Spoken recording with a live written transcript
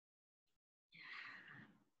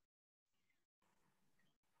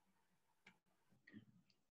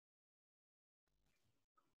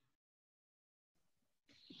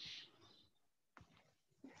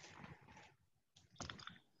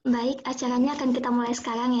Baik, acaranya akan kita mulai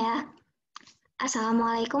sekarang ya.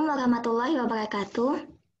 Assalamualaikum warahmatullahi wabarakatuh.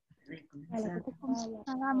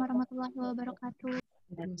 Waalaikumsalam warahmatullahi wabarakatuh.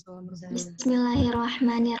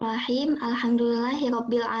 Bismillahirrahmanirrahim.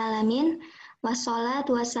 Alhamdulillahirabbil alamin.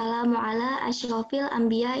 Wassalatu wassalamu ala asyrofil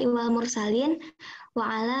anbiya'i wal mursalin wa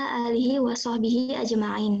ala alihi wa sahbihi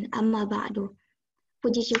ajma'in. Amma ba'du.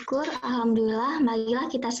 Puji syukur, alhamdulillah,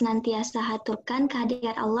 marilah kita senantiasa haturkan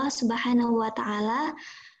kehadirat Allah Subhanahu wa taala.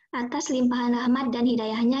 Atas limpahan rahmat dan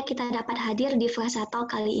hidayahnya kita dapat hadir di Frasa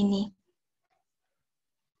Talk kali ini.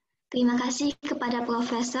 Terima kasih kepada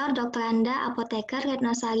Profesor Dr. Apt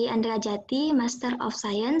Retnosari Andrajati, Master of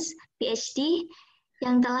Science, Ph.D,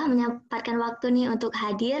 yang telah menyempatkan waktu nih untuk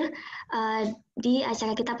hadir di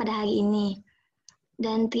acara kita pada hari ini.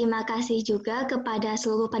 Dan terima kasih juga kepada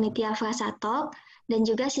seluruh panitia Frasa Talk dan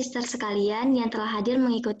juga sister sekalian yang telah hadir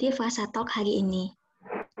mengikuti Frasa Talk hari ini.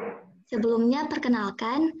 Sebelumnya,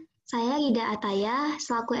 perkenalkan, saya Rida Ataya,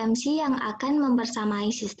 selaku MC yang akan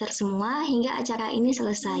membersamai sister semua hingga acara ini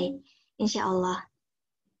selesai, insya Allah.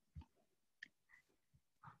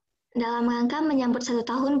 Dalam rangka menyambut 1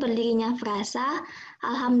 tahun berdirinya Frasa,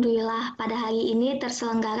 alhamdulillah pada hari ini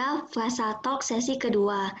terselenggara Frasa Talk sesi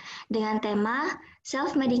kedua dengan tema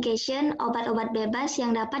Self-Medication, Obat-Obat Bebas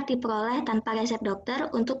yang dapat diperoleh tanpa resep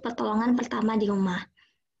dokter untuk pertolongan pertama di rumah.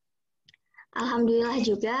 Alhamdulillah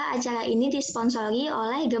juga acara ini disponsori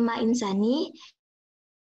oleh Gema Insani.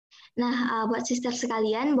 Nah, buat sister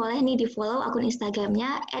sekalian boleh nih di-follow akun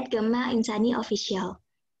Instagramnya @gemainsaniofficial.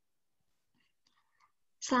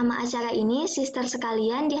 Selama acara ini, sister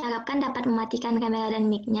sekalian diharapkan dapat mematikan kamera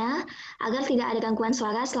dan mic-nya agar tidak ada gangguan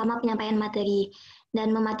suara selama penyampaian materi.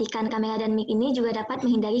 Dan mematikan kamera dan mic ini juga dapat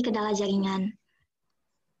menghindari kendala jaringan.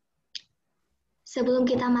 Sebelum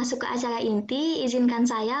kita masuk ke acara inti, izinkan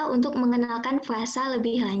saya untuk mengenalkan Frasa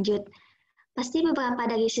lebih lanjut. Pasti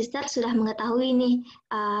beberapa dari sister sudah mengetahui nih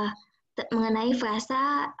mengenai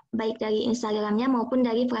Frasa, baik dari Instagramnya maupun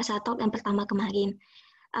dari Frasa Talk yang pertama kemarin.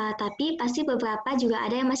 Tapi pasti beberapa juga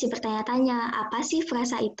ada yang masih bertanya-tanya, apa sih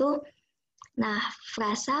Frasa itu? Nah,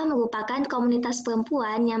 Frasa merupakan komunitas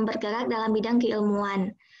perempuan yang bergerak dalam bidang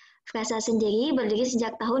keilmuan. Frasa sendiri berdiri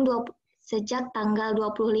sejak tanggal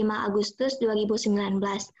 25 Agustus 2019.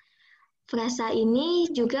 Frasa ini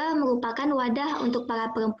juga merupakan wadah untuk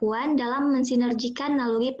para perempuan dalam mensinergikan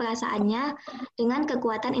naluri perasaannya dengan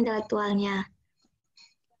kekuatan intelektualnya.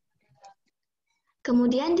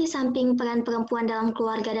 Kemudian di samping peran perempuan dalam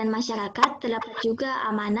keluarga dan masyarakat, terdapat juga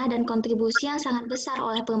amanah dan kontribusi yang sangat besar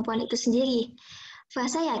oleh perempuan itu sendiri.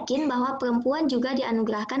 Frasa yakin bahwa perempuan juga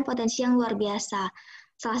dianugerahkan potensi yang luar biasa.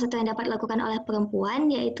 Salah satu yang dapat dilakukan oleh perempuan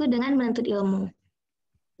yaitu dengan menuntut ilmu.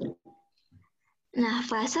 Nah,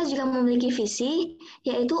 Frasa juga memiliki visi,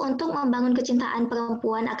 yaitu untuk membangun kecintaan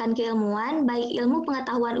perempuan akan keilmuan, baik ilmu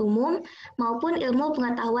pengetahuan umum maupun ilmu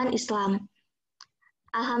pengetahuan Islam.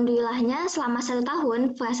 Alhamdulillahnya, selama 1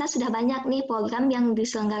 tahun, Frasa sudah banyak nih program yang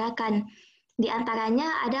diselenggarakan. Di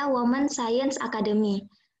antaranya ada Women Science Academy.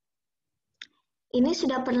 Ini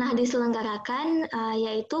sudah pernah diselenggarakan,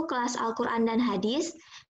 yaitu kelas Al-Quran dan Hadis,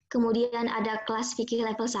 kemudian ada kelas fikih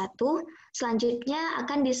level 1, selanjutnya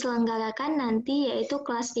akan diselenggarakan nanti yaitu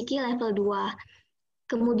kelas fikih level 2.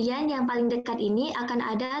 Kemudian yang paling dekat ini akan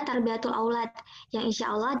ada Tarbiyatul Aulad, yang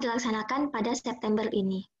insya Allah dilaksanakan pada September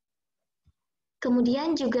ini.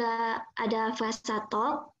 Kemudian juga ada Frasa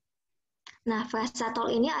Talk. Nah, Frasa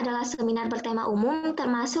Talk ini adalah seminar bertema umum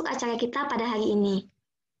termasuk acara kita pada hari ini.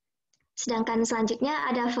 Sedangkan selanjutnya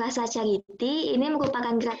ada Frasa Charity, ini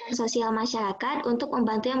merupakan gerakan sosial masyarakat untuk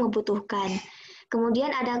membantu yang membutuhkan.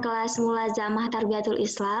 Kemudian ada kelas Mulazamah Tarbiyatul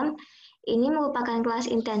Islam, ini merupakan kelas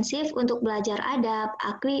intensif untuk belajar adab,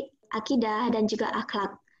 akidah, dan juga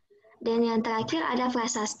akhlak. Dan yang terakhir ada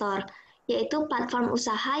Frasa Store, yaitu platform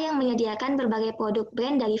usaha yang menyediakan berbagai produk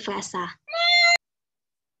brand dari Frasa.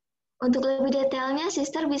 Untuk lebih detailnya,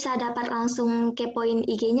 sister bisa dapat langsung kepoin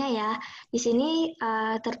IG-nya ya. Di sini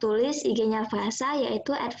tertulis IG-nya Frasa,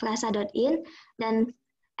 yaitu @frasa.in dan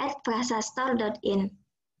 @frasastore.in.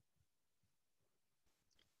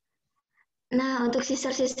 Nah, untuk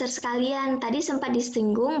sister-sister sekalian, tadi sempat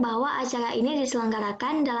disinggung bahwa acara ini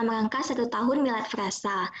diselenggarakan dalam rangka 1 tahun milad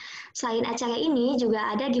Frasa. Selain acara ini,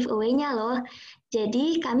 juga ada giveaway-nya loh.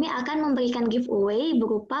 Jadi, kami akan memberikan giveaway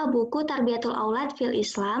berupa buku Tarbiyatul Aulad fil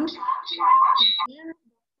Islam,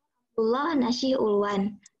 Allah Nasyih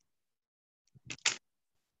Ulwan.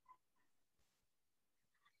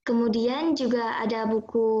 Kemudian juga ada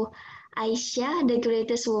buku Aisyah, The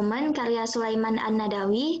Greatest Woman, karya Sulaiman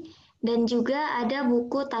An-Nadawi, dan juga ada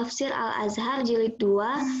buku Tafsir Al-Azhar Jilid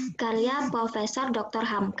 2, karya Profesor Dr.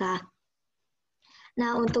 Hamka.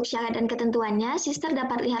 Nah, untuk syarat dan ketentuannya, sister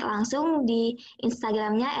dapat lihat langsung di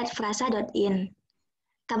Instagramnya @frasa.in.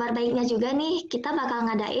 Kabar baiknya juga nih, kita bakal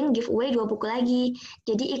ngadain giveaway 2 buku lagi.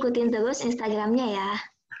 Jadi ikutin terus Instagramnya ya.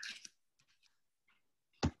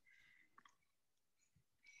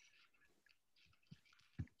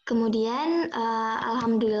 Kemudian,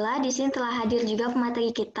 alhamdulillah di sini telah hadir juga pemateri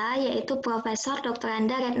kita, yaitu Profesor Dr.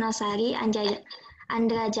 Anda Retnosari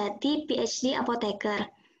Andrajati, Ph.D. Apoteker.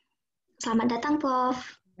 Selamat datang, Prof.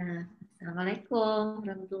 Nah, Assalamualaikum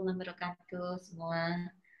warahmatullahi wabarakatuh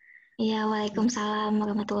semua. Iya, waalaikumsalam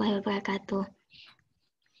warahmatullahi wabarakatuh.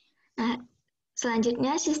 Nah,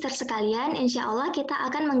 selanjutnya, sister sekalian, insya Allah kita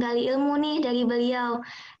akan menggali ilmu nih dari beliau.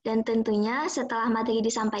 Dan tentunya setelah materi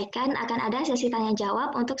disampaikan akan ada sesi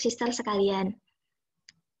tanya-jawab untuk sister sekalian.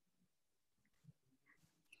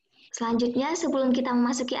 Selanjutnya, sebelum kita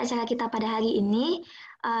memasuki acara kita pada hari ini,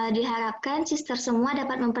 diharapkan sister semua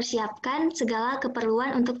dapat mempersiapkan segala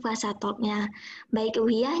keperluan untuk Frasa Talk-nya, baik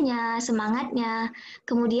uhiyahnya, semangatnya,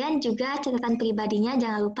 kemudian juga catatan pribadinya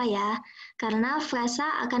jangan lupa ya, karena Frasa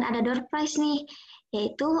akan ada door prize nih,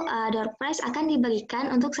 yaitu door prize akan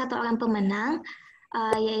diberikan untuk 1 orang pemenang,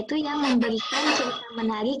 yaitu yang memberikan cerita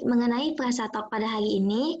menarik mengenai Frasa Talk pada hari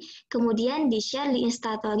ini, kemudian di-share di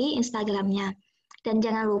Instastory Instagramnya. Dan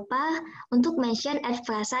jangan lupa untuk mention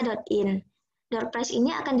 @frasa.in. Door prize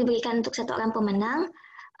ini akan diberikan untuk 1 orang pemenang.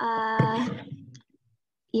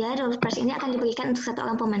 Door prize ini akan diberikan untuk 1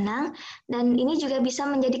 orang pemenang. Dan ini juga bisa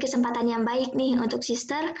menjadi kesempatan yang baik nih untuk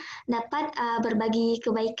sister dapat berbagi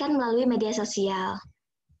kebaikan melalui media sosial.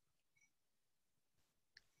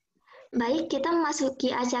 Baik, kita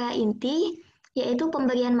memasuki acara inti, yaitu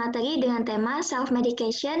pemberian materi dengan tema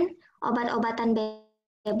self-medication, obat-obatan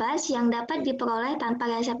bebas yang dapat diperoleh tanpa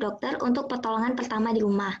resep dokter untuk pertolongan pertama di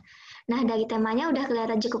rumah. Nah, dari temanya udah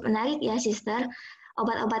kelihatan cukup menarik ya, sister.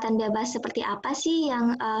 Obat-obatan bebas seperti apa sih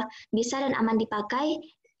yang bisa dan aman dipakai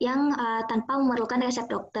yang tanpa memerlukan resep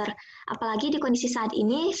dokter. Apalagi di kondisi saat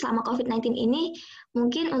ini, selama COVID-19 ini,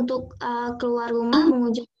 mungkin untuk keluar rumah,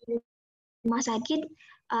 mengunjungi rumah sakit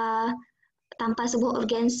tanpa sebuah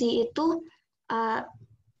urgensi itu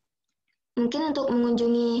mungkin untuk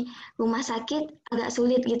mengunjungi rumah sakit agak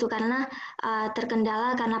sulit gitu karena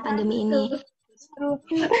terkendala karena pandemi ini.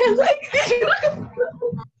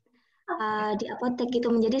 Di apotek itu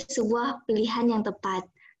menjadi sebuah pilihan yang tepat.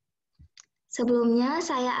 Sebelumnya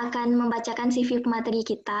saya akan membacakan CV pemateri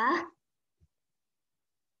kita.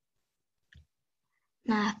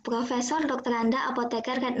 Nah, Profesor Dr. Anda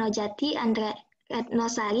Apoteker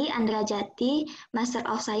Retnosari Andrajati, Master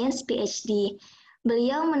of Science PhD.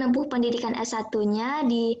 Beliau menempuh pendidikan S1-nya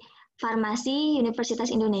di Farmasi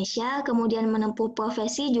Universitas Indonesia, kemudian menempuh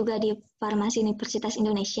profesi juga di Farmasi Universitas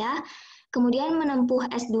Indonesia, kemudian menempuh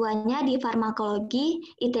S2-nya di Farmakologi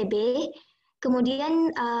ITB,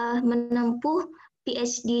 kemudian menempuh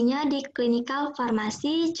PhD-nya di Clinical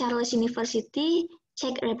Pharmacy Charles University,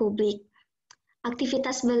 Czech Republic.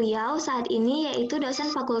 Aktivitas beliau saat ini yaitu dosen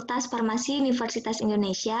Fakultas Farmasi Universitas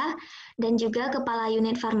Indonesia dan juga Kepala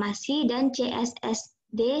Unit Farmasi dan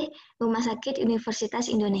CSSD Rumah Sakit Universitas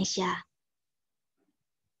Indonesia.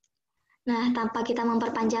 Nah, tanpa kita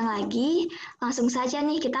memperpanjang lagi, langsung saja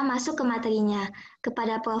nih kita masuk ke materinya.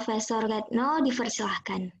 Kepada Profesor Retno,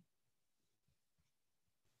 dipersilahkan.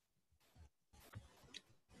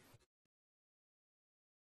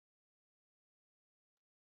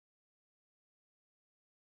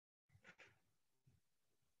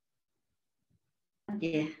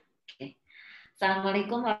 Ya, oke.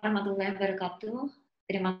 Assalamualaikum warahmatullahi wabarakatuh.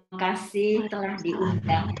 Terima kasih telah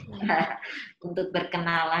diundang untuk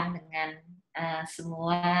berkenalan dengan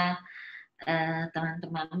semua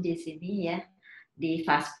teman-teman di sini ya. Di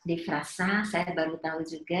Frasa, saya baru tahu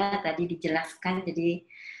juga tadi dijelaskan, jadi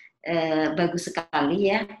bagus sekali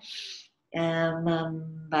ya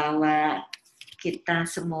membawa kita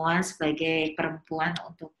semua sebagai perempuan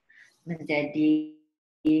untuk menjadi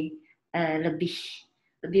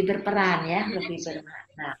lebih berperan ya, lebih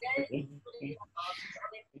bermakna.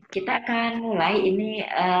 Kita akan mulai ini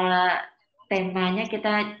temanya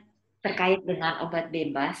kita terkait dengan obat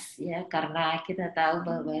bebas ya, karena kita tahu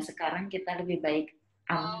bahwa sekarang kita lebih baik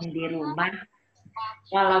aman di rumah.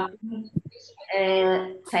 Walaupun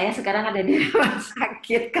saya sekarang ada di rumah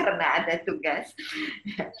sakit karena ada tugas.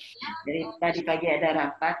 Dari tadi pagi ada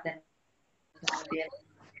rapat dan kemudian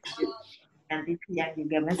nanti siang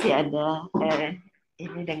juga masih ada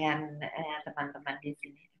ini dengan teman-teman di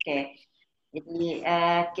sini. Oke, jadi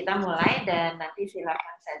kita mulai dan nanti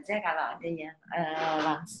silakan saja kalau ada yang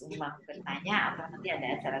langsung mau bertanya atau nanti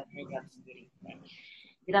ada acara tanya jawab sendiri. Oke.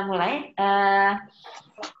 Kita mulai,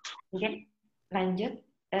 mungkin lanjut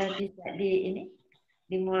bisa di ini.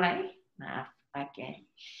 Dimulai? Maaf, oke.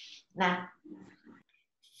 Nah,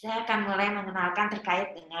 saya akan mulai mengenalkan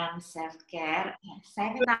terkait dengan self-care.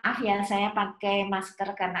 Saya minta maaf ya, saya pakai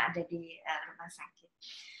masker karena ada di rumah sakit.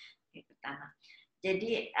 Yang pertama.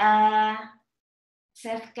 Jadi,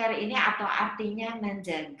 self-care ini atau artinya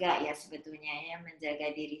menjaga ya sebetulnya ya,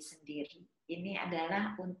 menjaga diri sendiri. Ini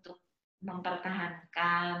adalah untuk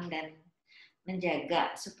mempertahankan dan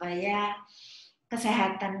menjaga supaya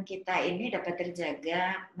kesehatan kita ini dapat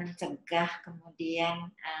terjaga, mencegah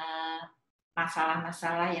kemudian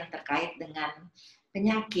masalah-masalah yang terkait dengan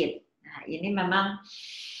penyakit. Nah, ini memang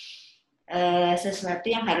sesuatu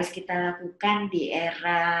yang harus kita lakukan di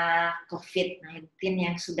era COVID-19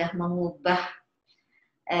 yang sudah mengubah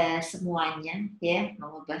semuanya, ya,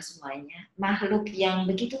 mengubah semuanya. Makhluk yang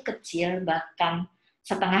begitu kecil, bahkan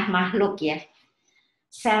setengah makhluk ya.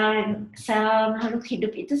 Sel makhluk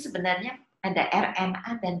hidup itu sebenarnya ada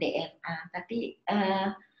RNA dan DNA, tapi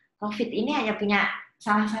COVID ini hanya punya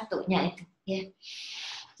salah satunya itu, ya.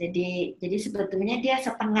 Jadi sebetulnya dia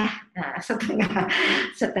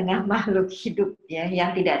setengah makhluk hidup ya,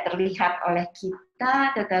 yang tidak terlihat oleh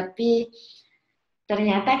kita, tetapi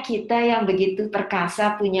ternyata kita yang begitu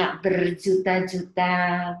perkasa punya berjuta-juta,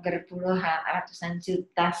 berpuluhan ratusan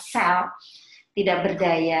juta sel tidak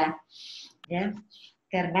berdaya, ya.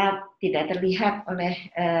 Karena tidak terlihat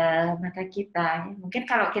oleh mata kita. Mungkin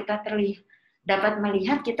kalau kita dapat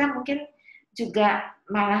melihat, kita mungkin juga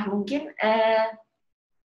malah mungkin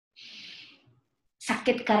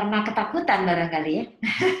sakit karena ketakutan barangkali ya.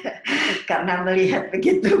 Karena melihat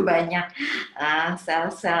begitu banyak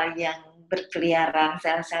sel-sel yang berkeliaran,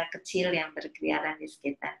 sel-sel kecil yang berkeliaran di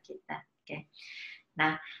sekitar kita. Oke.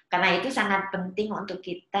 Nah, karena itu sangat penting untuk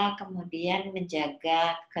kita kemudian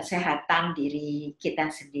menjaga kesehatan diri kita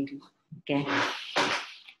sendiri. Oke.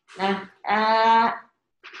 Nah,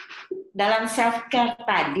 dalam self-care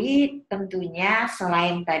tadi tentunya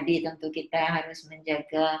selain tadi tentu kita harus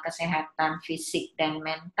menjaga kesehatan fisik dan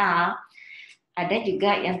mental, ada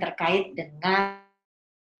juga yang terkait dengan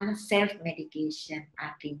self-medication,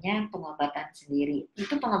 artinya pengobatan sendiri.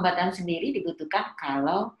 Itu pengobatan sendiri dibutuhkan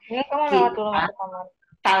kalau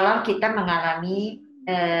kita mengalami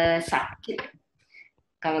sakit.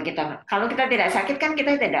 Kalau kita tidak sakit kan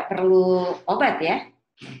kita tidak perlu obat ya.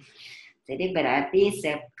 Jadi berarti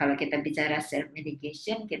kalau kita bicara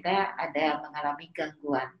self-medication, kita ada mengalami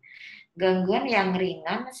gangguan yang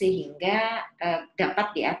ringan sehingga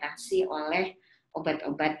dapat diatasi oleh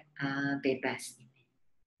obat-obat bebas.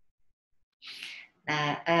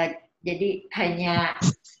 Nah, jadi hanya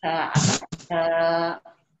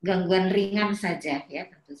gangguan ringan saja ya,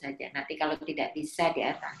 tentu saja. Nanti kalau tidak bisa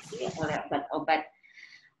diatasi oleh obat-obat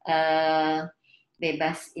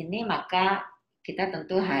bebas ini, maka kita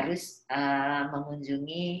tentu harus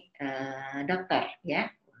mengunjungi dokter ya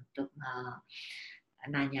untuk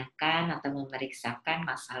menanyakan atau memeriksakan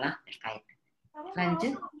masalah terkait.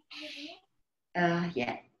 Lanjut,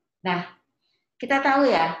 ya. Nah, kita tahu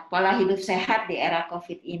ya pola hidup sehat di era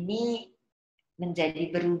COVID ini menjadi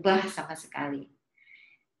berubah sama sekali.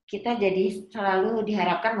 Kita jadi selalu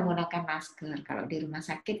diharapkan menggunakan masker. Kalau di rumah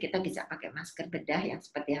sakit kita bisa pakai masker bedah yang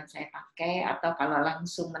seperti yang saya pakai, atau kalau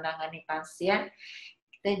langsung menangani pasien,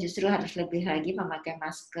 kita justru harus lebih lagi memakai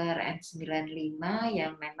masker N95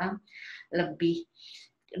 yang memang lebih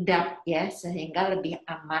kedap ya, sehingga lebih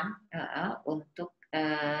aman untuk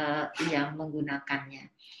yang menggunakannya.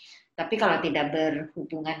 Tapi kalau tidak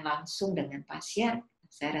berhubungan langsung dengan pasien,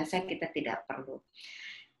 saya rasa kita tidak perlu.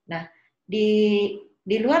 Nah,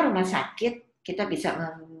 di luar rumah sakit kita bisa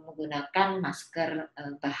menggunakan masker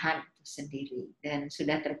bahan itu sendiri, dan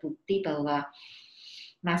sudah terbukti bahwa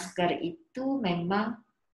masker itu memang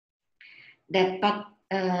dapat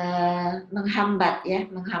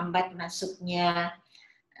menghambat masuknya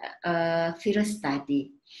virus tadi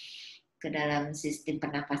ke dalam sistem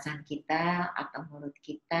pernapasan kita atau mulut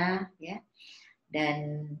kita ya,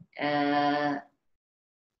 dan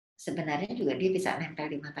sebenarnya juga dia bisa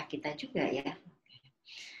nempel di mata kita juga ya.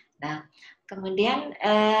 Nah, kemudian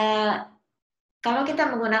kalau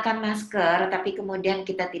kita menggunakan masker tapi kemudian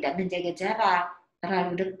kita tidak menjaga jarak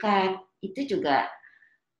terlalu dekat, itu juga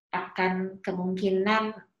akan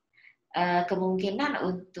kemungkinan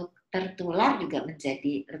untuk tertular juga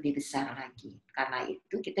menjadi lebih besar lagi. Karena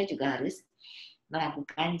itu kita juga harus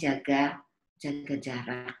melakukan jaga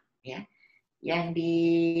jarak ya. Yang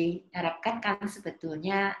diharapkan kan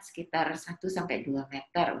sebetulnya sekitar 1-2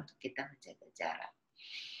 meter untuk kita menjaga jarak.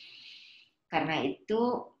 Karena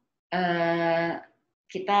itu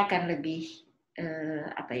kita akan lebih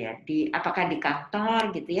apakah di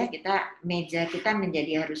kantor gitu ya, meja kita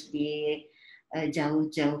menjadi harus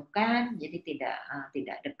jauh-jauhkan, jadi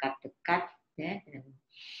tidak dekat-dekat ya. Dan,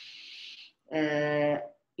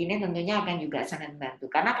 ini tentunya akan juga sangat membantu.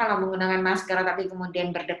 Karena kalau menggunakan masker tapi kemudian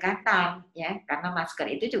berdekatan, ya, karena masker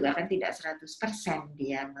itu juga kan tidak 100%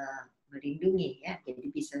 dia melindungi, ya. Jadi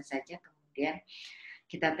bisa saja kemudian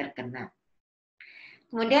kita terkena.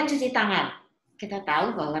 Kemudian cuci tangan. Kita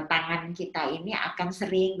tahu bahwa tangan kita ini akan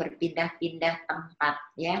sering berpindah-pindah tempat,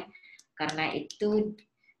 ya. Karena itu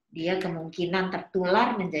dia kemungkinan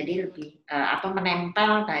tertular menjadi lebih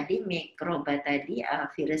menempel tadi mikroba tadi,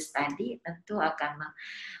 virus tadi tentu akan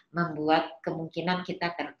membuat kemungkinan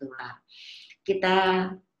kita tertular.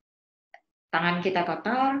 Tangan kita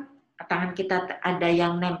kotor, tangan kita ada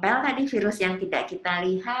yang nempel tadi virus yang tidak kita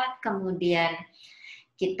lihat, kemudian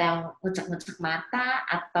kita ngucek-ngucek mata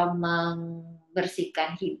atau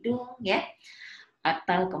membersihkan hidung, ya,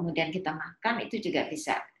 atau kemudian kita makan, itu juga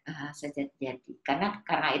bisa saja terjadi.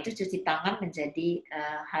 Karena itu cuci tangan menjadi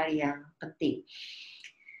hal yang penting.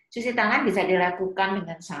 Cuci tangan bisa dilakukan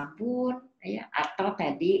dengan sabun, ya, atau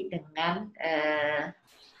tadi dengan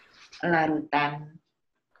larutan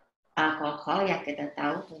alkohol yang kita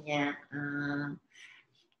tahu punya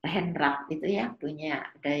hand rub itu ya, punya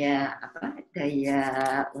daya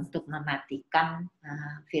untuk mematikan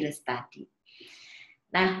virus tadi.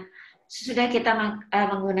 Nah, sudah kita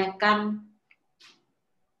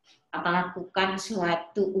melakukan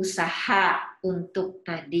suatu usaha untuk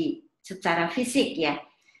tadi secara fisik, ya,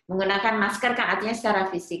 menggunakan masker kan artinya secara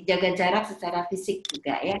fisik, jaga jarak secara fisik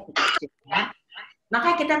juga, ya,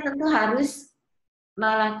 maka kita tentu harus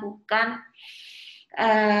melakukan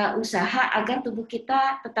usaha agar tubuh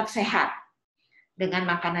kita tetap sehat dengan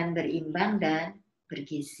makanan berimbang dan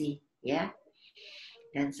bergizi, ya.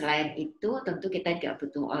 Dan selain itu tentu kita juga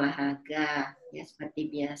butuh olahraga, ya, seperti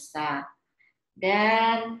biasa.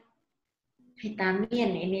 Dan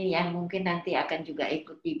vitamin ini yang mungkin nanti akan juga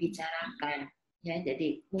ikut dibicarakan, ya.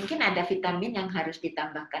 Jadi mungkin ada vitamin yang harus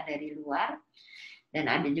ditambahkan dari luar, dan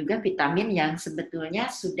ada juga vitamin yang sebetulnya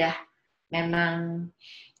sudah memang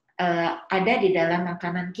ada di dalam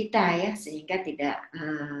makanan kita, ya, sehingga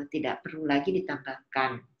tidak perlu lagi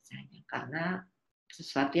ditambahkan, misalnya, karena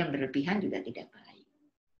sesuatu yang berlebihan juga tidak baik.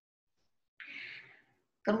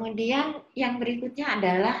 Kemudian yang berikutnya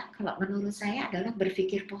adalah, kalau menurut saya adalah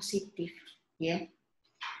berpikir positif, ya.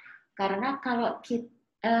 Karena kalau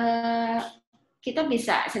kita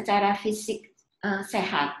bisa secara fisik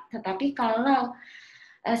sehat, tetapi kalau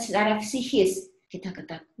secara psikis kita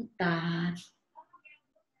ketakutan,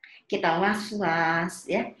 kita was-was,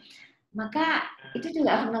 ya, maka itu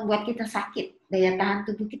juga akan membuat kita sakit. Daya tahan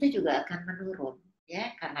tubuh kita juga akan menurun,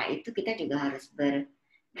 ya. Karena itu kita juga harus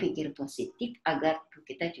berpikir positif agar tubuh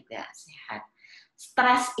kita juga sehat.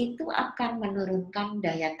 Stres itu akan menurunkan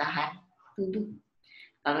daya tahan tubuh.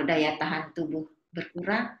 Kalau daya tahan tubuh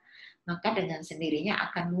berkurang, maka dengan sendirinya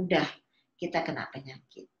akan mudah kita kena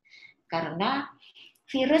penyakit. Karena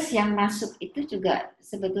virus yang masuk itu juga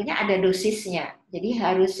sebetulnya ada dosisnya. Jadi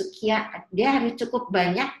dia harus cukup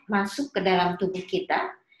banyak masuk ke dalam tubuh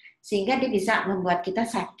kita sehingga dia bisa membuat kita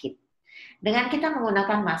sakit. Dengan kita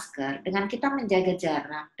menggunakan masker, dengan kita menjaga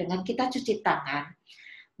jarak, dengan kita cuci tangan,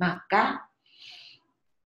 maka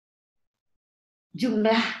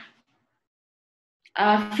jumlah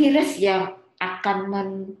virus yang akan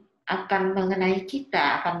mengenai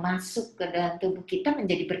kita, akan masuk ke dalam tubuh kita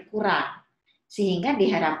menjadi berkurang. Sehingga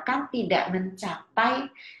diharapkan tidak mencapai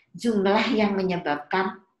jumlah yang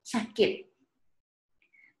menyebabkan sakit.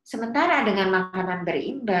 Sementara dengan makanan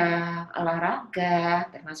berimbang, olahraga,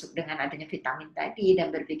 termasuk dengan adanya vitamin tadi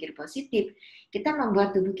dan berpikir positif, kita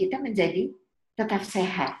membuat tubuh kita menjadi tetap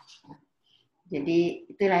sehat. Jadi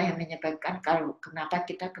itulah yang menyebabkan kenapa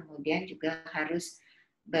kita kemudian juga harus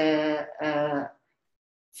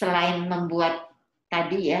selain membuat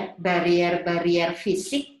tadi, ya, barier-barier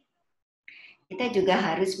fisik, kita juga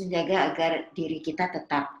harus menjaga agar diri kita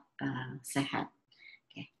tetap sehat.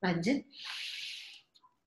 Oke, lanjut.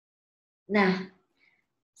 Nah,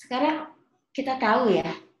 sekarang kita tahu, ya,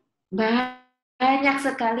 banyak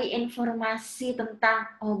sekali informasi tentang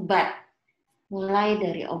obat. Mulai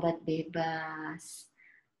dari obat bebas,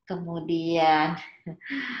 kemudian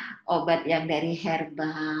obat yang dari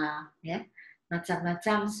herbal, ya,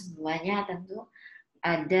 macam-macam, semuanya tentu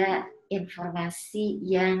ada informasi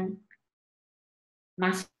yang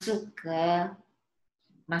masuk ke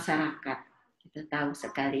masyarakat. Kita tahu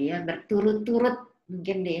sekali, ya, berturut-turut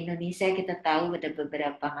mungkin di Indonesia kita tahu ada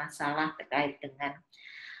beberapa masalah terkait dengan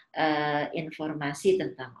informasi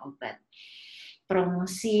tentang obat.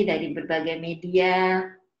 Promosi dari berbagai media,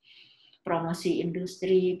 promosi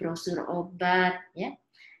industri, brosur obat, ya,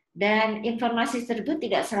 Dan informasi tersebut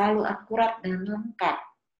tidak selalu akurat dan lengkap.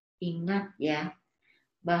 Ingat ya,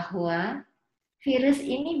 bahwa virus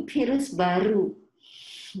ini virus baru.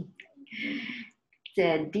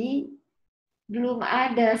 Jadi belum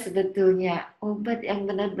ada sebetulnya obat yang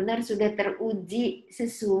benar-benar sudah teruji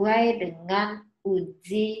sesuai dengan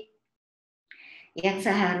uji yang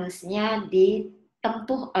seharusnya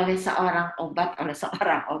ditempuh oleh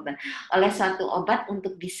oleh suatu obat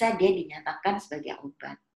untuk bisa dia dinyatakan sebagai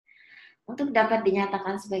obat. Untuk dapat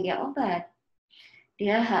dinyatakan sebagai obat,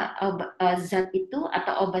 dia zat itu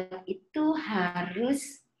atau obat itu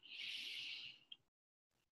harus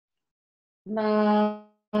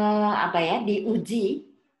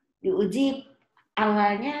diuji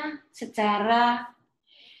awalnya secara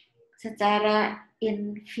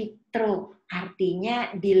in vitro,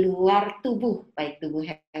 artinya di luar tubuh, baik tubuh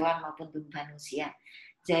hewan maupun tubuh manusia.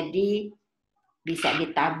 Jadi bisa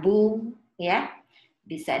ditabung, ya,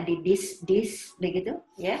 bisa didis begitu,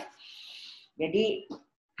 ya. Jadi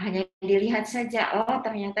hanya dilihat saja, oh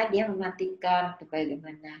ternyata dia mematikan atau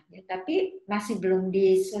bagaimana, ya, tapi masih belum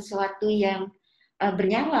di sesuatu yang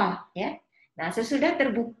bernyawa, ya. Nah, sesudah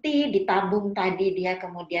terbukti ditabung tadi dia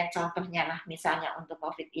kemudian contohnya lah misalnya untuk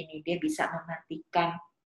COVID ini dia bisa mematikan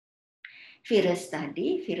virus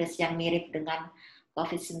tadi, virus yang mirip dengan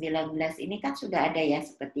COVID-19 ini kan sudah ada ya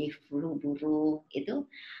seperti flu burung itu,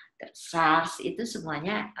 SARS itu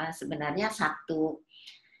semuanya sebenarnya satu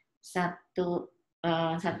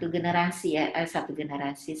generasi ya,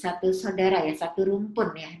 satu saudara ya, satu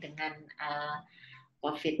rumpun ya dengan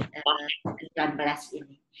COVID-19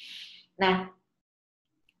 ini. Nah,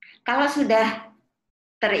 kalau sudah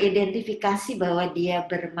teridentifikasi bahwa dia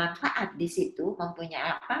bermanfaat di situ,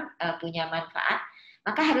 punya manfaat,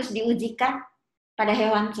 maka harus diujikan pada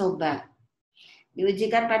hewan coba.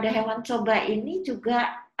 Diujikan pada hewan coba ini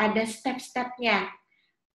juga ada step-stepnya.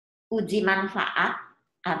 Uji manfaat,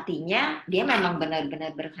 artinya dia memang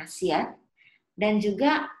benar-benar berkhasiat, dan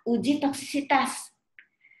juga uji toksisitas.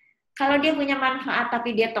 Kalau dia punya manfaat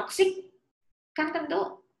tapi dia toksik, kan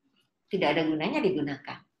tentu tidak ada gunanya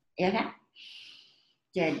digunakan, ya kan?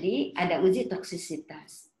 Jadi ada uji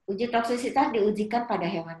toksisitas. Uji toksisitas diujikan pada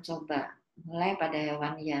hewan coba, mulai pada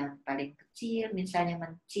hewan yang paling kecil, misalnya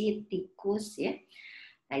mencit, tikus, ya.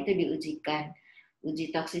 Nah itu diujikan.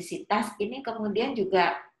 Uji toksisitas ini kemudian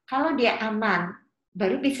juga kalau dia aman,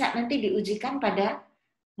 baru bisa nanti diujikan pada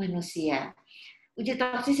manusia. Uji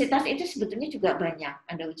toksisitas itu sebetulnya juga banyak.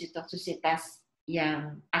 Ada uji toksisitas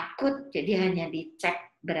yang akut, jadi hanya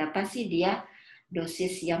dicek berapa sih dia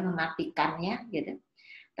dosis yang mematikannya, gitu.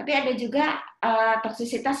 Tapi ada juga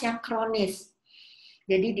toksisitas yang kronis.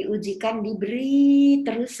 Jadi diujikan, diberi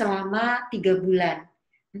terus selama 3 bulan.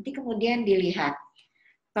 Nanti kemudian dilihat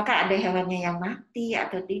apakah ada hewannya yang mati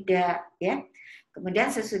atau tidak, ya.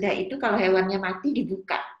 Kemudian sesudah itu kalau hewannya mati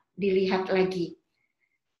dibuka, dilihat lagi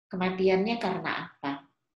kematiannya karena apa.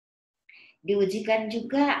 Diujikan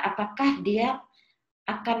juga apakah dia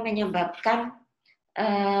akan menyebabkan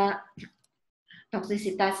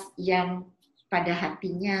toksisitas yang pada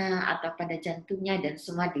hatinya atau pada jantungnya, dan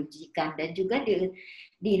semua diujikan. Dan juga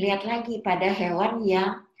dilihat lagi pada hewan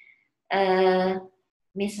yang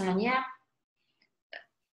misalnya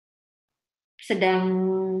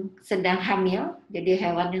sedang hamil, jadi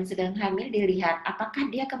hewan yang sedang hamil dilihat apakah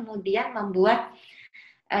dia kemudian membuat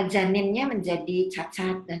janinnya menjadi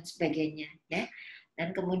cacat dan sebagainya, ya.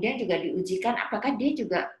 Dan kemudian juga diujikan apakah dia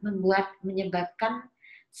juga menyebabkan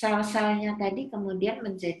sel-selnya tadi kemudian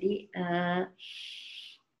menjadi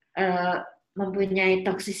mempunyai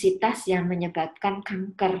toksisitas yang menyebabkan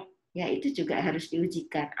kanker, ya, itu juga harus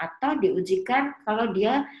diujikan. Atau diujikan kalau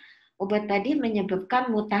dia obat tadi menyebabkan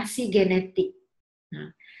mutasi genetik.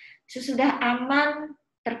 Nah, sesudah aman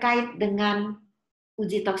terkait dengan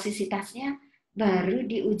uji toksisitasnya, baru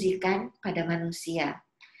diujikan pada manusia.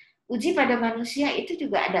 Uji pada manusia itu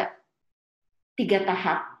juga ada 3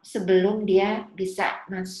 tahap sebelum dia bisa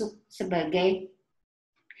masuk sebagai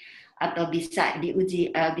atau bisa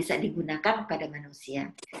diuji, bisa digunakan pada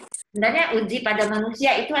manusia. Sebenarnya uji pada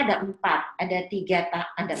manusia itu ada 4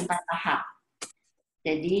 tahap.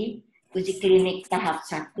 Jadi uji klinik tahap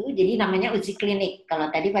 1, jadi namanya uji klinik.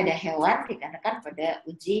 Kalau tadi pada hewan dikatakan pada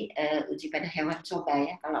uji pada hewan coba,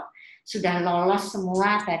 ya. Kalau sudah lolos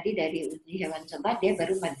semua tadi dari uji hewan coba, dia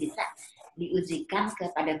baru bisa diujikan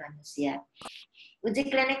kepada manusia.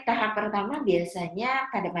 Uji klinik tahap pertama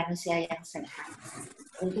biasanya pada manusia yang sehat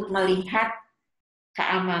untuk melihat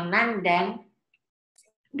keamanan dan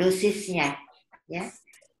dosisnya, ya.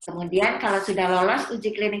 Kemudian kalau sudah lolos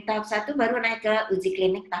uji klinik tahap 1 baru naik ke uji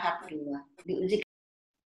klinik tahap 2. Diuji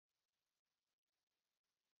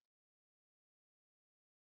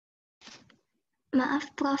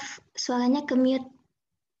Maaf, Prof. Suaranya ke-mute.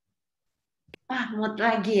 Mute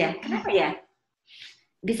lagi ya. Kenapa ya?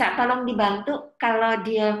 Bisa tolong dibantu kalau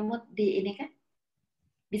dia mute di ini kan?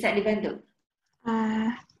 Bisa dibantu?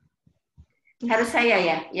 Harus saya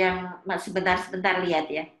ya yang sebentar-sebentar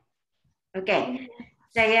lihat ya. Oke.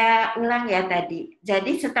 Saya ulang ya tadi.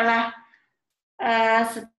 Jadi setelah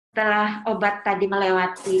obat tadi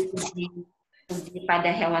melewati uji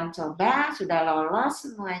pada hewan coba, sudah lolos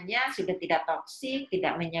semuanya, sudah tidak toksik,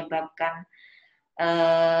 tidak menyebabkan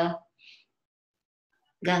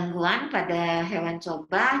gangguan pada hewan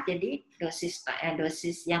coba, jadi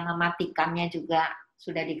dosis yang mematikannya juga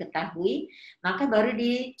sudah diketahui, maka baru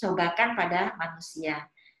dicobakan pada manusia.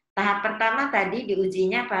 Tahap pertama tadi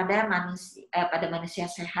diujinya pada manusia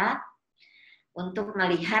sehat untuk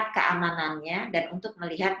melihat keamanannya dan untuk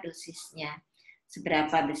melihat dosisnya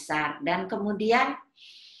seberapa besar. Dan kemudian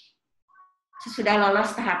sesudah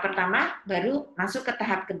lolos tahap pertama, baru masuk ke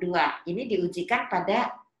tahap kedua. Ini diujikan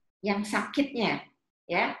pada yang sakitnya,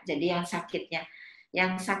 ya. Jadi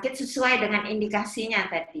yang sakit sesuai dengan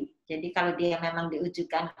indikasinya tadi. Jadi kalau dia memang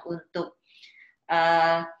diujikan untuk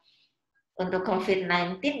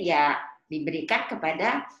COVID-19, ya diberikan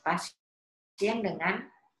kepada pasien dengan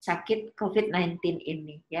sakit COVID-19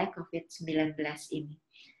 ini, ya COVID-19 ini.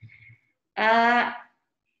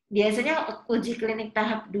 Biasanya uji klinik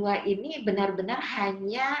tahap 2 ini benar-benar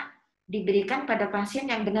hanya diberikan pada pasien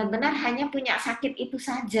yang benar-benar hanya punya sakit itu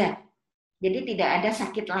saja. Jadi tidak ada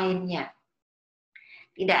sakit lainnya.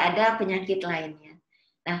 Tidak ada penyakit lainnya.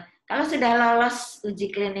 Nah, kalau sudah lolos uji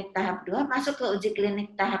klinik tahap 2, masuk ke uji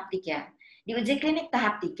klinik tahap 3. Di uji klinik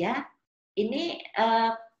tahap 3, ini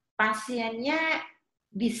pasiennya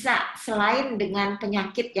bisa selain dengan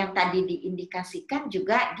penyakit yang tadi diindikasikan,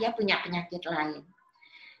 juga dia punya penyakit lain.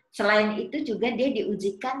 Selain itu juga dia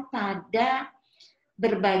diujikan pada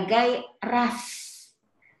berbagai ras.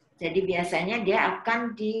 Jadi biasanya dia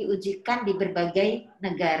akan diujikan di berbagai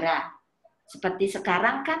negara. Seperti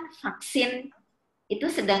sekarang kan vaksin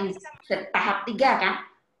itu sedang tahap 3 kan?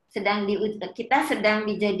 Kita sedang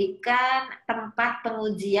dijadikan tempat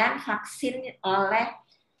pengujian vaksin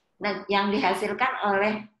yang dihasilkan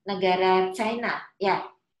oleh negara China, ya.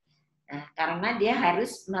 Nah, karena dia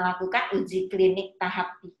harus melakukan uji klinik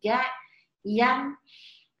tahap 3 yang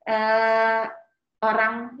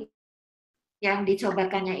orang yang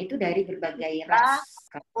dicobakannya itu dari berbagai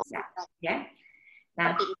ras, ya.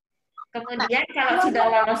 Nah, kemudian kalau sudah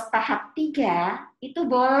lolos tahap 3, itu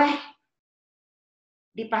boleh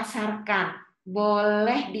dipasarkan,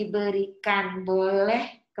 boleh diberikan,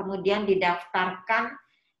 boleh kemudian didaftarkan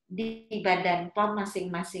di Badan POM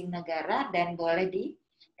masing-masing negara, dan boleh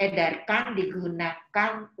diedarkan,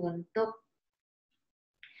 digunakan untuk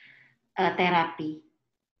terapi.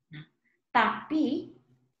 Nah, tapi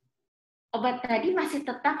obat tadi masih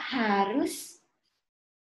tetap harus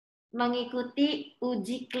mengikuti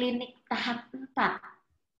uji klinik tahap 4.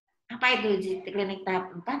 Apa itu uji klinik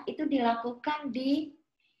tahap 4? Itu dilakukan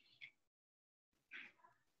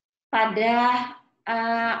pada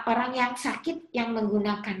orang yang sakit yang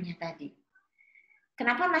menggunakannya tadi.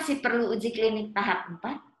 Kenapa masih perlu uji klinik tahap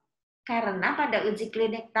 4? Karena pada uji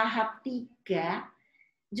klinik tahap 3,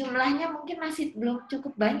 jumlahnya mungkin masih belum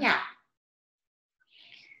cukup banyak.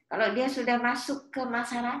 Kalau dia sudah masuk ke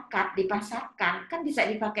masyarakat, dipasarkan, kan bisa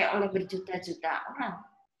dipakai oleh berjuta-juta orang.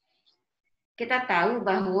 Kita tahu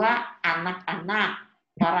bahwa anak-anak,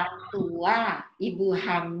 orang tua, ibu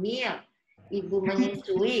hamil, ibu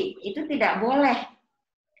menyusui, itu tidak boleh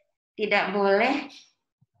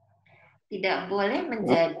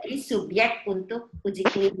menjadi subjek untuk uji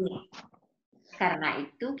klinik. Karena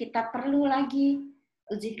itu kita perlu lagi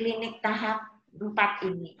uji klinik tahap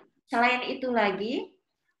 4 ini. Selain itu lagi,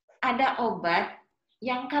 ada obat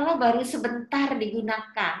yang kalau baru sebentar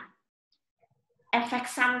digunakan, efek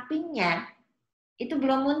sampingnya itu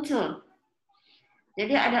belum muncul.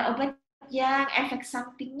 Jadi ada obat yang efek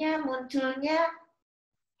sampingnya munculnya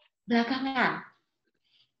belakangan.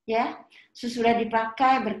 Ya, sudah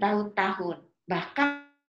dipakai bertahun-tahun. Bahkan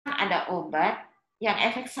ada obat yang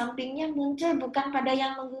efek sampingnya muncul bukan pada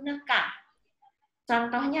yang menggunakan.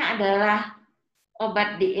 Contohnya adalah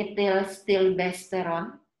obat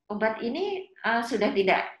diethylstilbestrone. Obat ini sudah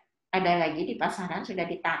tidak ada lagi di pasaran, sudah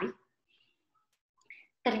ditarik.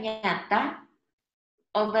 Ternyata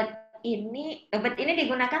obat ini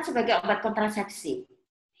digunakan sebagai obat kontrasepsi.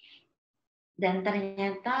 Dan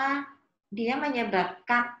ternyata dia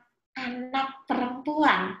menyebabkan anak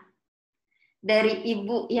perempuan dari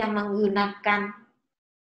ibu yang menggunakan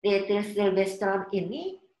diethylstilbestrone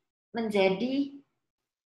ini menjadi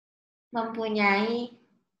mempunyai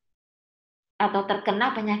atau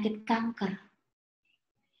terkena penyakit kanker.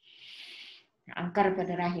 kanker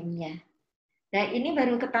pada rahimnya. Dan ini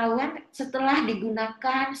baru ketahuan setelah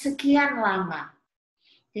digunakan sekian lama.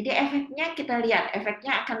 Jadi efeknya kita lihat,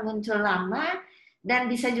 efeknya akan muncul lama dan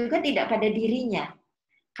bisa juga tidak pada dirinya.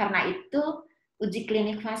 Karena itu uji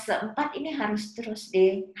klinik fase 4 ini harus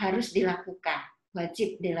harus dilakukan,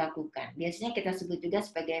 wajib dilakukan. Biasanya kita sebut juga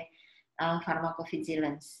sebagai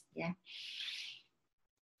pharmacovigilance. Ya.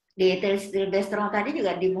 Di etilstilbestrol tadi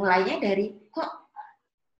juga dimulainya dari kok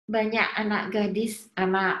banyak anak gadis,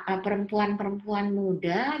 anak perempuan-perempuan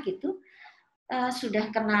muda gitu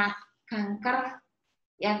sudah kena kanker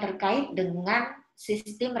yang terkait dengan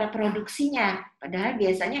sistem reproduksinya. Padahal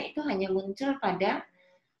biasanya itu hanya muncul pada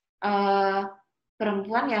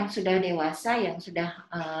perempuan yang sudah dewasa, yang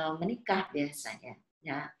sudah menikah biasanya.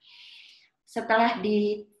 Ya. Setelah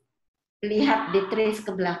dilihat ditrace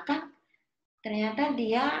ke belakang, ternyata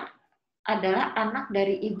dia adalah anak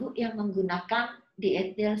dari ibu yang menggunakan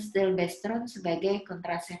dietilstilbestrol sebagai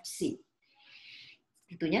kontrasepsi.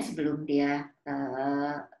 Tentunya sebelum dia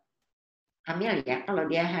hamil ya. Kalau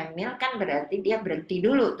dia hamil kan berarti dia berhenti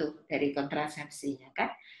dulu tuh dari kontrasepsinya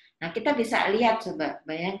kan. Nah kita bisa lihat, coba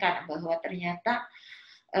bayangkan bahwa ternyata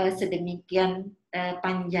sedemikian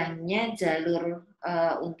panjangnya jalur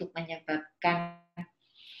untuk menyebabkan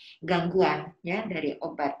gangguan ya dari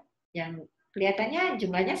obat yang kelihatannya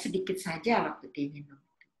jumlahnya sedikit saja waktu diminum,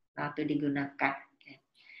 waktu digunakan.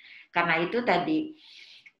 Karena itu tadi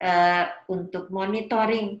untuk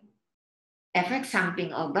monitoring efek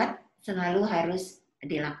samping obat selalu harus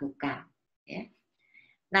dilakukan. Ya.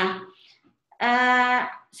 Nah,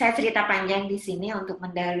 saya cerita panjang di sini untuk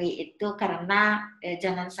mendalui itu karena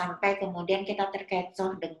jangan sampai kemudian kita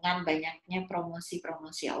terkecoh dengan banyaknya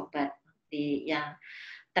promosi-promosi obat yang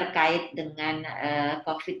terkait dengan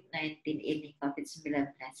COVID-19 ini,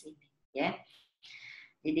 COVID-19 ini. Ya.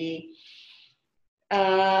 Jadi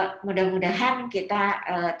mudah-mudahan kita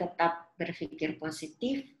tetap berpikir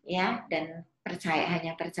positif ya dan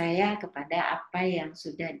hanya percaya kepada apa yang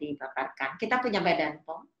sudah dipaparkan. Kita punya Badan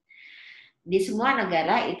POM. Di semua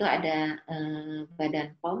negara itu ada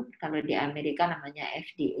Badan POM. Kalau di Amerika namanya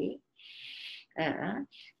FDA.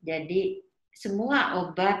 Jadi semua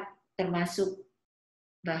obat termasuk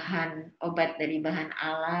obat dari bahan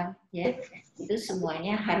alam ya itu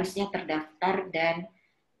semuanya harusnya terdaftar dan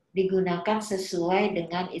digunakan sesuai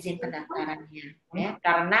dengan izin pendaftarannya ya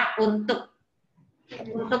karena untuk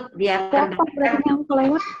dia terdaftar ya,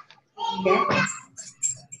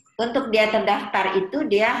 untuk dia terdaftar itu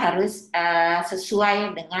dia harus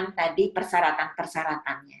sesuai dengan tadi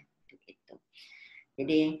persyaratan-persyaratannya gitu.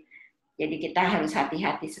 Jadi kita harus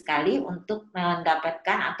hati-hati sekali untuk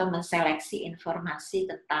mendapatkan atau menseleksi informasi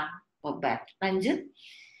tentang obat. Lanjut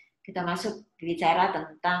kita masuk bicara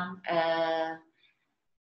tentang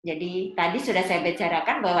jadi tadi sudah saya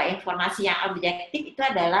bicarakan bahwa informasi yang objektif itu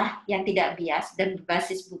adalah yang tidak bias dan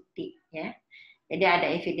berbasis bukti, ya. Jadi ada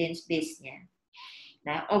evidence base-nya.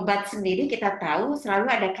 Nah, obat sendiri kita tahu selalu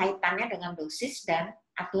ada kaitannya dengan dosis dan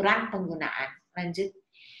aturan penggunaan. Lanjut.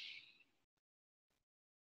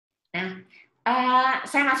 Nah,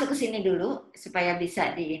 saya masuk ke sini dulu supaya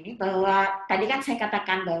bisa bahwa tadi kan saya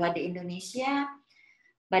katakan bahwa di Indonesia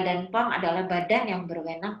Badan POM adalah badan yang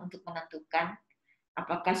berwenang untuk menentukan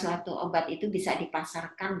apakah suatu obat itu bisa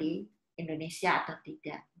dipasarkan di Indonesia atau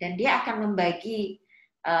tidak. Dan dia akan membagi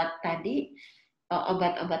tadi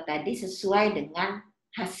obat-obat tadi sesuai dengan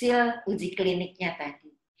hasil uji kliniknya tadi.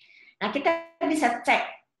 Nah, kita bisa cek.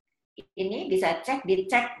 Ini bisa cek di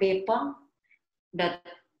cek bpom.go.id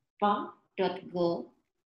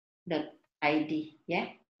ya.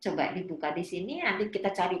 Coba dibuka di sini, nanti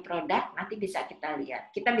kita cari produk, nanti bisa kita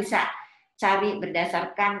lihat. Kita bisa cari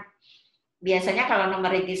berdasarkan biasanya kalau nomor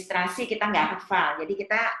registrasi kita nggak hafal, jadi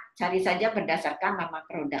kita cari saja berdasarkan nama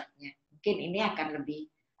produknya. Mungkin ini akan lebih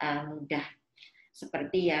mudah.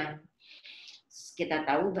 Seperti yang kita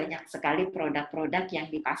tahu banyak sekali produk-produk yang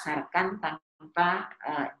dipasarkan tanpa.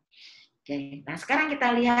 Oke. Nah sekarang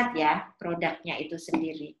kita lihat ya produknya itu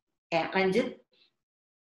sendiri. Lanjut.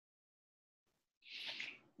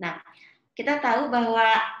 Nah kita tahu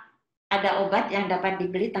bahwa ada obat yang dapat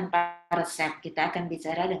dibeli tanpa resep. Kita akan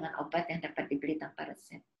bicara dengan obat yang dapat dibeli tanpa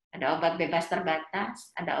resep. Ada obat bebas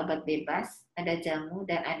terbatas, ada obat bebas, ada jamu,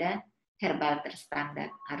 dan ada herbal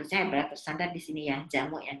terstandar. Harusnya herbal terstandar di sini ya,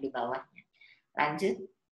 jamu yang di bawahnya. Lanjut.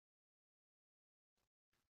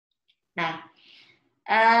 Nah,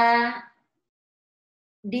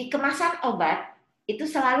 di kemasan obat itu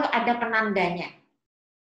selalu ada penandanya.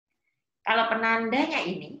 Kalau penandanya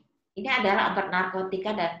ini adalah obat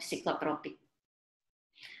narkotika dan psikotropik.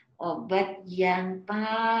 Obat yang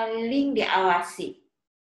paling diawasi.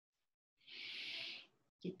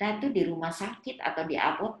 kita tuh di rumah sakit atau di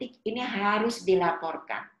apotek ini harus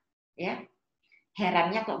dilaporkan, ya.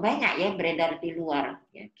 Herannya kok banyak ya beredar di luar.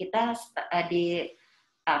 Ya. Kita di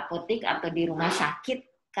apotek atau di rumah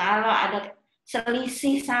sakit kalau ada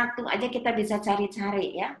selisih satu aja kita bisa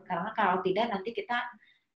cari-cari ya, karena kalau tidak nanti kita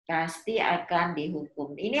pasti akan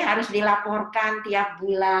dihukum. Ini harus dilaporkan tiap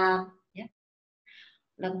bulan, ya.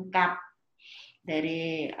 Lengkap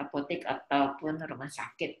dari apotek ataupun rumah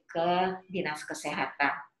sakit ke dinas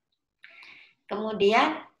kesehatan.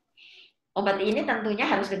 Kemudian obat ini tentunya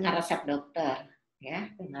harus dengan resep dokter, ya,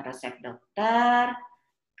 dengan resep dokter.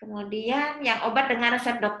 Kemudian yang obat dengan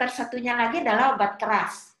resep dokter satunya lagi adalah obat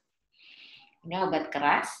keras. Ini obat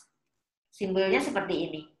keras, simbolnya seperti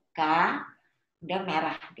ini, K, udah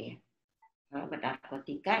merah dia. Obat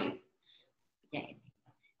narkotika ya ini,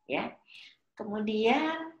 ya.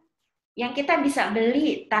 Kemudian yang kita bisa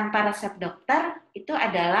beli tanpa resep dokter itu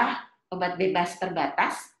adalah obat bebas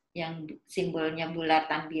terbatas yang simbolnya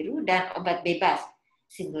bulatan biru dan obat bebas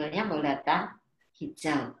simbolnya bulatan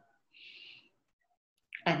hijau.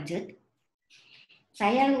 Lanjut.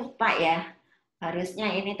 Saya lupa ya. Harusnya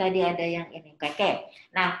ini tadi ada yang ini. Oke.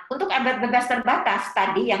 Nah, untuk obat bebas terbatas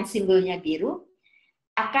tadi yang simbolnya biru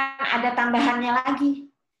akan ada tambahannya lagi.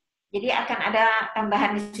 Jadi akan ada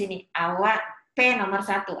tambahan di sini. Awas P nomor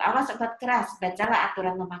 1. Awas obat keras. Bacalah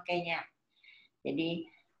aturan memakainya. Jadi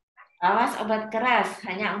awas obat keras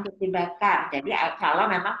hanya untuk dibakar. Jadi kalau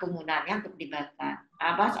memang penggunaannya untuk dibakar.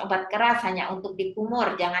 Awas obat keras hanya untuk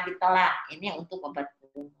dikumur, jangan ditelan. Ini untuk obat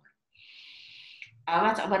kumur.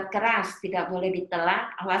 Awas obat keras tidak boleh ditelan.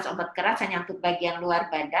 Awas obat keras hanya untuk bagian luar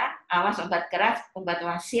badan. Awas obat keras, obat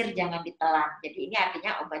wasir jangan ditelan. Jadi ini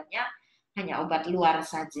artinya obatnya hanya obat luar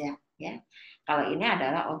saja. Ya. Kalau ini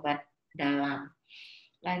adalah obat dalam.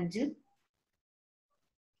 Lanjut.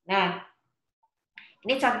 Nah,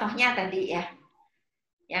 ini contohnya tadi ya.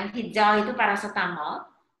 Yang hijau itu parasetamol,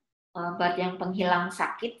 obat yang penghilang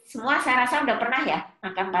sakit. Semua saya rasa udah pernah ya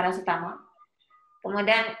makan parasetamol.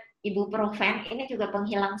 Kemudian ibuprofen ini juga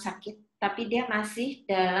penghilang sakit, tapi dia masih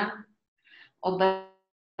dalam obat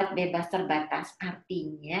bebas terbatas.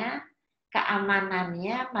 Artinya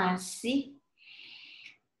keamanannya masih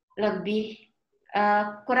lebih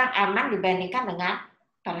kurang aman dibandingkan dengan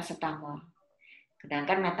parasetamol.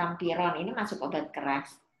 Sedangkan metampiron ini masuk obat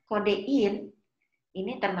keras. Kodein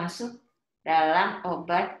ini termasuk dalam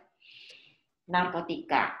obat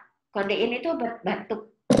narkotika. Kodein itu obat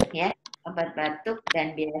batuk, ya, obat batuk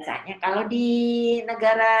dan biasanya kalau di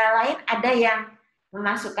negara lain ada yang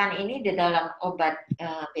memasukkan ini di dalam obat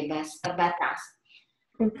bebas terbatas.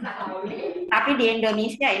 Tapi di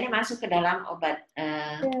Indonesia ini masuk ke dalam obat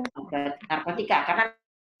narkotika karena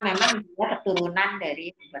memang dia keturunan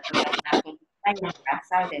dari obat-obat narkotika yang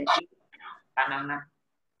berasal dari tanaman.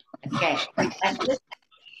 Oke, lanjut.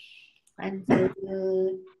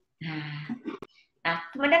 Nah,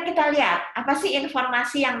 kemudian kita lihat apa sih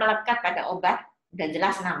informasi yang melekat pada obat, udah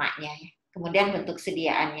jelas namanya, ya. Kemudian bentuk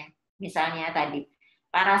sediaannya, misalnya tadi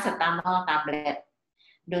parasetamol tablet,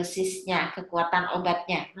 dosisnya, kekuatan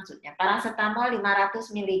obatnya, maksudnya parasetamol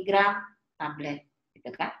 500 mg tablet,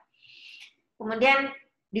 gitu kan? Kemudian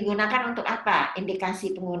digunakan untuk apa?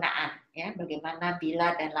 Indikasi penggunaan, ya, bagaimana,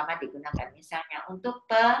 bila dan lama digunakan, misalnya untuk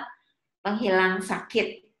penghilang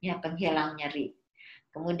sakit, ya, penghilang nyeri.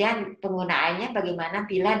 Kemudian penggunaannya bagaimana,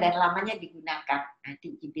 bila dan lamanya digunakan.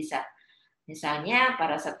 Nanti bisa, misalnya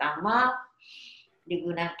parasetamol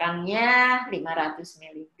digunakannya 500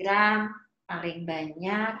 mg paling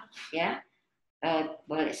banyak, ya,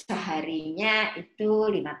 boleh seharinya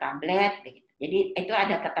itu 5 tablet, begitu. Jadi itu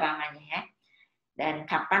ada keterangannya, ya. Dan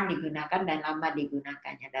kapan digunakan dan lama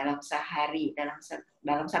digunakannya dalam sehari, dalam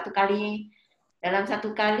satu kali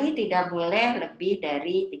tidak boleh lebih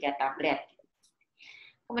dari 3 tablet.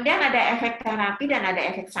 Kemudian ada efek terapi dan ada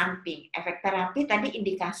efek samping. Efek terapi tadi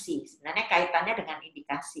indikasi, sebenarnya kaitannya dengan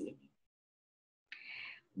indikasi ini.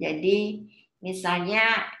 Jadi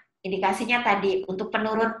misalnya indikasinya tadi untuk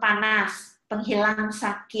penurun panas, penghilang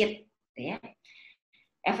sakit, ya.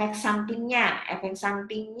 Efek sampingnya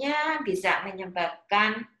bisa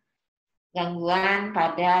menyebabkan gangguan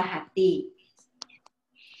pada hati.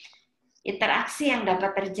 Interaksi yang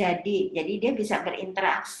dapat terjadi, jadi dia bisa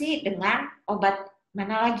berinteraksi dengan obat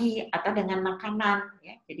mana lagi atau dengan makanan,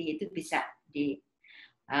 ya. Jadi itu bisa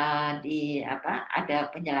ada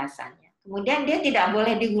penjelasannya. Kemudian dia tidak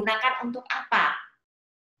boleh digunakan untuk apa,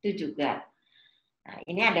 itu juga. Nah,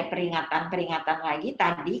 ini ada peringatan lagi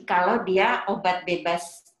tadi kalau dia obat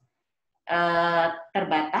bebas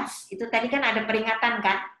terbatas, itu tadi kan ada peringatan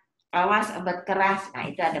kan, awas obat keras. Nah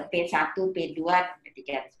itu ada P1, P2,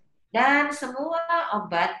 P3. Dan semua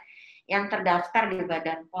obat yang terdaftar di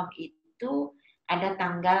Badan POM itu ada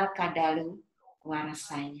tanggal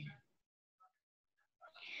kadaluarsanya.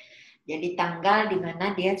 Jadi tanggal di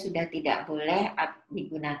mana dia sudah tidak boleh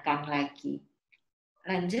digunakan lagi.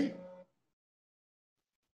 Lanjut.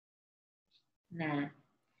 Nah,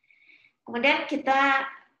 kemudian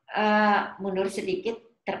kita mundur sedikit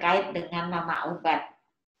terkait dengan nama obat,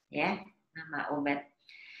 ya, nama obat.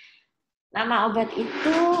 Nama obat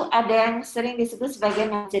itu ada yang sering disebut sebagai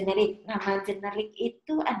nama generik. Nama generik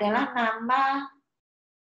itu adalah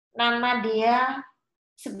nama dia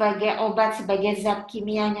sebagai obat, sebagai zat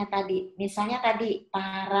kimianya tadi. Misalnya tadi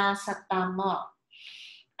paracetamol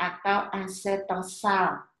atau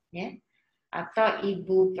acetosal, ya, atau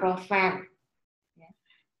ibuprofen, ya,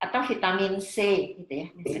 atau vitamin C, gitu ya.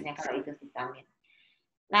 Misalnya kalau itu vitamin.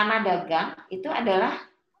 Nama dagang itu adalah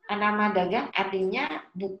nama dagang,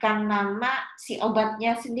 artinya bukan nama si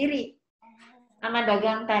obatnya sendiri. Nama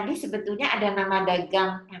dagang tadi sebetulnya ada nama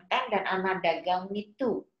dagang paten dan nama dagang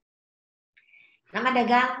mitu. Nama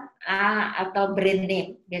dagang atau brand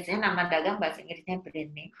name, biasanya nama dagang bahasa Inggrisnya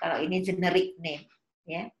brand name. Kalau ini generic name,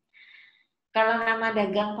 ya. Kalau nama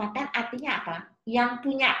dagang paten artinya apa? Yang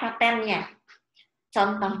punya patennya.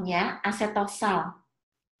 Contohnya acetosal.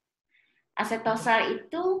 Acetosal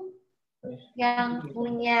itu yang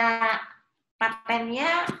punya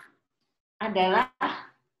patennya adalah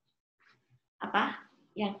apa?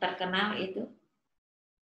 Yang terkenal itu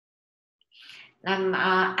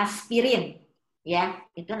nama aspirin, ya.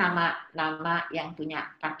 Itu nama yang punya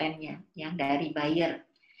patennya, yang dari Bayer.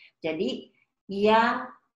 Jadi yang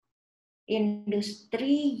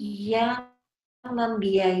industri yang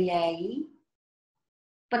membiayai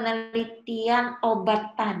penelitian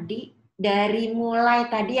obat tadi dari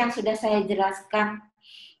mulai tadi yang sudah saya jelaskan,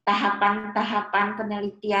 tahapan-tahapan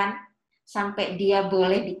penelitian sampai dia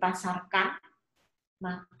boleh dipasarkan,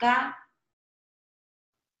 maka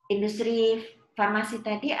industri farmasi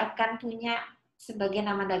tadi akan punya sebagai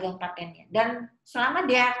nama dagang patennya. Dan selama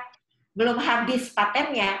dia belum habis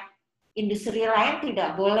patennya, industri lain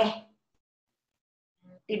tidak boleh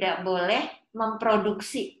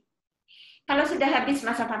memproduksi. Kalau sudah habis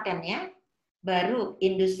masa patennya, baru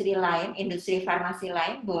industri farmasi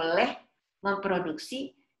lain boleh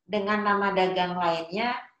memproduksi dengan nama dagang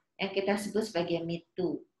lainnya yang kita sebut sebagai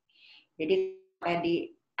mitu. Jadi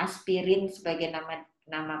tadi aspirin sebagai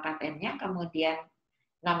nama patennya, kemudian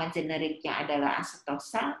nama generiknya adalah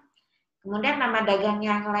acetosal, kemudian nama dagang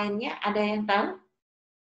yang lainnya ada yang tahu?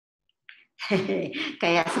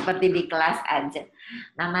 Kayak seperti di kelas aja.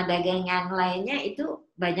 Nama dagang yang lainnya itu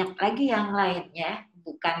banyak lagi yang lainnya,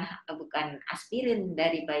 bukan aspirin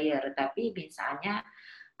dari Bayer, tapi misalnya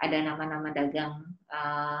ada nama-nama dagang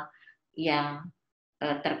yang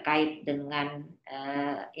terkait dengan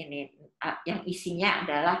ini yang isinya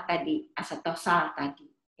adalah tadi acetosal tadi,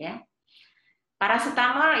 ya.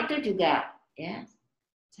 Paracetamol itu juga, ya.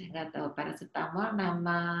 Saya nggak tahu paracetamol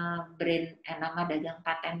nama dagang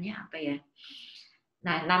patennya apa ya.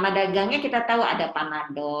 Nah, nama dagangnya kita tahu ada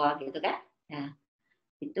Panadol gitu kan. Nah,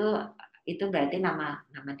 itu berarti nama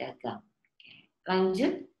dagang. Oke.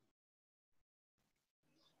 Lanjut.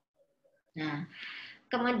 Nah,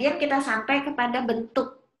 kemudian kita sampai kepada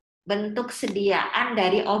bentuk sediaan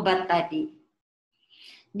dari obat tadi.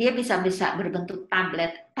 Dia bisa berbentuk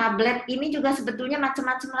tablet. Tablet ini juga sebetulnya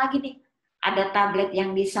macam-macam lagi nih. Ada tablet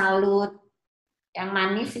yang disalut, yang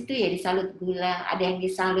manis itu ya disalut gula, ada yang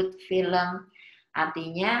disalut film.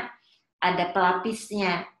 Artinya ada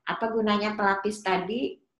pelapisnya. Apa gunanya pelapis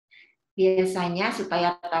tadi? Biasanya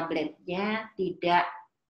supaya tabletnya tidak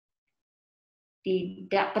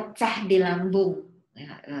pecah di lambung.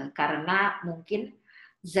 Karena mungkin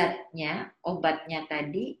zatnya, obatnya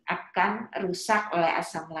tadi akan rusak oleh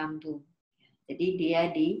asam lambung. Jadi dia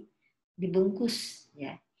dibungkus,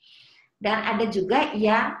 ya. Dan ada juga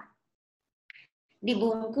yang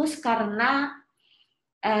dibungkus karena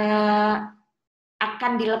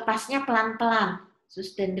akan dilepasnya pelan-pelan,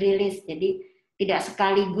 sustained release, jadi tidak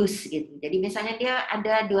sekaligus gitu. Jadi misalnya dia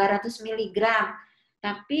ada 200 mg,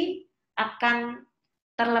 tapi akan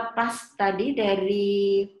terlepas tadi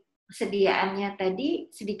dari sediaannya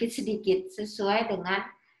tadi sedikit-sedikit sesuai dengan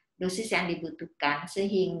dosis yang dibutuhkan,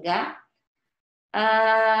 sehingga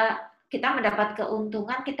kita mendapat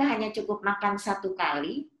keuntungan kita hanya cukup makan 1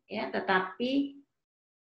 kali, ya, tetapi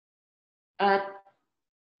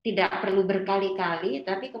tidak perlu berkali-kali,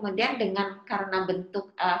 tapi kemudian karena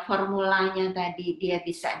bentuk formulanya tadi dia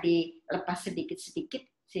bisa dilepas sedikit-sedikit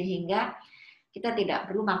sehingga kita tidak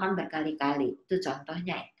perlu makan berkali-kali. Itu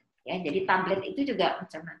contohnya itu. Ya, jadi tablet itu juga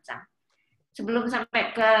macam-macam. Sebelum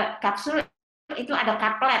sampai ke kapsul itu ada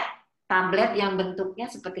kaplet. tablet yang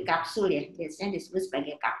bentuknya seperti kapsul ya, biasanya disebut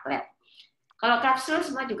sebagai kaplet. Kalau kapsul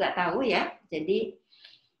semua juga tahu ya, jadi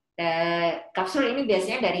kapsul ini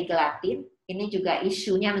biasanya dari gelatin. Ini juga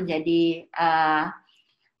isunya menjadi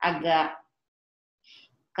agak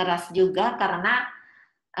keras juga karena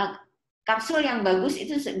kapsul yang bagus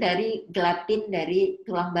itu dari gelatin dari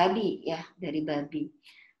tulang babi ya, dari babi.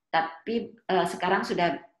 Tapi sekarang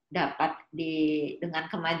sudah dapat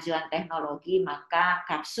dengan kemajuan teknologi, maka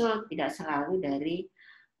kapsul tidak selalu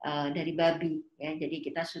dari babi ya. Jadi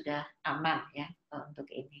kita sudah aman ya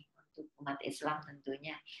untuk ini, untuk umat Islam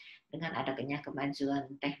tentunya. Dengan adanya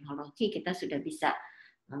kemajuan teknologi, kita sudah bisa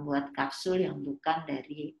membuat kapsul yang bukan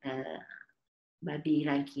dari babi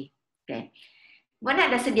lagi. Oke. Kemudian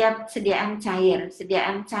ada sediaan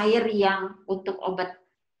cair yang untuk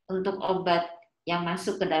obat yang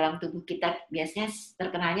masuk ke dalam tubuh kita, biasanya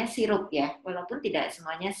terkenalnya sirup ya, walaupun tidak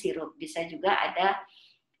semuanya sirup, bisa juga ada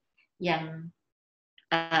yang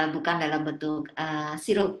bukan dalam bentuk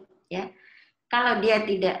sirup ya. Kalau dia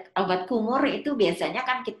tidak obat kumur itu biasanya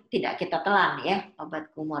kan tidak kita telan ya, obat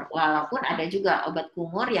kumur. Walaupun ada juga obat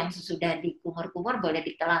kumur yang sesudah dikumur-kumur boleh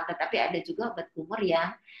ditelan, tetapi ada juga obat kumur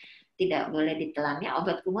yang tidak boleh ditelannya.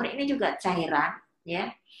 Obat kumur ini juga cairan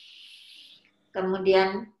ya.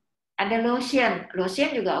 Kemudian ada lotion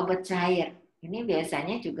juga obat cair. Ini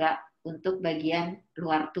biasanya juga untuk bagian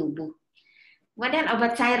luar tubuh. Kemudian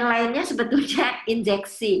obat cair lainnya sebetulnya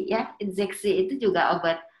injeksi ya. Injeksi itu juga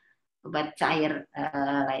obat cair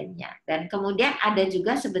lainnya. Dan kemudian ada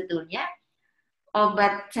juga sebetulnya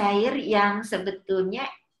obat cair yang sebetulnya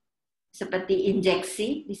seperti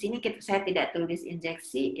injeksi. Di sini saya tidak tulis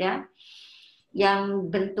injeksi ya. Yang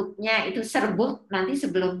bentuknya itu serbuk, nanti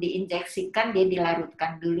sebelum diinjeksikan dia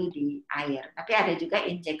dilarutkan dulu di air. Tapi ada juga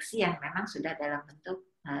injeksi yang memang sudah dalam bentuk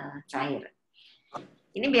cair.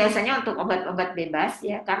 Ini biasanya untuk obat-obat bebas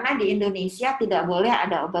ya, karena di Indonesia tidak boleh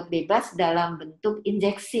ada obat bebas dalam bentuk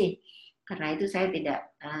injeksi. Karena itu saya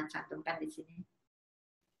tidak cantumkan di sini.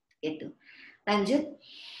 Itu. Lanjut.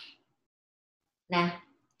 Nah,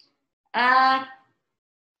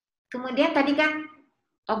 kemudian tadi kan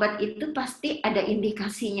obat itu pasti ada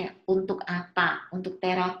indikasinya untuk apa, untuk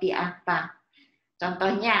terapi apa.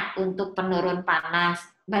 Contohnya untuk penurun panas.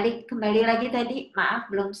 Kembali lagi tadi, maaf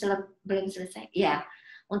belum selesai. Ya,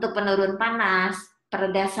 untuk penurun panas,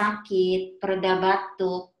 pereda sakit, pereda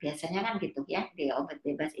batuk, biasanya kan gitu ya di obat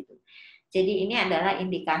bebas itu. Jadi ini adalah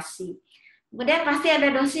indikasi. Kemudian pasti ada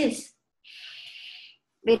dosis.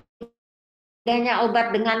 Bedanya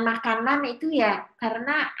obat dengan makanan itu ya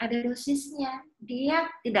karena ada dosisnya. Dia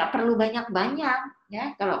tidak perlu banyak-banyak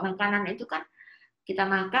ya. Kalau makanan itu kan kita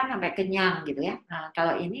makan sampai kenyang gitu ya. Nah,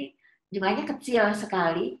 kalau ini jumlahnya kecil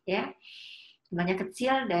sekali ya. Jumlahnya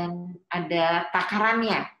kecil dan ada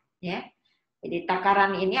takarannya ya. Jadi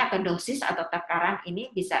takaran ini atau dosis atau takaran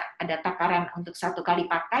ini bisa ada takaran untuk 1 kali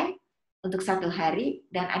pakai, untuk 1 hari,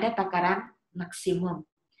 dan ada takaran maksimum.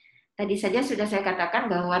 Tadi saja sudah saya katakan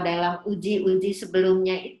bahwa dalam uji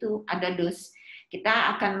sebelumnya itu ada dosis.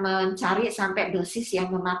 Kita akan mencari sampai dosis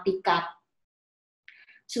yang mematikan.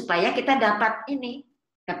 Supaya kita dapat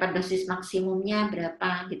dosis maksimumnya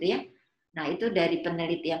berapa gitu ya. Nah, itu dari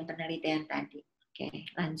penelitian tadi. Oke,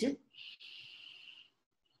 lanjut.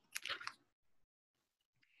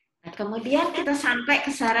 Nah, kemudian kita sampai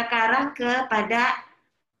sekarang kepada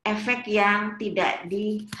efek yang tidak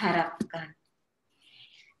diharapkan.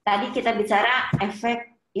 Tadi kita bicara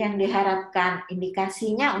efek yang diharapkan,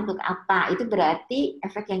 indikasinya untuk apa? Itu berarti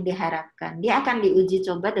efek yang diharapkan. Dia akan diuji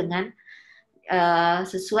coba dengan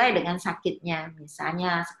sesuai dengan sakitnya.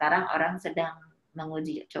 Misalnya sekarang orang sedang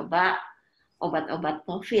menguji coba obat-obat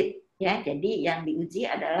COVID, ya. Jadi yang diuji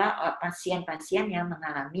adalah pasien-pasien yang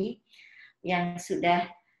mengalami, yang sudah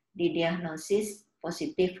didiagnosis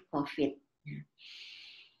positif COVID.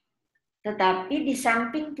 Tetapi di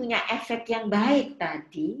samping punya efek yang baik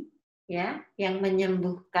tadi, ya, yang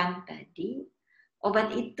menyembuhkan tadi,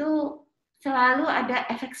 obat itu selalu ada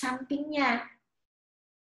efek sampingnya.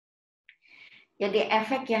 Jadi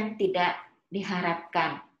efek yang tidak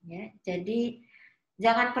diharapkan. Ya. Jadi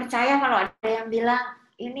jangan percaya kalau ada yang bilang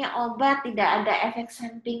ini obat tidak ada efek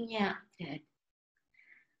sampingnya.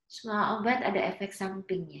 Semua obat ada efek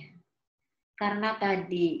sampingnya. Karena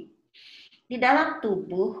tadi di dalam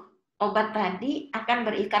tubuh obat tadi akan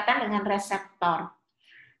berikatan dengan reseptor.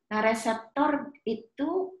 Nah, reseptor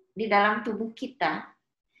itu di dalam tubuh kita,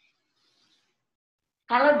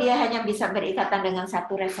 kalau dia hanya bisa berikatan dengan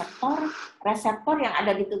satu reseptor yang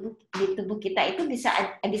ada di tubuh kita itu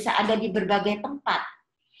bisa ada di berbagai tempat.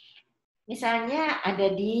 Misalnya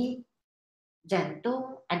ada di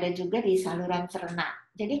jantung, ada juga di saluran cerna.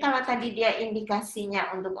 Jadi kalau tadi dia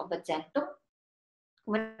indikasinya untuk obat jantung,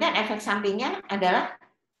 kemudian efek sampingnya adalah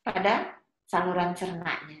pada saluran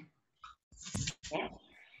cernanya. Ya.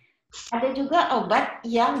 Ada juga obat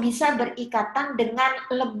yang bisa berikatan dengan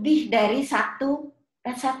lebih dari satu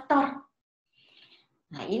reseptor.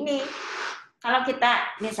 Nah ini, kalau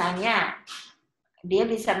kita misalnya, dia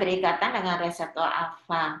bisa berikatan dengan reseptor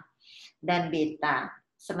alfa dan beta.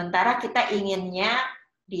 Sementara kita inginnya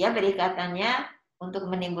dia berikatannya untuk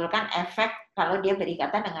menimbulkan efek kalau dia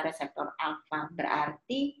berikatan dengan reseptor alfa.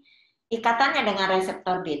 Berarti ikatannya dengan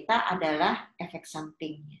reseptor beta adalah efek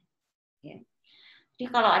sampingnya. Ya. Jadi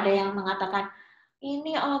kalau ada yang mengatakan,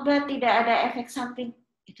 ini obat tidak ada efek samping,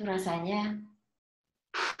 itu rasanya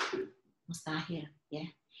mustahil. Ya.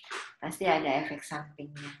 Pasti ada efek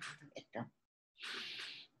sampingnya untuk itu.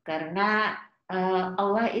 Karena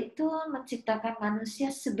Allah itu menciptakan manusia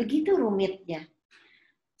sebegitu rumitnya.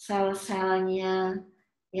 Sel-selnya,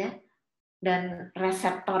 ya, dan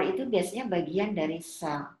reseptor itu biasanya bagian dari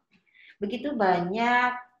sel. Begitu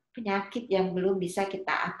banyak penyakit yang belum bisa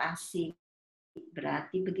kita atasi.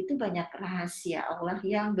 Berarti begitu banyak rahasia Allah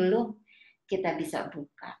yang belum kita bisa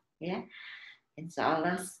buka. Ya, Insya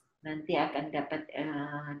Allah nanti akan dapat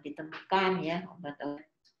ditemukan ya obat-obat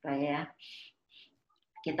supaya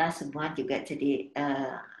kita semua juga jadi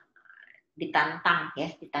ditantang ya,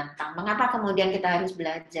 ditantang. Mengapa kemudian kita harus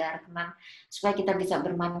belajar, teman? Supaya kita bisa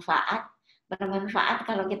bermanfaat. Bermanfaat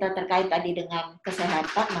kalau kita terkait tadi dengan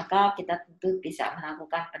kesehatan, maka kita tentu bisa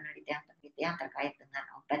melakukan penelitian-penelitian terkait dengan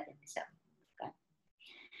obat yang bisa menyembuhkan.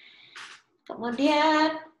 Kemudian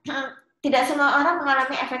tidak semua orang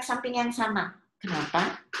mengalami efek samping yang sama.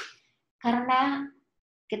 Kenapa? Karena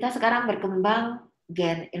kita sekarang berkembang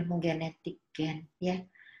ilmu genetik gen ya.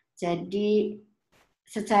 Jadi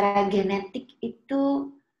secara genetik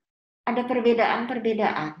itu ada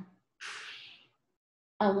perbedaan-perbedaan.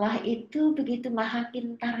 Allah itu begitu maha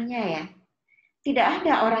pintarnya ya. Tidak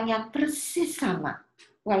ada orang yang persis sama,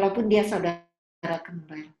 walaupun dia saudara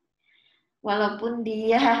kembar. Walaupun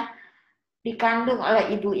dia dikandung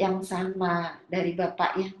oleh ibu yang sama, dari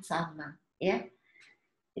bapak yang sama. Ya,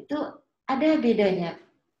 itu ada bedanya.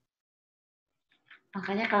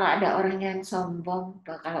 Makanya kalau ada orang yang sombong,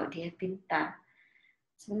 kalau dia pintar,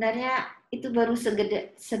 sebenarnya itu baru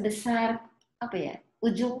sebesar apa ya,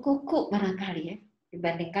 ujung kuku barangkali ya,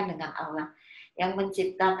 dibandingkan dengan Allah yang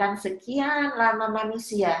menciptakan sekian lama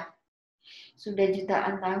manusia, sudah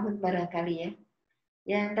jutaan tahun barangkali ya,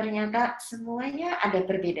 yang ternyata semuanya ada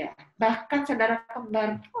perbedaan. Bahkan saudara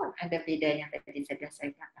kembar pun ada bedanya tadi sudah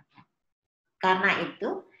saya katakan. Karena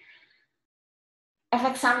itu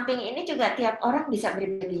efek samping ini juga tiap orang bisa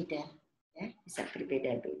berbeda-beda, ya, bisa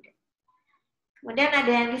berbeda-beda. Kemudian ada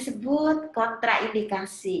yang disebut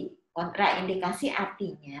kontraindikasi. Kontraindikasi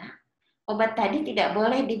artinya obat tadi tidak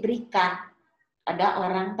boleh diberikan pada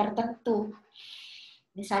orang tertentu.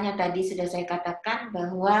 Misalnya tadi sudah saya katakan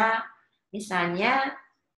bahwa misalnya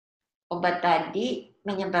obat tadi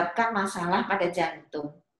menyebabkan masalah pada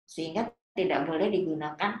jantung, sehingga tidak boleh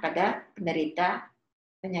digunakan pada penderita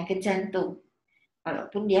penyakit jantung.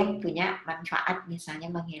 Walaupun dia punya manfaat, misalnya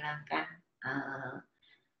menghilangkan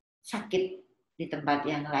sakit di tempat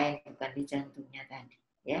yang lain, bukan di jantungnya tadi.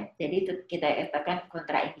 Ya, jadi itu kita katakan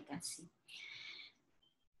kontraindikasi.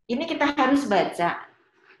 Ini kita harus baca.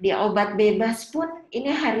 Di obat bebas pun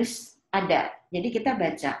ini harus ada. Jadi kita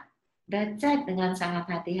baca dengan sangat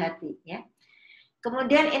hati-hati. Ya.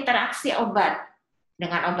 Kemudian interaksi obat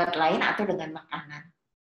dengan obat lain atau dengan makanan.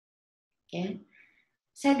 Ya.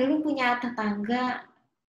 Saya dulu punya tetangga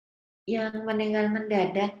yang meninggal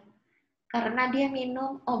mendadak karena dia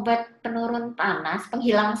minum obat penurun panas,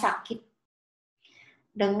 penghilang sakit,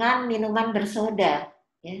 dengan minuman bersoda.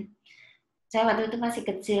 Ya. Saya waktu itu masih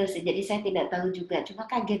kecil sih, jadi saya tidak tahu juga, cuma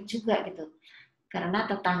kaget juga gitu, karena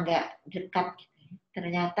tetangga dekat. Gitu.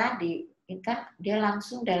 Ternyata dia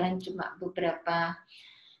langsung dalam cuma beberapa,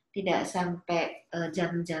 tidak sampai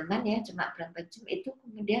jam-jaman ya, cuma berapa jam itu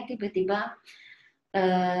kemudian tiba-tiba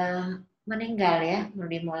meninggal ya,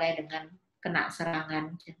 dimulai dengan kena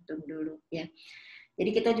serangan jantung dulu ya. Jadi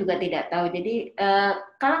kita juga tidak tahu. Jadi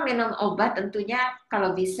kalau minum obat tentunya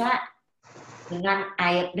kalau bisa dengan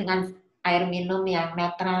air minum yang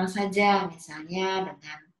netral saja, misalnya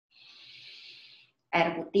dengan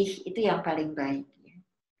air putih, itu yang paling baik ya.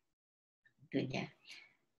 Tentunya.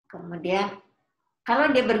 Kemudian kalau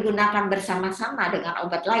dia bergunakan bersama-sama dengan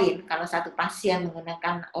obat lain, kalau satu pasien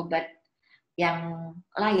menggunakan obat yang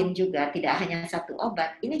lain juga, tidak hanya satu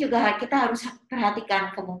obat, ini juga kita harus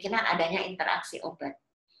perhatikan kemungkinan adanya interaksi obat.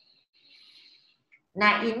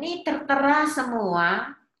 Nah, ini tertera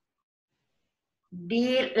semua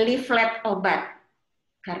di leaflet obat.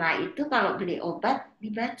 Karena itu kalau beli obat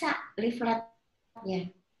dibaca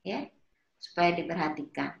leafletnya, ya, supaya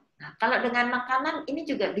diperhatikan. Nah, kalau dengan makanan ini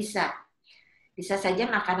juga bisa. Bisa saja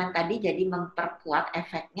makanan tadi jadi memperkuat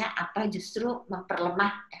efeknya atau justru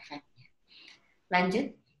memperlemah efeknya. Lanjut.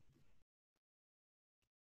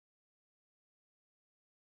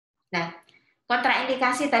 Nah,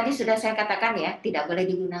 kontraindikasi tadi sudah saya katakan ya, tidak boleh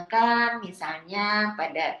digunakan misalnya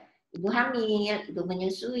pada ibu hamil, ibu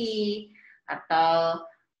menyusui, atau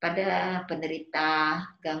pada penderita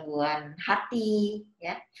gangguan hati,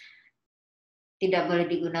 ya. Tidak boleh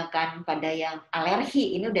digunakan pada yang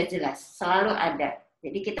alergi, ini udah jelas, selalu ada.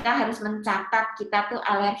 Jadi kita harus mencatat kita tuh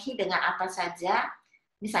alergi dengan apa saja.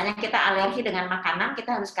 Misalnya kita alergi dengan makanan,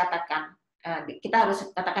 kita harus katakan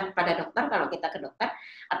kepada dokter kalau kita ke dokter,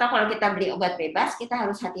 atau kalau kita beli obat bebas, kita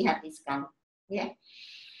harus hati-hati sekali. Ya.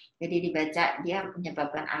 Jadi dibaca dia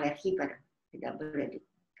menyebabkan alergi pada tidak boleh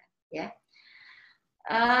digunakan. Ya.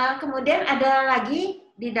 Kemudian ada lagi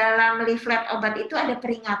di dalam leaflet obat itu ada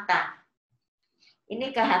peringatan.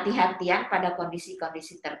 Ini kehati-hatian pada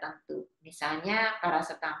kondisi-kondisi tertentu. Misalnya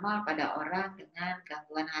parasetamol pada orang dengan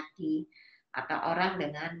gangguan hati atau orang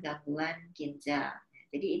dengan gangguan ginjal.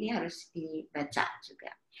 Jadi ini harus dibaca juga.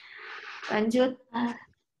 Lanjut.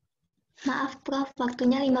 Maaf Prof,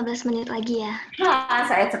 waktunya 15 menit lagi ya.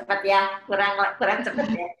 Saya cepat ya, kurang cepat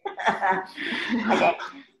ya. Oke.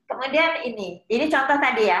 Kemudian ini contoh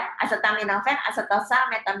tadi ya, acetaminophen, acetosal,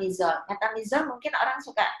 metamizol. Metamizol mungkin orang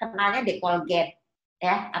suka kenalnya Decolgen,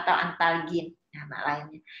 ya, atau Antalgin, nama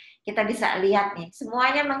lainnya. Kita bisa lihat nih,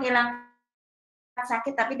 semuanya menghilangkan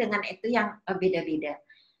sakit, tapi dengan itu yang beda-beda.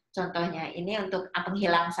 Contohnya ini untuk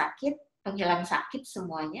penghilang sakit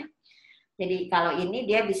semuanya. Jadi kalau ini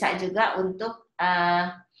dia bisa juga untuk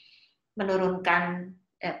menurunkan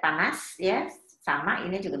panas, ya, sama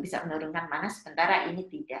ini juga bisa menurunkan panas, sementara ini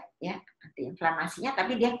tidak, ya, antiinflamasinya,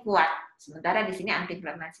 tapi dia kuat. Sementara di sini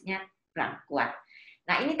antiinflamasinya kurang kuat.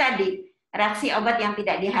 Nah ini tadi reaksi obat yang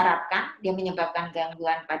tidak diharapkan, dia menyebabkan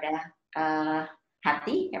gangguan pada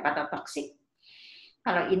hati, hepatotoksik.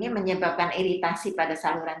 Kalau ini menyebabkan iritasi pada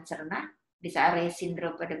saluran cerna, bisa Reye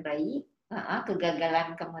sindrom pada bayi,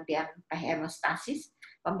 kegagalan kemudian hemostasis,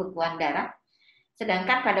 pembekuan darah.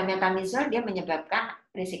 Sedangkan pada metamizol dia menyebabkan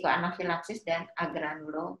risiko anafilaksis dan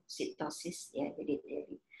agranulositosis, ya. Jadi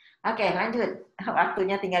oke, lanjut.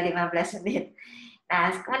 Waktunya tinggal 15 menit.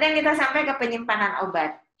 Nah, kemudian kita sampai ke penyimpanan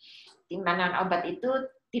obat. Penyimpanan obat itu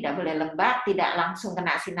tidak boleh lembab, tidak langsung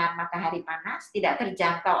kena sinar matahari panas, tidak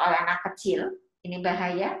terjangkau oleh anak kecil. Ini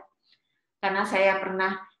bahaya. Karena saya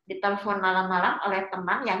pernah ditelepon malam-malam oleh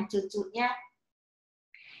teman yang cucunya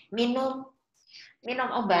minum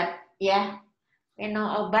obat, ya. Minum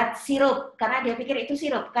obat sirup karena dia pikir itu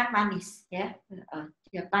sirup kan manis, ya.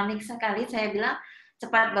 Dia panik sekali. Saya bilang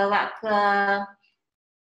cepat bawa ke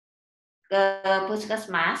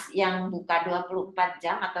puskesmas yang buka 24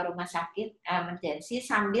 jam atau rumah sakit emergency,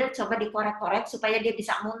 sambil coba dikorek-korek supaya dia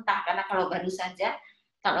bisa muntah, karena kalau baru saja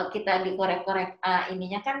kalau kita dikorek-korek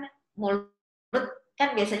ininya kan mulut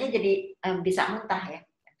kan biasanya jadi bisa muntah, ya,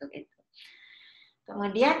 untuk itu.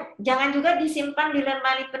 Kemudian jangan juga disimpan di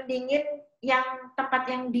lemari pendingin yang tempat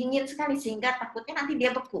yang dingin sekali, sehingga takutnya nanti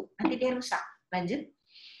dia beku, nanti dia rusak. Lanjut.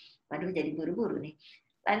 Waduh, jadi buru-buru nih.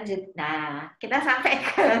 Lanjut. Nah, kita sampai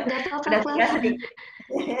ke udah tinggal sedikit.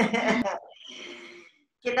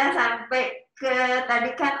 Kita sampai ke tadi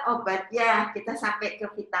kan obat, ya, kita sampai ke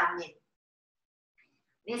vitamin.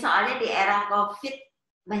 Ini soalnya di era COVID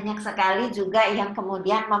banyak sekali juga yang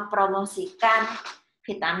kemudian mempromosikan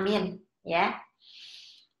vitamin, ya.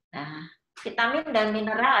 Nah, vitamin dan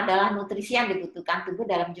mineral adalah nutrisi yang dibutuhkan tubuh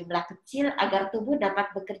dalam jumlah kecil agar tubuh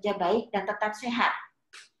dapat bekerja baik dan tetap sehat.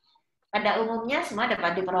 Pada umumnya semua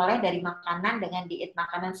dapat diperoleh dari makanan dengan diet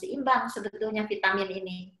makanan seimbang sebetulnya vitamin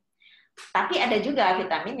ini. Tapi ada juga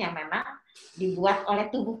vitamin yang memang dibuat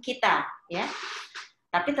oleh tubuh kita, ya.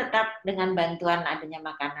 Tapi tetap dengan bantuan adanya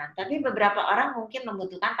makanan. Tapi beberapa orang mungkin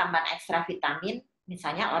membutuhkan tambahan ekstra vitamin,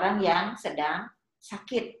 misalnya orang yang sedang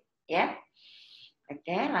sakit, ya.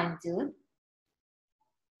 Oke, lanjut.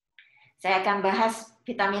 Saya akan bahas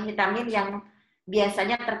vitamin-vitamin yang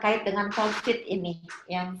biasanya terkait dengan COVID ini,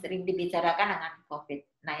 yang sering dibicarakan dengan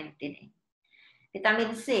COVID-19 ini.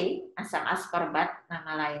 Vitamin C, asam askorbat,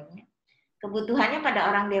 nama lainnya. Kebutuhannya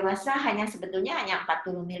pada orang dewasa sebetulnya hanya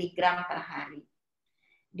 40 mg per hari.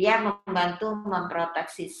 Dia membantu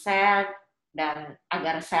memproteksi sel dan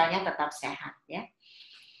agar selnya tetap sehat, ya.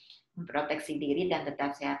 Memproteksi diri dan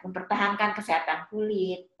tetap sehat, mempertahankan kesehatan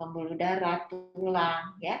kulit, pembuluh darah,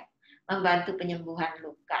 tulang, ya. Membantu penyembuhan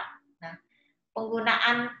luka. Nah,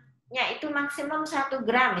 penggunaan itu maksimum 1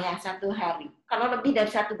 gram ya 1 hari. Kalau lebih dari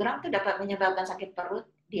 1 gram itu dapat menyebabkan sakit perut,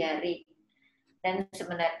 diare. Dan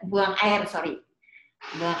sebenarnya buang air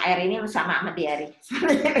ini sama diare.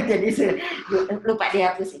 Jadi lupa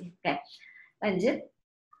dihapus ini. Oke. Lanjut.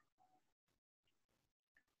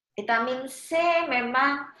 Vitamin C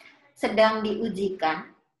memang sedang diujikan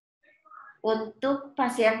untuk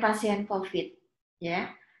pasien-pasien COVID, ya,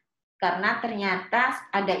 karena ternyata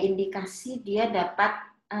ada indikasi dia dapat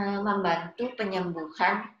membantu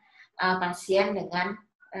penyembuhan pasien dengan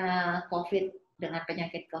COVID, dengan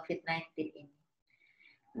penyakit COVID-19 ini.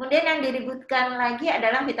 Kemudian yang diributkan lagi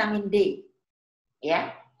adalah vitamin D,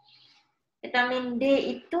 ya. Vitamin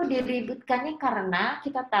D itu diributkannya karena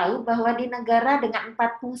kita tahu bahwa di negara dengan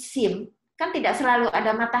 4 musim kan tidak selalu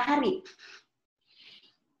ada matahari.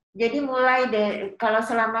 Jadi mulai dari kalau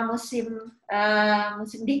selama musim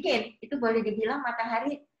dingin itu boleh dibilang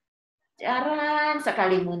matahari jarang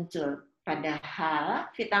sekali muncul. Padahal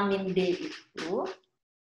vitamin D itu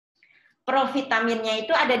provitaminnya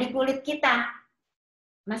itu ada di kulit kita.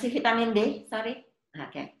 Masih vitamin D, sorry.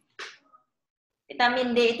 Oke.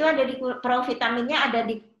 Vitamin D itu ada di provitaminnya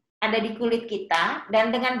ada di kulit kita,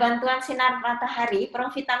 dan dengan bantuan sinar matahari,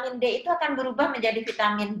 provitamin D itu akan berubah menjadi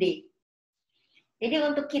vitamin D. Jadi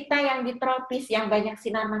untuk kita yang di tropis yang banyak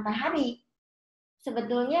sinar matahari,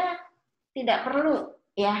 sebetulnya tidak perlu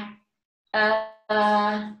ya.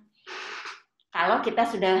 Kalau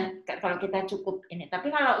kita cukup ini.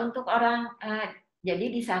 Tapi kalau untuk orang, jadi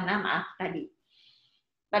di sana maaf tadi,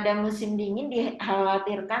 pada musim dingin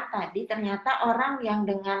dikhawatirkan tadi ternyata orang yang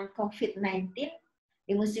dengan COVID-19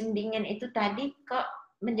 di musim dingin itu tadi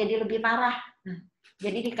kok menjadi lebih parah. Nah,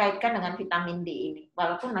 jadi dikaitkan dengan vitamin D ini,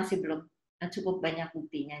 walaupun masih belum cukup banyak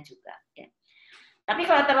buktinya juga. Ya. Tapi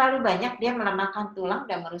kalau terlalu banyak dia melemahkan tulang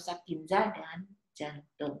dan merusak ginjal dan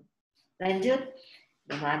jantung. Lanjut,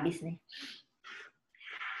 udah mau habis nih.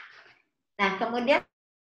 Nah, kemudian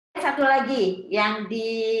satu lagi yang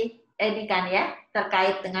kan ya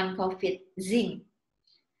terkait dengan COVID, zinc.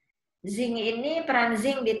 Zinc ini, peran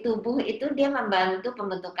zinc di tubuh itu dia membantu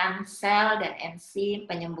pembentukan sel dan enzim,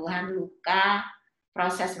 penyembuhan luka,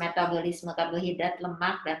 proses metabolisme karbohidrat,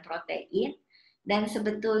 lemak, dan protein. Dan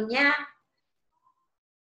sebetulnya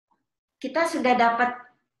kita sudah dapat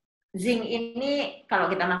zinc ini kalau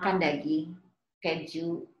kita makan daging,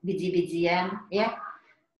 keju, biji-bijian, ya,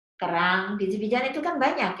 kerang, biji-bijian itu kan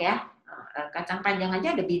banyak ya. Kacang panjang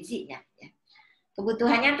aja ada bijinya. Ya.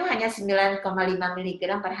 Kebutuhannya tuh hanya 9,5 mg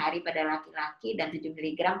per hari pada laki-laki dan 7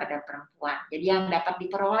 mg pada perempuan. Jadi yang dapat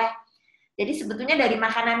diperoleh. Jadi sebetulnya dari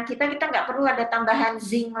makanan kita nggak perlu ada tambahan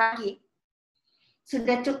zinc lagi.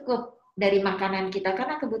 Sudah cukup dari makanan kita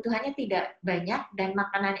karena kebutuhannya tidak banyak dan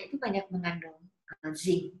makanan itu banyak mengandung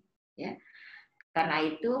zinc. Ya. Karena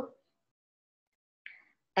itu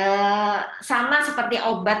sama seperti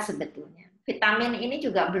obat sebetulnya. Vitamin ini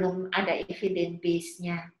juga belum ada evidence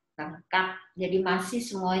base-nya lengkap. Jadi masih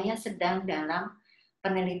semuanya sedang dalam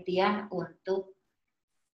penelitian untuk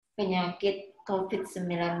penyakit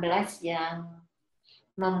COVID-19 yang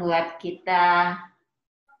membuat kita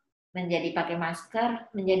menjadi pakai masker,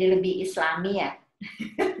 menjadi lebih islami ya.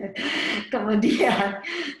 Kemudian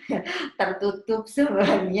tertutup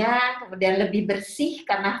semuanya, kemudian lebih bersih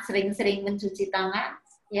karena sering-sering mencuci tangan,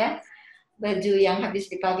 ya. Baju yang habis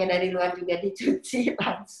dipakai dari luar juga dicuci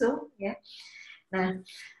langsung, ya. Nah,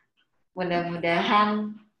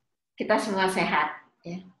 mudah-mudahan kita semua sehat,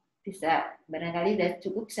 ya. Bisa, barangkali sudah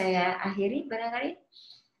cukup saya akhiri, barangkali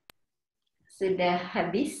sudah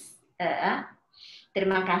habis.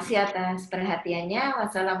 Terima kasih atas perhatiannya.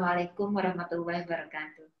 Wassalamualaikum warahmatullahi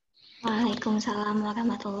wabarakatuh. Waalaikumsalam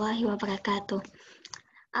warahmatullahi wabarakatuh.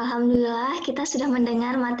 Alhamdulillah kita sudah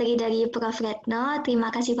mendengar materi dari Prof. Retno. Terima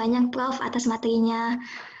kasih banyak Prof atas materinya.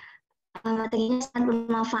 Materinya sangat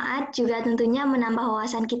bermanfaat, juga tentunya menambah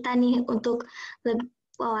wawasan kita nih untuk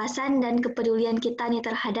wawasan dan kepedulian kita nih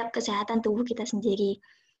terhadap kesehatan tubuh kita sendiri.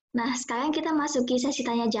 Nah, sekarang kita masuki sesi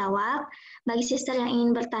tanya jawab. Bagi sister yang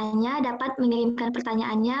ingin bertanya dapat mengirimkan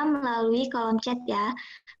pertanyaannya melalui kolom chat ya.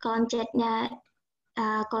 Kolom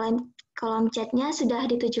chatnya sudah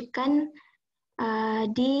ditujukan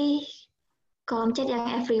di kolom chat yang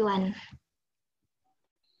everyone.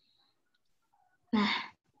 Nah,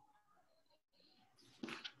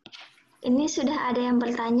 ini sudah ada yang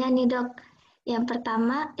bertanya nih dok. Yang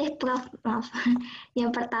pertama, Prof, maaf.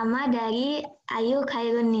 Yang pertama dari Ayu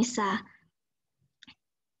Khairun Nisa.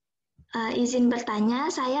 Izin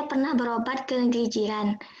bertanya, saya pernah berobat ke negeri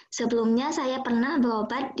jiran. Sebelumnya saya pernah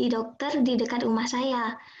berobat di dokter di dekat rumah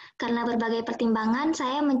saya. Karena berbagai pertimbangan,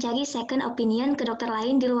 saya mencari second opinion ke dokter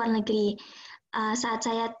lain di luar negeri. Saat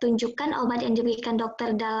saya tunjukkan obat yang diberikan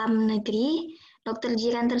dokter dalam negeri, dokter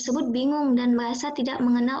jiran tersebut bingung dan merasa tidak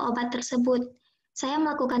mengenal obat tersebut. Saya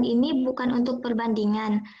melakukan ini bukan untuk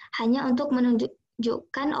perbandingan, hanya untuk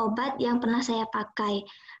menunjukkan obat yang pernah saya pakai,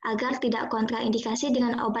 agar tidak kontraindikasi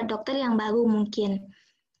dengan obat dokter yang baru mungkin.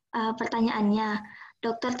 Pertanyaannya,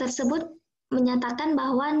 dokter tersebut menyatakan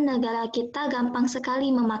bahwa negara kita gampang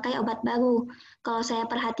sekali memakai obat baru. Kalau saya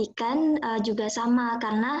perhatikan juga sama,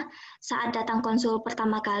 karena saat datang konsul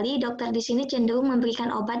pertama kali, dokter di sini cenderung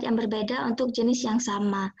memberikan obat yang berbeda untuk jenis yang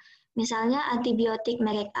sama. Misalnya antibiotik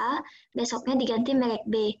merek A, besoknya diganti merek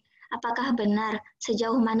B. Apakah benar?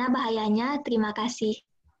 Sejauh mana bahayanya? Terima kasih.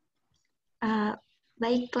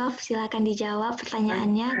 Baik, Prof, silakan dijawab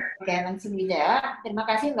pertanyaannya. Oke, langsung dijawab. Terima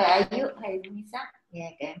kasih Mbak Ayu. Hai Nisa. Ya,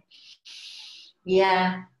 oke.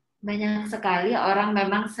 Ya, banyak sekali orang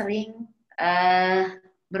memang sering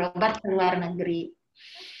berobat ke luar negeri.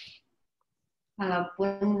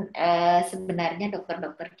 Walaupun sebenarnya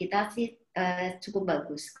dokter-dokter kita sih cukup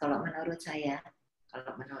bagus kalau menurut saya.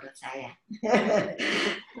 Menurut saya.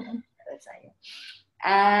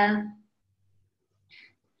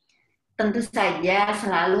 Tentu saja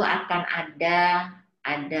selalu akan ada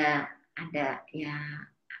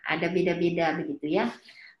beda-beda begitu ya.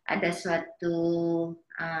 Ada suatu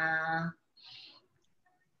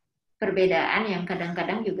perbedaan yang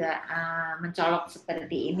kadang-kadang juga mencolok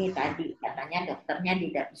seperti ini tadi, katanya dokternya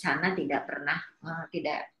di sana tidak pernah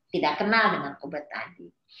tidak kenal dengan obat tadi.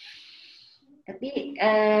 Tapi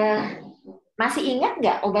masih ingat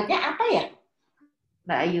nggak obatnya apa ya,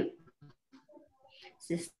 Mbak Ayu?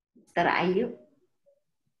 Sister Ayu?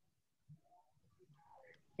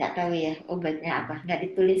 Nggak tahu ya obatnya apa? Nggak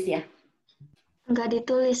ditulis ya? Nggak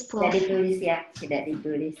ditulis, Prof. Nggak ditulis ya? Tidak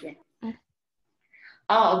ditulis ya?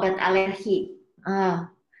 Oh, obat alergi.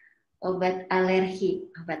 Obat alergi.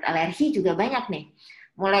 Obat alergi juga banyak nih.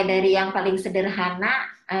 Mulai dari yang paling sederhana,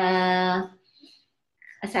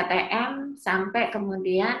 STM, sampai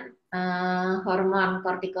kemudian hormon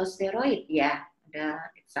kortikosteroid ya. Ada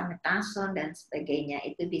dexamethasone dan sebagainya.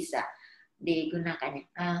 Itu bisa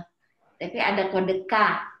digunakannya. Tapi ada kode K.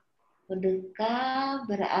 Kode K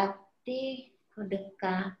berarti kode K.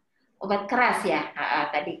 Obat keras ya,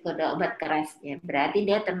 tadi kode obat keras ya, berarti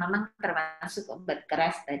dia memang termasuk obat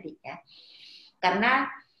keras tadi ya. Karena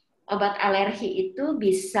obat alergi itu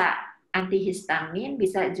bisa antihistamin,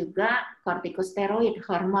 bisa juga kortikosteroid,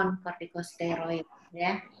 hormon kortikosteroid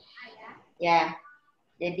ya. Ya,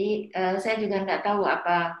 jadi saya juga nggak tahu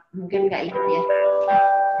apa, mungkin nggak ingat ya.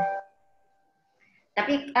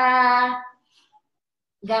 Tapi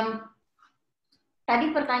tadi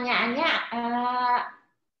pertanyaannya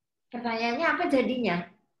apa jadinya?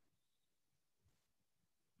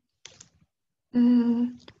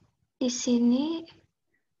 Di sini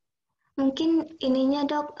mungkin ininya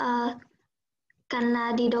dok,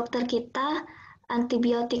 karena di dokter kita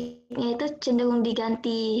antibiotiknya itu cenderung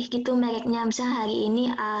diganti gitu mereknya, misalnya hari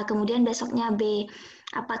ini A, kemudian besoknya B.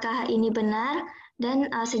 Apakah ini benar dan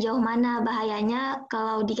sejauh mana bahayanya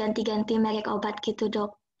kalau diganti-ganti merek obat gitu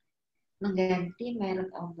dok? Mengganti merek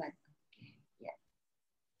obat.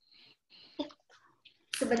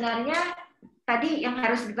 Sebenarnya tadi yang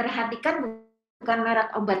harus diperhatikan bukan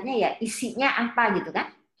merek obatnya ya, isinya apa gitu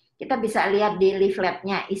kan? Kita bisa lihat di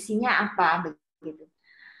leafletnya isinya apa begitu.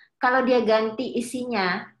 Kalau dia ganti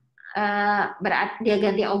isinya, berarti dia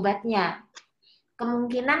ganti obatnya.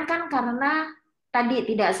 Kemungkinan kan karena tadi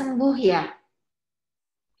tidak sembuh ya.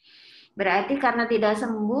 Berarti karena tidak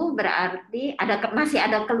sembuh berarti masih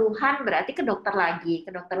ada keluhan, berarti ke dokter lagi.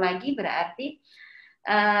 Ke dokter lagi berarti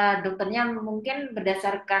dokternya mungkin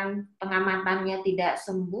berdasarkan pengamatannya tidak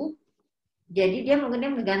sembuh, jadi dia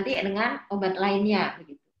mungkin mengganti dengan obat lainnya,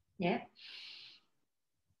 begitu. Ya.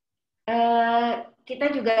 Kita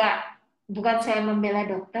juga bukan saya membela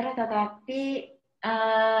dokter, tetapi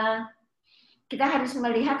kita harus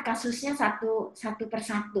melihat kasusnya satu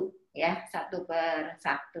persatu, ya, satu per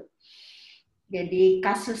satu. Jadi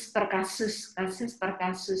kasus per kasus.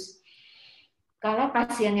 Kalau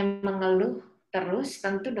pasiennya mengeluh terus,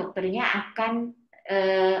 tentu dokternya akan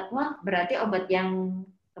wah berarti obat yang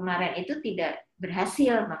kemarin itu tidak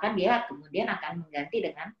berhasil, maka dia kemudian akan mengganti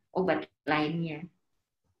dengan obat lainnya.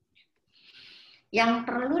 Yang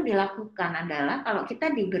perlu dilakukan adalah kalau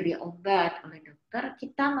kita diberi obat oleh dokter,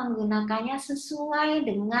 kita menggunakannya sesuai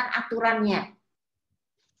dengan aturannya.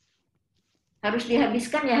 Harus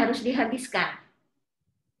dihabiskan ya harus dihabiskan.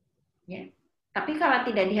 Ya. Tapi kalau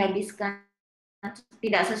tidak dihabiskan,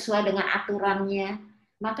 tidak sesuai dengan aturannya,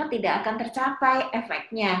 maka tidak akan tercapai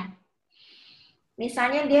efeknya.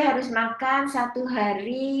 Misalnya dia harus makan 1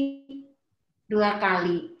 hari 2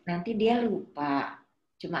 kali. nanti dia lupa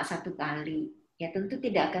cuma 1 kali, ya tentu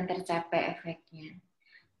tidak akan tercapai efeknya.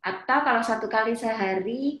 Atau kalau 1 kali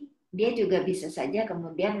sehari, dia juga bisa saja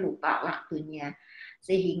kemudian lupa waktunya.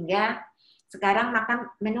 Sehingga sekarang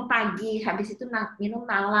minum pagi, habis itu minum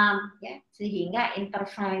malam, ya, sehingga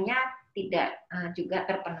intervalnya tidak juga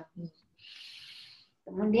terpenuhi.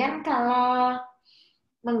 Kemudian kalau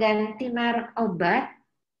mengganti merek obat,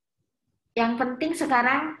 yang penting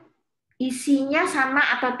sekarang isinya sama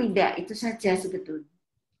atau tidak, itu saja sebetulnya.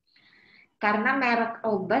 Karena merek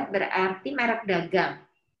obat berarti merek dagang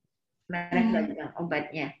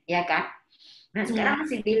obatnya, ya kan? Nah sekarang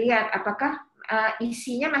masih dilihat apakah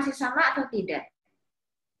isinya masih sama atau tidak.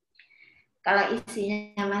 Kalau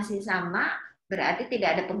isinya masih sama, berarti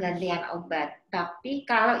tidak ada penggantian obat. Tapi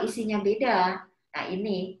kalau isinya beda, nah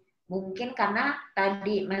ini mungkin karena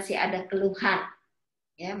tadi masih ada keluhan,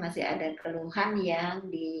 ya masih ada keluhan yang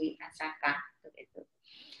dirasakan.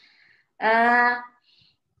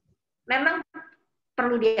 Memang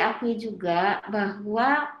perlu diakui juga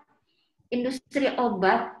bahwa industri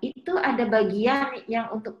obat itu ada bagian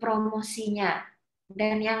yang untuk promosinya,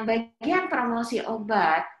 dan yang bagian promosi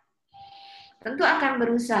obat tentu akan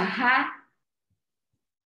berusaha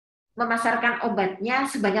memasarkan obatnya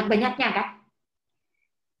sebanyak-banyaknya kan.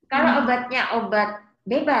 Kalau obatnya obat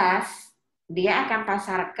bebas, dia akan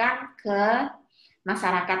pasarkan ke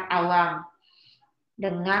masyarakat awam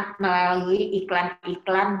dengan melalui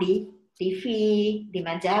iklan-iklan di TV, di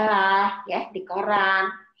majalah, ya, di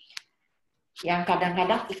koran. Yang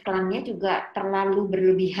kadang-kadang iklannya juga terlalu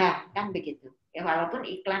berlebihan, kan begitu. Ya, walaupun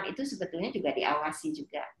iklan itu sebetulnya juga diawasi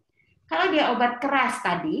juga. Kalau dia obat keras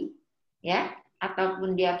tadi, ya,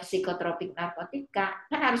 ataupun dia psikotropik narkotika,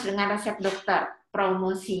 kan harus dengan resep dokter.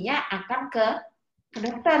 Promosinya akan ke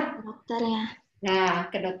dokter. Dokternya. Nah,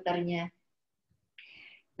 ke dokternya.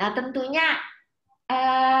 Nah, tentunya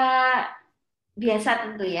biasa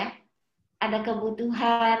tentu ya. Ada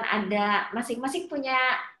kebutuhan, ada masing-masing punya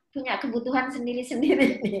kebutuhan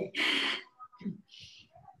sendiri-sendiri nih.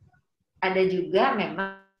 Ada juga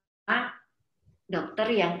memang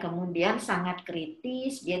dokter yang kemudian sangat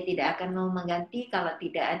kritis, dia tidak akan mau mengganti kalau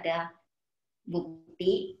tidak ada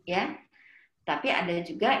bukti, ya. Tapi ada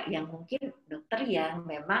juga yang mungkin dokter yang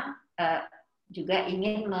memang juga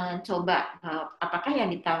ingin mencoba apakah yang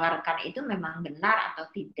ditawarkan itu memang benar atau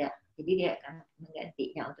tidak. Jadi dia akan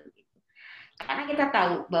menggantinya untuk itu. Karena kita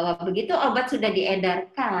tahu bahwa begitu obat sudah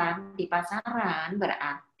diedarkan di pasaran,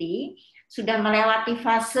 berarti sudah melewati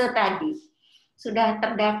fase tadi. Sudah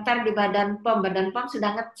terdaftar di Badan POM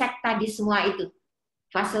sudah ngecek tadi semua itu.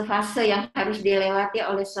 Fase-fase yang harus dilewati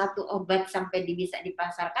oleh suatu obat sampai bisa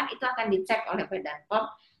dipasarkan, itu akan dicek oleh Badan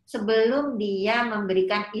POM sebelum dia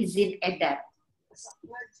memberikan izin edar.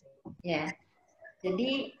 Ya.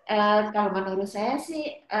 Jadi kalau menurut saya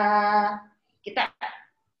sih, kita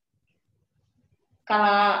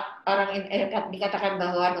kalau orang dikatakan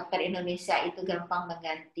bahwa dokter Indonesia itu gampang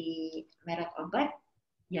mengganti merek obat,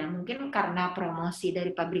 ya mungkin karena promosi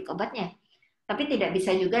dari pabrik obatnya. Tapi tidak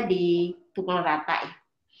bisa juga dipukul rata ya.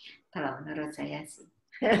 Kalau menurut saya sih.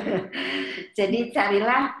 Jadi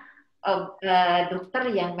carilah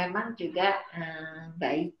dokter yang memang juga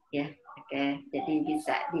baik ya. Oke, jadi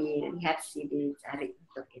bisa dilihat sih, dicari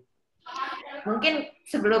untuk itu. Mungkin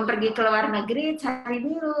sebelum pergi ke luar negeri cari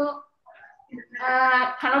dulu.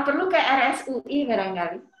 Kalau perlu ke RSUI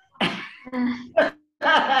barangkali.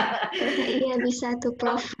 Iya bisa tuh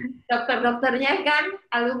Prof. Dokter-dokternya kan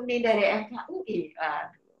alumni dari FKUI.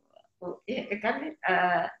 UI kan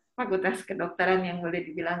fakultas kedokteran yang boleh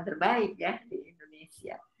dibilang terbaik ya di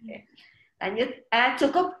Indonesia. Oke. Lanjut,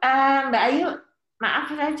 cukup Mbak Ayu.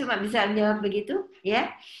 Maaf saya cuma bisa menjawab begitu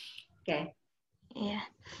ya. Oke. Iya.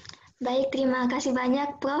 Baik, terima kasih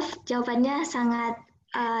banyak Prof. Jawabannya sangat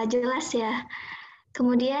jelas ya.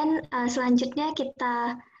 Kemudian selanjutnya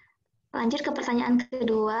kita lanjut ke pertanyaan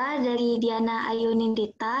kedua dari Diana Ayu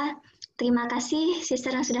Nindita. Terima kasih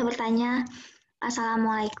sister yang sudah bertanya.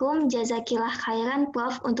 Assalamualaikum, jazakillah khairan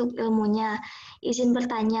Prof untuk ilmunya. Izin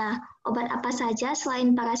bertanya, obat apa saja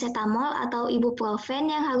selain paracetamol atau ibuprofen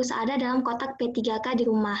yang harus ada dalam kotak P3K di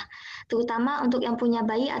rumah, terutama untuk yang punya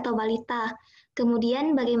bayi atau balita?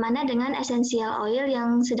 Kemudian bagaimana dengan essential oil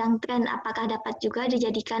yang sedang tren? Apakah dapat juga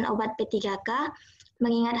dijadikan obat P3K?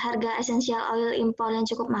 Mengingat harga essential oil impor yang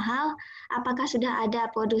cukup mahal, apakah sudah ada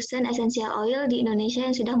produsen essential oil di Indonesia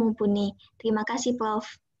yang sudah mumpuni? Terima kasih, Prof.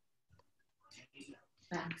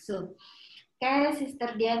 Langsung. Oke,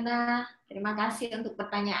 Sister Diana, terima kasih untuk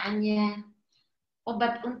pertanyaannya.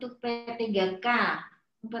 Obat untuk P3K.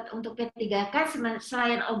 Obat untuk P3K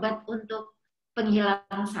selain obat untuk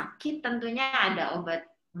penghilang sakit, tentunya ada obat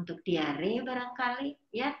untuk diare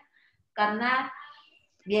barangkali ya, karena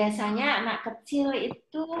biasanya anak kecil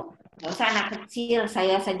itu, nggak usah anak kecil,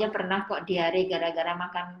 saya saja pernah kok diare gara-gara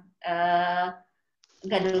makan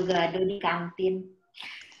gado-gado di kantin.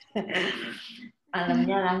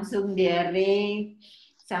 Malamnya langsung diare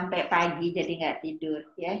sampai pagi jadi nggak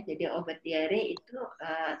tidur ya. Jadi obat diare itu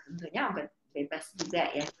tentunya obat bebas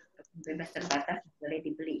juga ya, bebas terbatas, boleh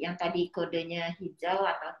dibeli. Yang tadi kodenya hijau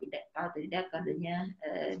atau tidak, kalau tidak kodenya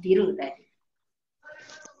biru tadi.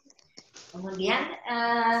 Kemudian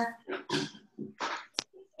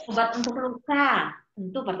obat untuk luka,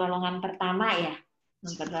 tentu pertolongan pertama ya.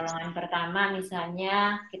 Pertolongan pertama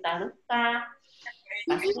misalnya kita luka,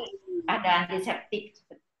 pasti ada antiseptik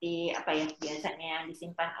seperti apa ya, biasanya yang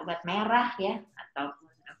disimpan obat merah ya, ataupun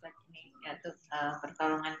obat ini untuk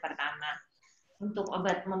pertolongan pertama. Untuk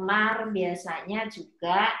obat memar biasanya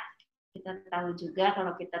juga kita tahu juga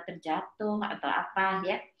kalau kita terjatuh atau apa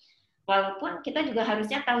ya. Walaupun kita juga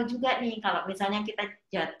harusnya tahu juga nih kalau misalnya kita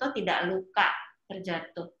jatuh tidak luka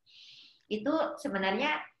terjatuh. Itu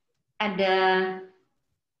sebenarnya ada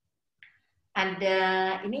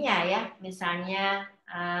ininya ya, misalnya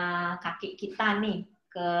kaki kita nih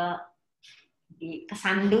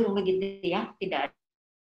kesandung begitu ya, tidak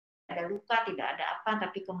ada luka, tidak ada apa,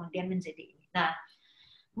 tapi kemudian menjadi ini. Nah,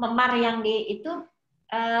 memar yang itu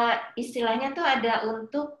istilahnya tuh ada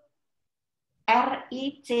untuk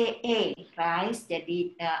RICE, rise.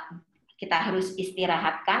 Jadi kita harus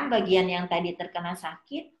istirahatkan bagian yang tadi terkena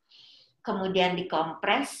sakit, kemudian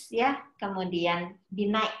dikompres ya, kemudian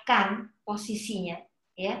dinaikkan posisinya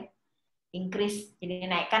ya, increase, jadi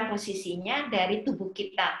dinaikkan posisinya dari tubuh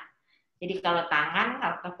kita. Jadi kalau tangan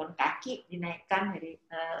ataupun kaki dinaikkan dari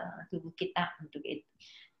tubuh kita untuk itu.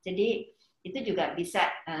 Jadi itu juga bisa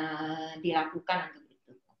dilakukan untuk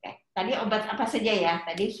itu. Oke. Tadi obat apa saja ya?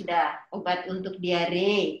 Tadi sudah obat untuk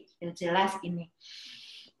diare, jelas ini.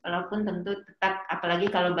 Walaupun tentu tetap, apalagi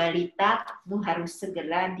kalau balita, itu harus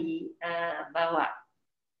segera dibawa.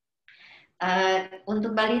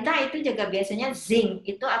 Untuk balita itu juga biasanya zinc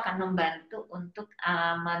itu akan membantu untuk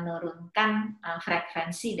menurunkan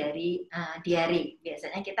frekuensi dari diare.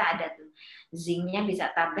 Biasanya kita ada tuh zincnya, bisa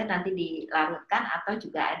tablet nanti dilarutkan atau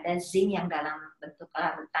juga ada zinc yang dalam bentuk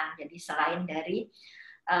larutan. Jadi selain dari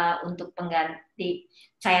untuk pengganti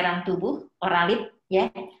cairan tubuh, Oralit ya,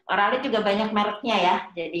 Oralit juga banyak mereknya ya.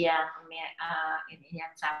 Jadi ini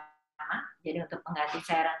yang sama. Jadi untuk pengganti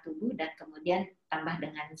cairan tubuh dan kemudian tambah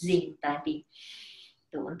dengan zinc tadi.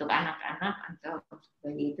 Itu untuk anak-anak atau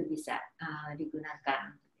bayi itu bisa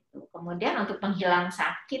digunakan. Kemudian untuk penghilang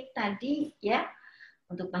sakit tadi ya,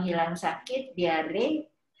 untuk penghilang sakit diare,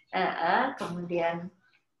 kemudian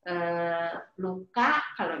luka,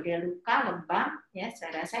 kalau dia luka lebam ya,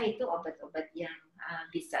 saya rasa itu obat-obat yang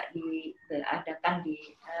bisa diadakan di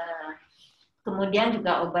kemudian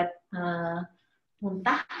juga obat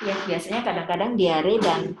muntah ya, biasanya kadang-kadang diare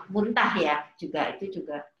dan muntah ya, juga itu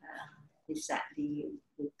juga bisa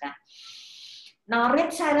dibuka.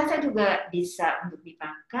 Norit saya rasa juga bisa untuk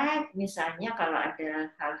dipakai, misalnya kalau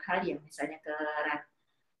ada hal-hal yang misalnya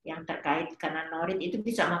yang terkait, karena norit itu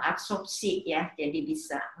bisa mengabsorpsi ya, jadi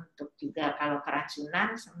bisa untuk juga kalau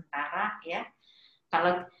keracunan sementara ya,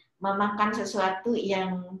 kalau memakan sesuatu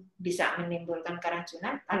yang bisa menimbulkan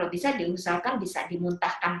keracunan, kalau bisa diusahakan bisa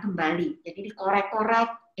dimuntahkan kembali. Jadi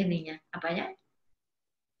dikorek-korek ininya, apanya?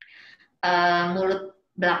 Mulut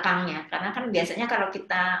belakangnya. Karena kan biasanya kalau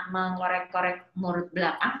kita mengorek-korek mulut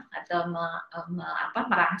belakang atau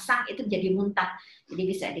merangsang itu jadi muntah. Jadi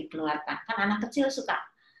bisa dikeluarkan. Kan anak kecil suka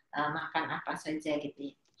makan apa saja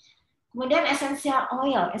gitu ya. Kemudian essential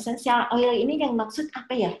oil. Essential oil ini yang maksud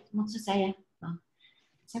apa ya? Maksud saya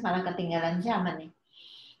malah ketinggalan zaman nih.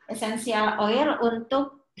 Essential oil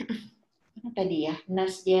untuk apa tadi ya?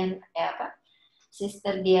 Nurse Diana,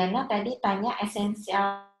 Sister Diana tadi tanya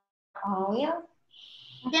essential oil.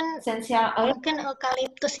 Mungkin Essential oil. Mungkin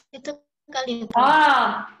eukaliptus itu kali. Oh,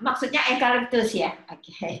 maksudnya eukaliptus ya.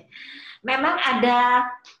 Oke. Memang ada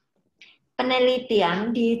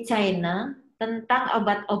penelitian di China tentang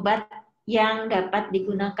obat-obat yang dapat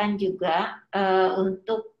digunakan juga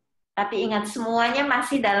untuk, tapi ingat semuanya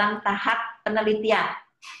masih dalam tahap penelitian.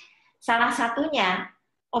 Salah satunya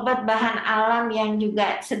obat bahan alam yang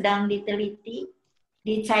juga sedang diteliti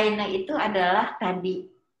di China itu adalah tadi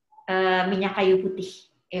minyak kayu putih,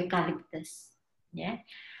 eukaliptus. Ya.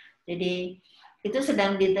 Jadi itu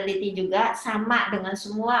sedang diteliti juga, sama dengan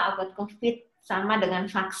semua obat COVID, sama dengan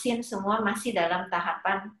vaksin, semua masih dalam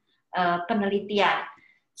tahapan penelitian.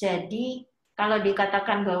 Jadi kalau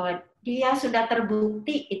dikatakan bahwa dia sudah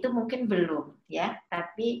terbukti itu mungkin belum ya,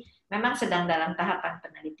 tapi memang sedang dalam tahapan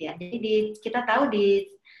penelitian. Jadi kita tahu di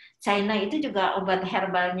China itu juga obat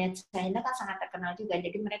herbalnya China kan sangat terkenal juga.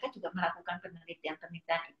 Jadi mereka juga melakukan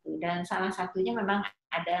penelitian-penelitian itu, dan salah satunya memang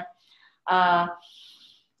ada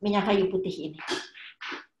minyak kayu putih ini.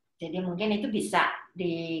 Jadi mungkin itu bisa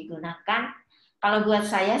digunakan. Kalau buat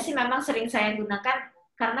saya sih memang sering saya gunakan,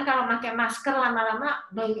 karena kalau pakai masker lama-lama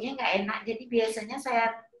baunya nggak enak. Jadi biasanya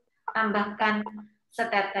saya tambahkan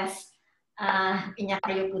setetes minyak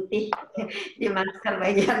kayu putih di masker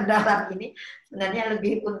bagian dalam ini. Sebenarnya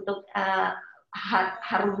lebih untuk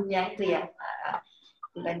harumnya itu ya.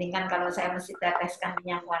 Dibandingkan kalau saya mesti teteskan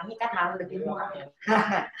minyak wangi kan harus lebih murah.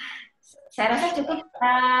 Saya rasa cukup,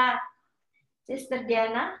 Sister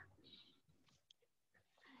Diana.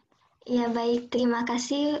 Ya baik, terima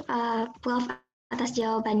kasih Prof atas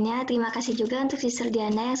jawabannya. Terima kasih juga untuk Sister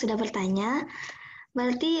Diana yang sudah bertanya.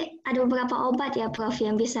 Berarti ada beberapa obat ya Prof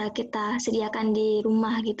yang bisa kita sediakan di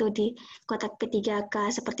rumah gitu di kotak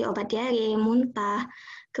P3K, seperti obat diare, muntah,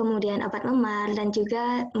 kemudian obat memar, dan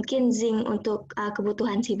juga mungkin zinc untuk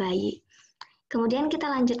kebutuhan si bayi. Kemudian kita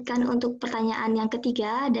lanjutkan untuk pertanyaan yang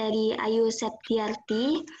ketiga dari Ayu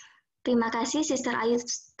Septiarti. Terima kasih Sister Ayu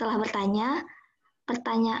telah bertanya.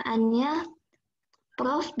 Pertanyaannya,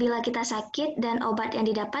 Prof, bila kita sakit dan obat yang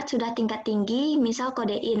didapat sudah tingkat tinggi, misal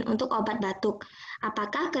kodein untuk obat batuk,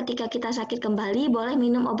 apakah ketika kita sakit kembali boleh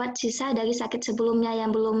minum obat sisa dari sakit sebelumnya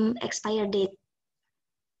yang belum expire date?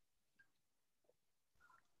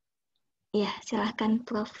 Ya, silahkan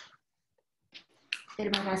Prof.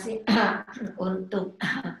 Terima kasih untuk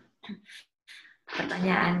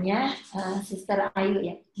pertanyaannya, Sister Ayu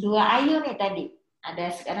ya. 2 Ayu nih tadi.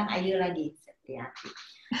 Ada sekarang Ayu lagi.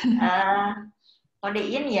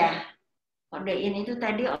 Kodein ya. Kodein itu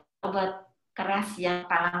tadi obat keras yang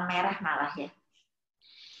palang merah malah ya.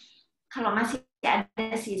 Kalau masih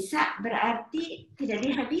ada sisa berarti tidak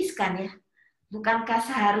dihabiskan ya. Bukankah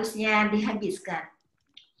seharusnya dihabiskan?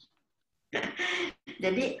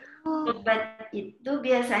 Jadi obat itu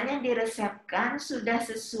biasanya diresepkan sudah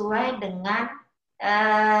sesuai dengan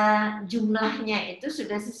jumlahnya, itu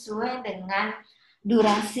sudah sesuai dengan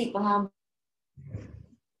durasi pengobatan.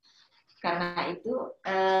 Karena itu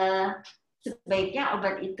sebaiknya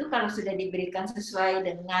obat itu kalau sudah diberikan sesuai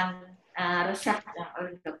dengan resep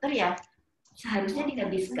oleh dokter ya seharusnya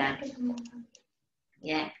dihabiskan.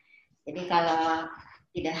 Ya, jadi kalau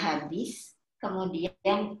tidak habis,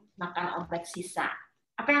 kemudian makan obat sisa.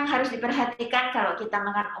 Apa yang harus diperhatikan kalau kita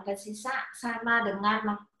makan obat sisa sama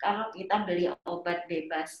dengan kalau kita beli obat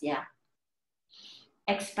bebas ya.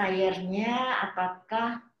 Expire-nya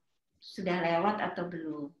apakah sudah lewat atau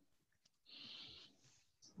belum?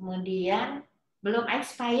 Kemudian belum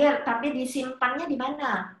expire tapi disimpannya di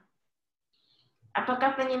mana?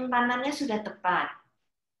 Apakah penyimpanannya sudah tepat?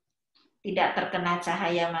 Tidak terkena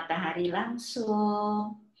cahaya matahari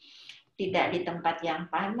langsung, tidak di tempat yang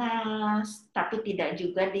panas, tapi tidak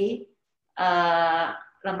juga di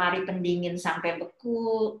lemari pendingin sampai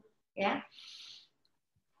beku, ya.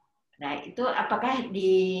 Nah, itu apakah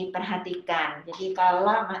diperhatikan? Jadi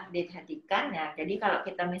kalau diperhatikan ya, jadi kalau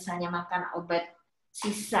kita misalnya makan obat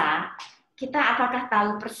sisa, kita apakah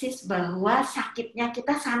tahu persis bahwa sakitnya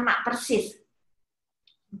kita sama persis?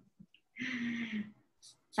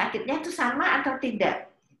 Sakitnya itu sama atau tidak?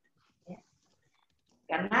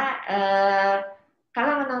 Karena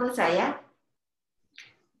kalau menurut saya,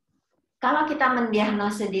 kalau kita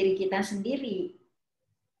mendiagnosa diri kita sendiri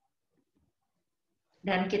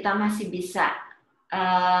dan kita masih bisa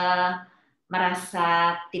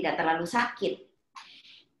merasa tidak terlalu sakit,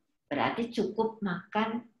 berarti cukup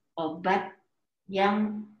makan obat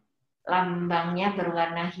yang lambangnya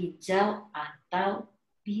berwarna hijau atau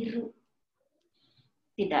biru.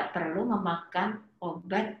 Tidak perlu memakan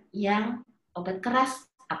obat yang obat keras,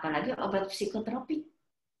 apalagi obat psikotropik.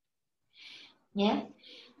 Ya,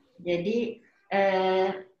 jadi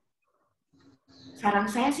saran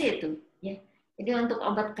saya sih itu. Ya. Jadi untuk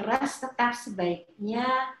obat keras tetap sebaiknya,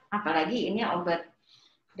 apalagi ini obat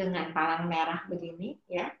dengan palang merah begini,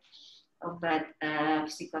 ya, obat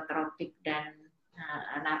psikotropik dan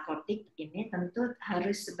narkotik ini tentu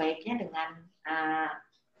harus sebaiknya dengan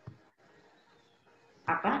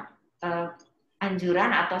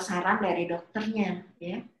anjuran atau saran dari dokternya,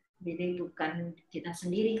 ya. Jadi bukan kita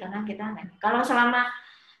sendiri, karena kita kalau selama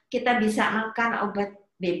kita bisa makan obat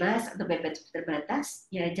bebas atau bebas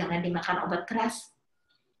terbatas, ya jangan dimakan obat keras.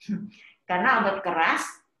 Karena obat keras,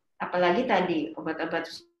 apalagi tadi obat-obat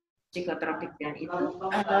psikotropik dan itu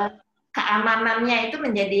keamanannya itu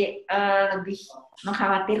menjadi lebih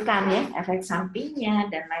mengkhawatirkan ya, efek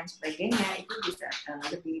sampingnya dan lain sebagainya itu bisa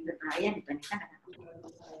lebih berbahaya dibandingkan dengan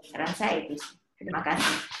saran saya itu. Terima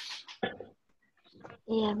kasih.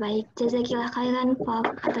 Iya, baik. Jazakillah khairan, Prof,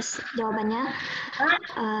 atas jawabannya.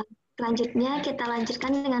 Selanjutnya kita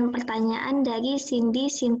lanjutkan dengan pertanyaan dari Cindy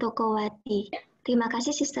Sintokowati. Terima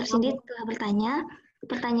kasih Sister Cindy telah bertanya.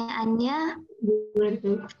 Pertanyaannya,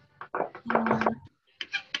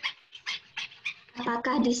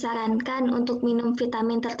 apakah disarankan untuk minum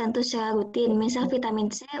vitamin tertentu secara rutin, misal vitamin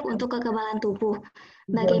C untuk kekebalan tubuh?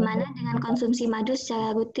 Bagaimana dengan konsumsi madu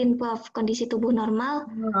secara rutin, Prof? Kondisi tubuh normal,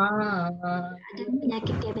 ada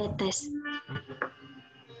penyakit diabetes.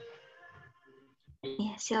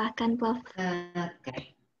 Ya, silakan, Prof.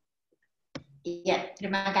 Oke. Iya,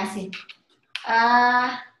 terima kasih.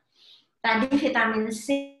 Tadi vitamin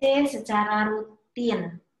C secara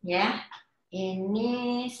rutin, ya.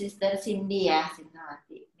 Ini Sister Cindy ya,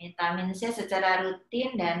 vitamin C secara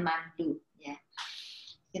rutin dan madu, ya.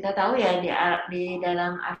 Kita tahu ya di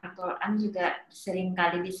dalam Al-Quran juga sering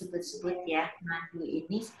kali disebut-sebut ya madu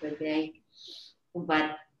ini sebagai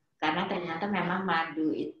obat, karena ternyata memang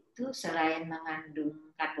madu itu selain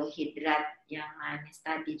mengandung karbohidrat yang manis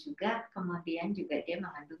tadi juga, kemudian juga dia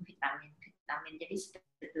mengandung vitamin. Jadi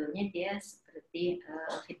sebetulnya dia seperti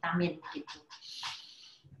vitamin gitu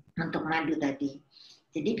untuk madu tadi.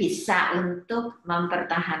 Jadi bisa untuk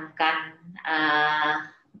mempertahankan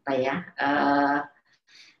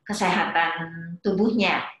kesehatan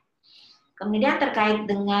tubuhnya. Kemudian terkait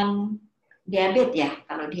dengan diabetes ya,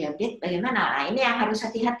 kalau diabetes bagaimana? Nah, ini yang harus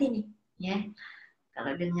hati-hati nih, ya.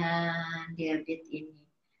 Kalau dengan diabetes ini,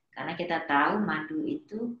 karena kita tahu madu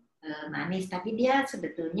itu manis, tapi dia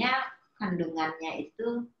sebetulnya kandungannya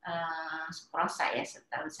itu sukrosa ya,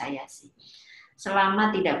 setahu saya sih.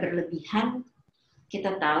 Selama tidak berlebihan,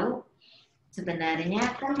 kita tahu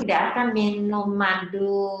sebenarnya kan tidak akan minum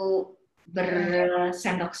madu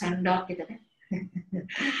bersendok-sendok gitu kan.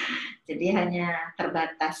 Jadi hanya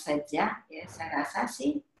terbatas saja ya, saya rasa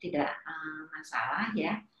sih tidak masalah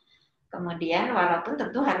ya. Kemudian walaupun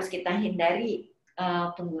tentu harus kita hindari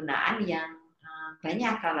penggunaan yang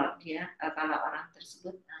banyak kalau orang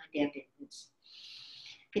tersebut diabetes.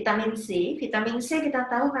 Vitamin C kita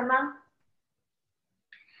tahu memang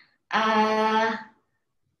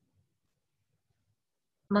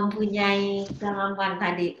mempunyai kemampuan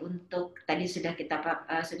tadi sudah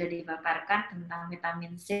dipaparkan tentang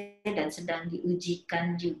vitamin C dan sedang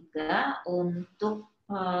diujikan juga untuk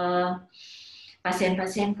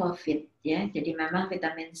pasien-pasien COVID ya. Jadi memang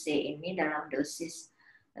vitamin C ini dalam dosis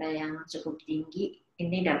yang cukup tinggi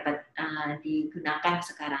ini dapat digunakan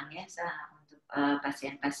sekarang ya untuk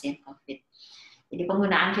pasien-pasien COVID. Jadi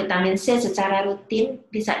penggunaan vitamin C secara rutin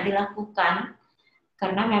bisa dilakukan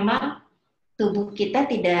karena memang tubuh kita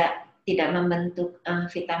tidak membentuk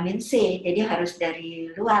vitamin C, jadi harus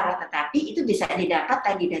dari luar. Tetapi itu bisa didapat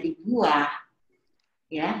tadi dari buah,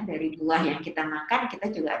 ya, dari buah yang kita makan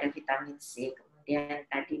kita juga ada vitamin C. Kemudian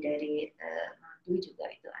tadi dari madu juga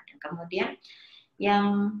itu ada. Kemudian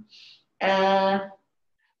yang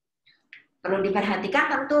perlu diperhatikan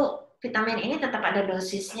tentu vitamin ini tetap ada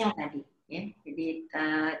dosisnya tadi, ya. Jadi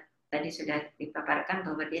tadi sudah dipaparkan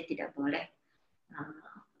bahwa dia tidak boleh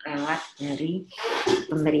lewat dari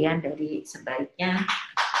pemberian dari sebaiknya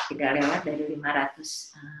tidak lewat dari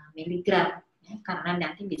 500 mg ya, karena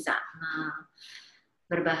nanti bisa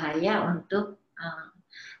berbahaya untuk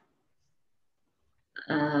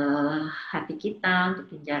hati kita, untuk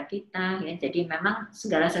ginjal kita ya. Jadi memang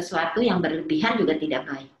segala sesuatu yang berlebihan juga tidak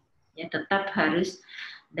baik ya, tetap harus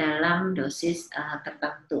dalam dosis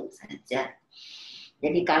tertentu saja.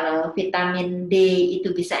 Jadi kalau vitamin D itu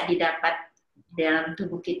bisa didapat dalam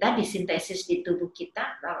tubuh kita, disintesis di tubuh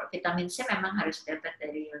kita, kalau vitamin C memang harus dapat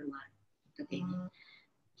dari luar.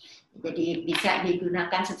 Jadi bisa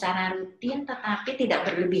digunakan secara rutin, tetapi tidak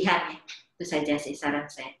berlebihan ya. Itu saja sih saran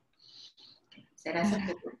saya. Saya rasa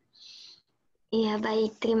cukup. Iya,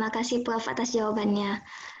 baik. Terima kasih Prof atas jawabannya.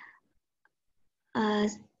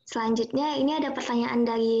 Selanjutnya ini ada pertanyaan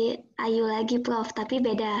dari Ayu lagi Prof, tapi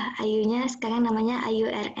beda. Ayunya sekarang namanya Ayu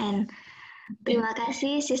RN. Terima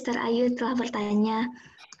kasih Sister Ayu telah bertanya.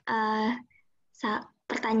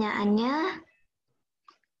 Pertanyaannya,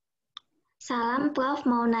 salam Prof,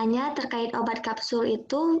 mau nanya terkait obat kapsul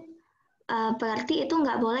itu, berarti itu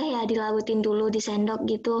nggak boleh ya dilarutin dulu di sendok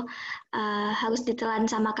gitu, harus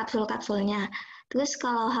ditelan sama kapsul-kapsulnya. Terus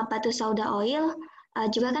kalau habatus sauda oil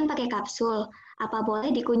juga kan pakai kapsul, apa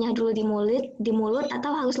boleh dikunyah dulu di mulut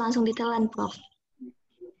atau harus langsung ditelan Prof?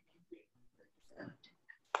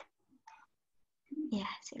 Ya,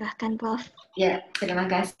 silahkan Prof. Ya, terima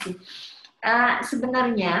kasih.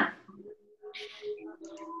 Sebenarnya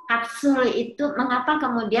kapsul itu, mengapa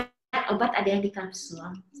kemudian obat ada yang di kapsul?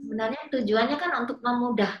 Sebenarnya tujuannya kan untuk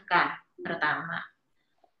memudahkan pertama.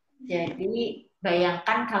 Jadi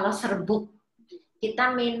bayangkan kalau serbuk,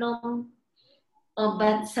 kita minum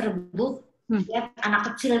obat serbuk, ya,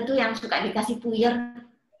 anak kecil tuh yang suka dikasih puyer,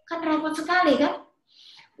 kan repot sekali kan?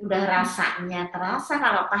 Udah rasanya terasa,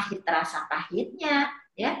 kalau pahit terasa pahitnya,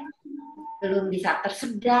 ya, belum bisa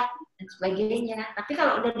tersedak dan sebagainya. Tapi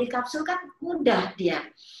kalau udah di kapsul kan mudah dia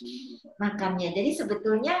makannya. Jadi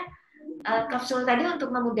sebetulnya kapsul tadi untuk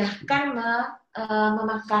memudahkan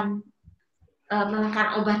memakan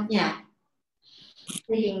obatnya,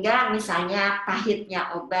 sehingga misalnya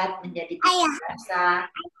pahitnya obat menjadi tidak terasa,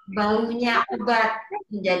 baunya obat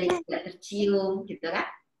menjadi tidak tercium, gitu kan?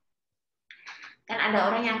 Kan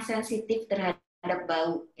ada orang yang sensitif terhadap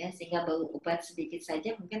bau, ya, sehingga bau obat sedikit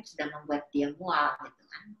saja mungkin sudah membuat dia mual, gitu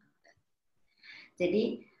kan?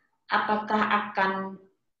 Jadi apakah akan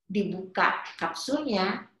dibuka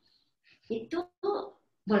kapsulnya? Itu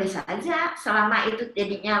boleh saja selama itu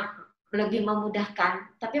jadinya lebih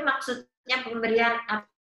memudahkan. Tapi maksudnya pemberian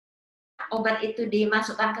obat itu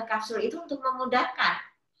dimasukkan ke kapsul itu untuk memudahkan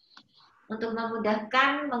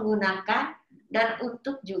menggunakan, dan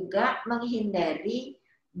untuk juga menghindari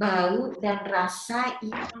bau dan rasa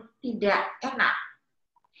yang tidak enak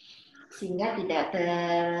sehingga tidak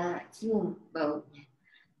tercium baunya.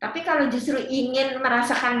 Tapi kalau justru ingin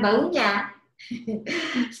merasakan baunya,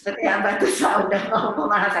 seperti batu sauda mau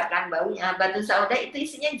merasakan baunya. Batu sauda itu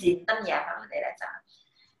isinya jinten ya kalau tidak salah.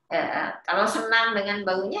 Kalau senang dengan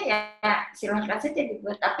baunya ya silahkan saja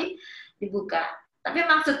dibuat, tapi dibuka. Tapi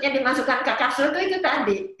maksudnya dimasukkan ke kapsul itu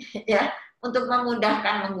tadi, ya, untuk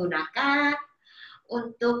memudahkan menggunakan,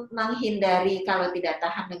 untuk menghindari kalau tidak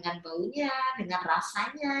tahan dengan baunya, dengan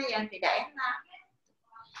rasanya yang tidak enak.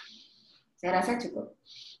 Saya rasa cukup.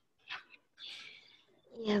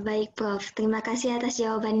 Ya, baik Prof. Terima kasih atas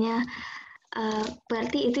jawabannya.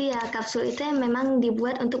 Berarti itu ya, kapsul itu memang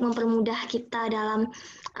dibuat untuk mempermudah kita dalam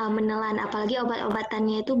menelan, apalagi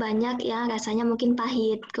obat-obatannya itu banyak ya, rasanya mungkin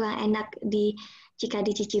pahit, kurang enak jika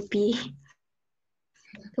dicicipi.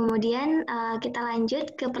 Kemudian kita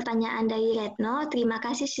lanjut ke pertanyaan dari Retno. Terima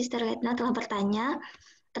kasih Sister Retno telah bertanya.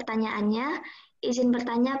 Pertanyaannya, izin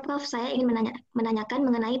bertanya Prof, saya ingin menanyakan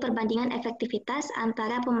mengenai perbandingan efektivitas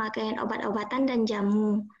antara pemakaian obat-obatan dan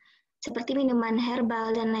jamu, seperti minuman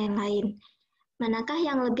herbal dan lain-lain. Manakah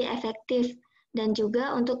yang lebih efektif? Dan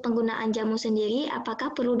juga untuk penggunaan jamu sendiri,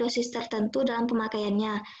 apakah perlu dosis tertentu dalam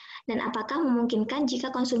pemakaiannya? Dan apakah memungkinkan jika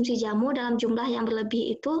konsumsi jamu dalam jumlah yang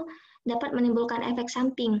berlebih itu dapat menimbulkan efek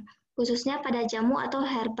samping, khususnya pada jamu atau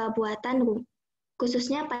herba buatan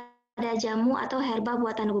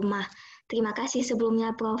rumah? Terima kasih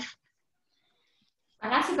sebelumnya, Prof.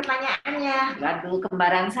 Terima kasih pertanyaannya. Waduh,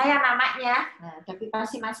 kembaran saya namanya. Nah, tapi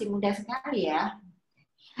masih muda sekali ya.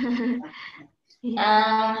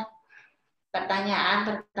 Pertanyaan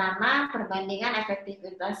pertama, perbandingan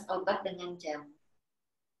efektivitas obat dengan jamu.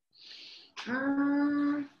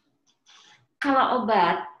 Kalau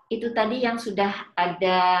obat, itu tadi yang sudah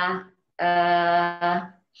ada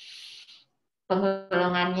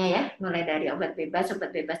penggolongannya ya, mulai dari obat bebas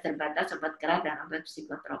terbatas, obat keras, dan obat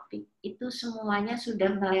psikotropik. Itu semuanya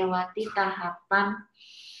sudah melewati tahapan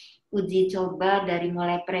uji coba dari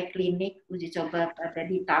mulai preklinik, uji coba pada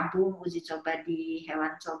di tabung, uji coba di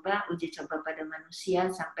hewan coba, uji coba pada manusia,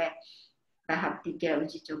 sampai tahap 3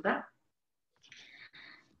 uji coba.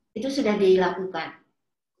 Itu sudah dilakukan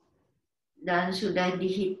dan sudah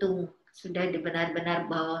dihitung, sudah benar-benar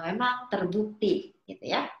bahwa memang terbukti, gitu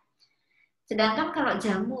ya. Sedangkan kalau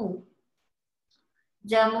jamu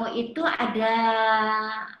itu ada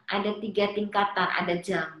 3 tingkatan. Ada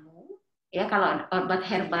jamu, ya, kalau obat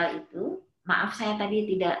herbal itu, maaf saya tadi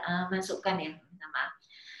tidak masukkan ya, minta maaf.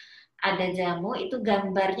 Ada jamu itu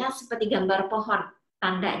gambarnya seperti gambar pohon,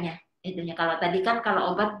 tandanya itunya. Kalau tadi kan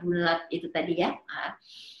kalau obat bulat itu tadi ya,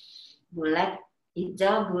 bulat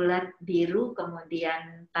hijau, bulat biru,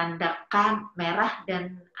 kemudian tanda K merah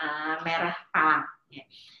dan merah palang. Ya.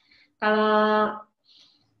 Kalau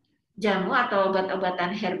jamu atau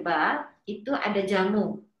obat-obatan herbal itu ada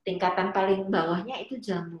jamu, tingkatan paling bawahnya itu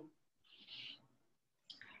jamu.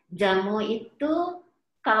 Jamu itu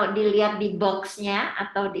kalau dilihat di boxnya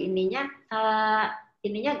atau di ininya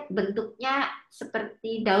bentuknya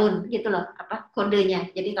seperti daun gitu loh, kodenya.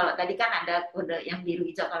 Jadi kalau tadi kan ada kode yang biru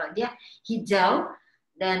hijau, kalau dia hijau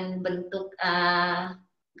dan bentuk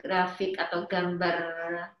grafik atau gambar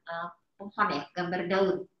pohon ya, gambar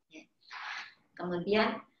daun.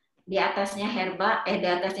 Kemudian di atasnya di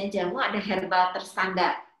atasnya jamu ada herbal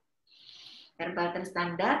terstandar. Herbal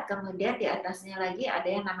terstandar, kemudian di atasnya lagi ada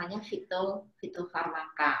yang namanya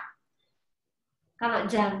fitofarmaka. Kalau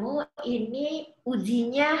jamu ini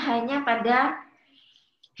ujinya hanya pada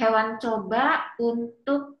hewan coba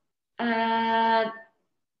untuk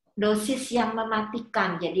dosis yang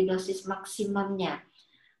mematikan, jadi dosis maksimumnya,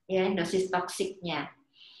 ya, dosis toksiknya.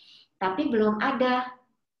 Tapi belum ada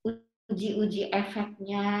uji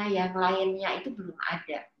efeknya, yang lainnya itu belum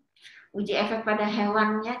ada. Uji efek pada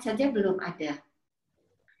hewannya saja belum ada.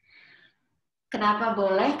 Kenapa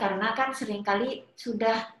boleh? Karena kan seringkali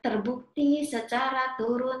sudah terbukti secara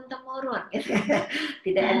turun-temurun. Gitu.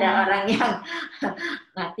 Tidak ada orang yang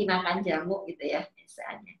mati makan jamu gitu ya,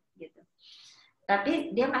 misalnya. Gitu.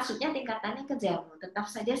 Tapi dia masuknya tingkatannya ke jamu.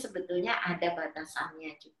 Tetap saja sebetulnya ada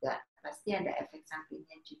batasannya juga. Pasti ada efek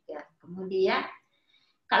sampingnya juga. Kemudian,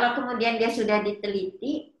 kalau kemudian dia sudah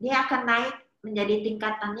diteliti, dia akan naik menjadi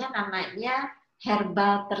tingkatannya namanya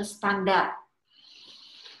herbal terstandar.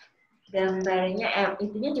 Gambarnya,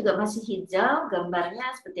 itunya juga masih hijau,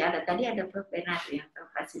 gambarnya seperti ada tadi, ada propenat yang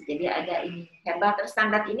terkasih. Jadi ada ini, herbal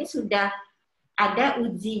terstandar ini sudah ada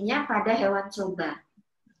ujinya pada hewan coba.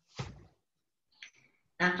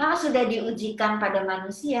 Nah, kalau sudah diujikan pada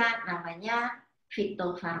manusia, namanya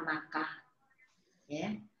fitofarmaka.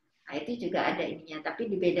 Ya. Nah, itu juga ada ininya,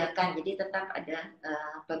 tapi dibedakan, jadi tetap ada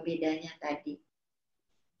pembedanya tadi.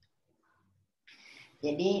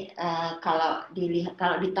 Jadi kalau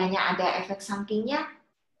ditanya ada efek sampingnya,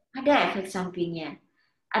 ada efek sampingnya.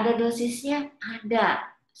 Ada dosisnya, ada.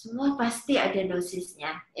 Semua pasti ada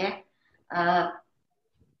dosisnya, ya.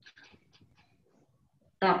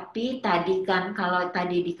 Tapi tadi kan kalau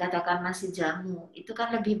tadi dikatakan masih jamu, itu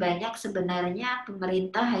kan lebih banyak sebenarnya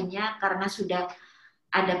pemerintah hanya karena sudah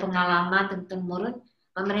ada pengalaman temurun,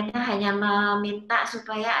 pemerintah hanya meminta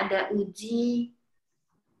supaya ada uji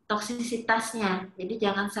toksisitasnya. Jadi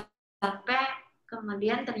jangan sampai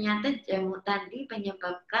kemudian ternyata jamu tadi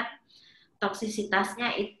menyebabkan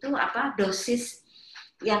toksisitasnya itu dosis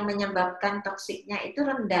yang menyebabkan toksiknya itu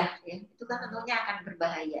rendah, ya. Itu kan tentunya akan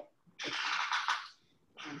berbahaya.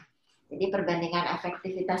 Jadi perbandingan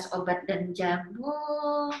efektivitas obat dan jamu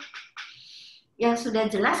yang sudah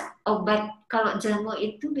jelas, obat kalau jamu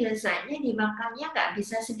itu biasanya dimakannya nggak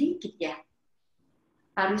bisa sedikit ya,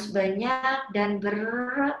 harus banyak dan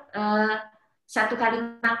satu kali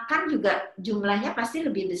makan juga jumlahnya pasti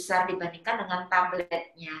lebih besar dibandingkan dengan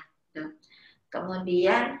tabletnya.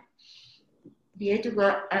 Kemudian dia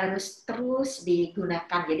juga harus terus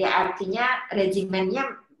digunakan, jadi artinya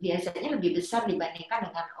regimennya biasanya lebih besar dibandingkan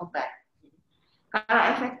dengan obat. Kalau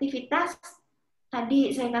efektivitas tadi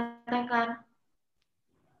saya katakan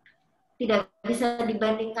tidak bisa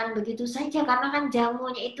dibandingkan begitu saja karena kan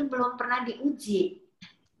jamunya itu belum pernah diuji.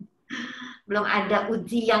 Belum ada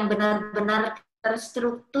uji yang benar-benar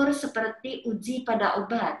terstruktur seperti uji pada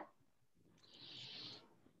obat.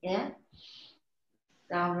 Ya.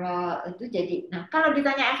 Kalau itu jadi, nah kalau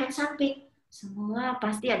ditanya efek samping, semua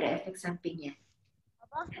pasti ada efek sampingnya.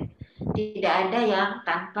 Tidak ada yang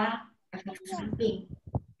tanpa efek samping.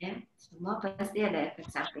 Ya, semua pasti ada efek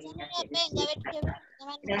sampingnya.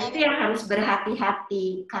 Dan itu yang harus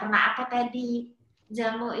berhati-hati. Karena apa tadi?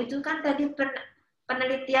 Jamu itu kan tadi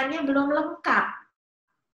penelitiannya belum lengkap.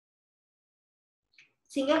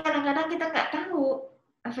 Sehingga kadang-kadang kita nggak tahu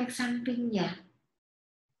efek sampingnya.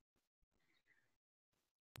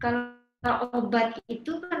 Kalau obat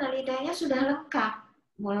itu penelitiannya sudah lengkap.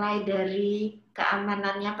 Mulai dari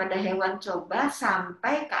keamanannya pada hewan coba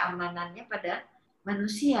sampai keamanannya pada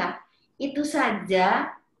manusia. Itu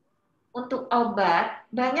saja untuk obat,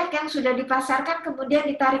 banyak yang sudah dipasarkan kemudian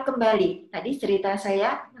ditarik kembali. Tadi cerita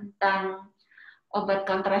saya tentang obat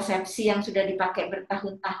kontrasepsi yang sudah dipakai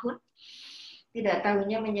bertahun-tahun, tidak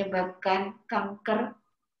tahunya menyebabkan kanker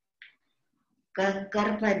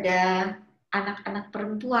pada anak-anak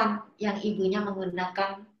perempuan yang ibunya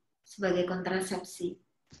menggunakan sebagai kontrasepsi.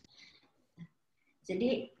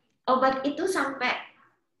 Jadi obat itu sampai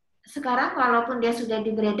sekarang walaupun dia sudah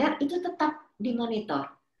beredar, itu tetap dimonitor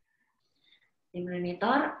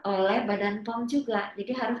oleh Badan POM juga.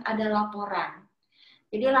 Jadi harus ada laporan.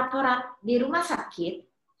 Jadi laporan di rumah sakit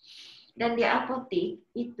dan di apotek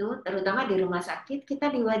itu, terutama di rumah sakit,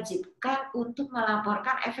 kita diwajibkan untuk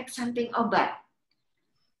melaporkan efek samping obat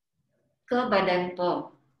ke Badan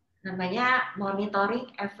POM. Namanya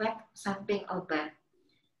monitoring efek samping obat.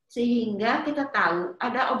 Sehingga kita tahu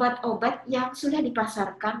ada obat-obat yang sudah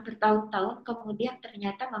dipasarkan bertahun-tahun kemudian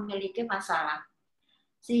ternyata memiliki masalah.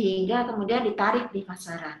 Sehingga kemudian ditarik di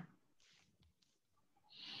pasaran.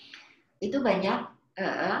 Itu banyak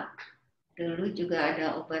Dulu juga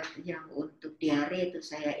ada obat yang untuk diare, itu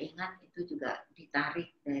saya ingat itu juga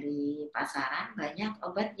ditarik dari pasaran. Banyak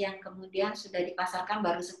obat yang kemudian sudah dipasarkan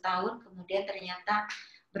baru setahun, kemudian ternyata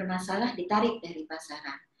bermasalah, ditarik dari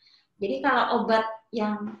pasaran. Jadi kalau obat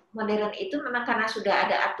yang modern itu memang karena sudah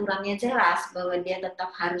ada aturannya jelas bahwa dia tetap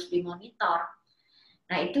harus dimonitor.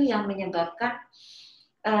 Nah itu yang menyebabkan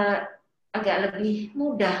agak lebih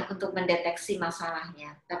mudah untuk mendeteksi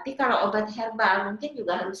masalahnya. Tapi kalau obat herbal mungkin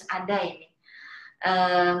juga harus ada ini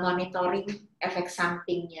monitoring efek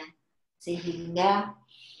sampingnya sehingga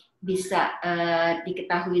bisa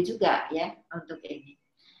diketahui juga ya untuk ini.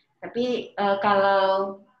 Tapi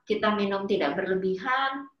kalau kita minum tidak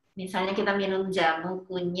berlebihan, misalnya kita minum jamu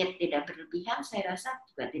kunyit tidak berlebihan, saya rasa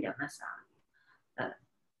juga tidak masalah.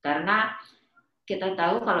 Karena kita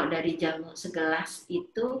tahu kalau dari jamu segelas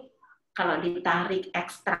itu kalau ditarik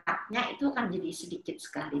ekstraknya itu akan jadi sedikit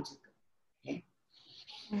sekali juga. Ya.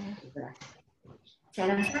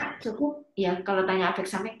 Saya rasa cukup ya, kalau tanya efek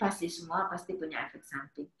samping pasti semua pasti punya efek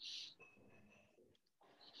samping.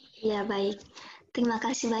 Ya, baik. Terima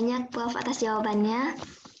kasih banyak Prof atas jawabannya.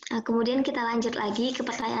 Kemudian kita lanjut lagi ke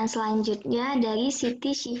pertanyaan selanjutnya dari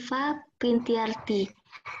Siti Syifa Printiarti.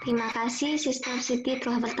 Terima kasih Sister Siti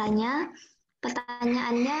telah bertanya.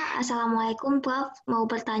 Pertanyaannya, Assalamualaikum Prof, mau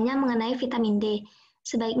bertanya mengenai vitamin D.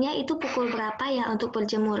 Sebaiknya itu pukul berapa ya untuk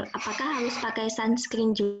berjemur? Apakah harus pakai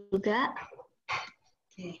sunscreen juga?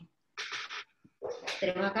 Oke.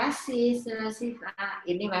 Terima kasih Siva.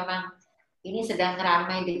 Ini memang ini sedang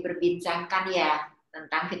ramai diperbincangkan ya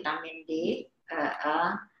tentang vitamin D.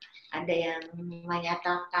 Ada yang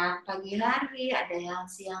menyatakan pagi hari, ada yang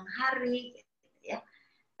siang hari, ya.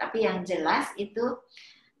 Tapi yang jelas itu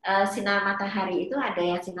sinar matahari itu ada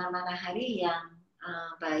yang sinar matahari yang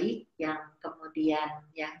baik, yang kemudian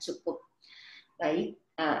yang cukup baik,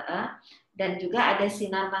 dan juga ada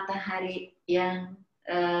sinar matahari yang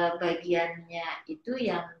bagiannya itu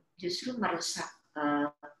yang justru merusak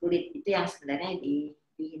kulit, itu yang sebenarnya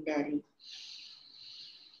dihindari.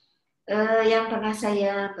 Yang pernah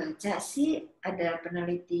saya baca sih ada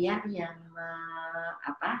penelitian yang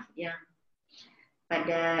yang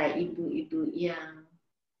pada ibu-ibu yang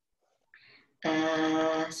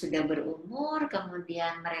sudah berumur,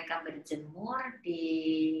 kemudian mereka berjemur di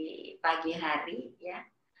pagi hari ya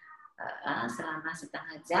selama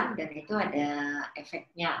setengah jam, dan itu ada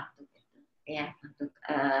efeknya untuk itu ya, untuk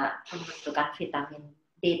pembentukan vitamin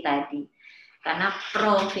D tadi. Karena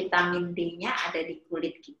provitamin D-nya ada di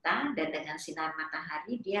kulit kita, dan dengan sinar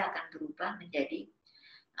matahari dia akan berubah menjadi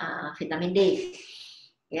vitamin D.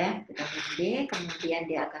 Ya, vitamin D, kemudian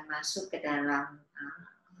dia akan masuk ke dalam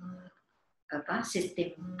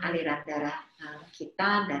sistem aliran darah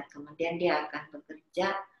kita, dan kemudian dia akan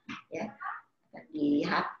bekerja ya di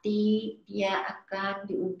hati, dia akan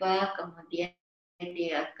diubah, kemudian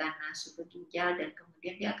dia akan masuk ke ginjal, dan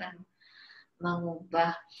kemudian dia akan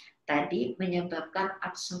mengubah tadi, menyebabkan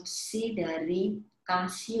absorpsi dari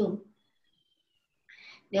kalsium.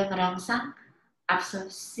 Dia merangsang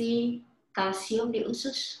absorpsi kalsium di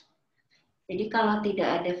usus. Jadi kalau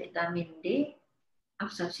tidak ada vitamin D,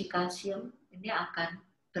 absorpsi kalsium ini akan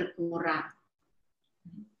berkurang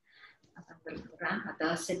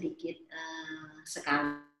atau sedikit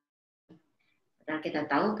sekali. Padahal kita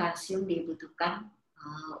tahu kalsium dibutuhkan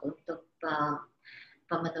untuk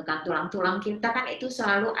pembentukan tulang-tulang kita, kan itu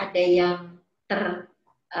selalu ada yang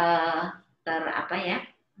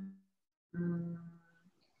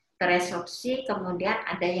teresorpsi, kemudian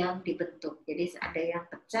ada yang dibentuk. Jadi ada yang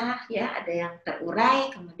pecah ya, ada yang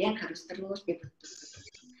terurai, kemudian harus terus dibentuk.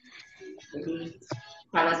 Jadi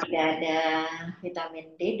kalau tidak ada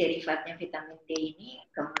vitamin D, derivatnya vitamin D ini,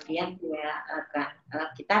 kemudian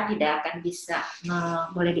kita tidak akan bisa,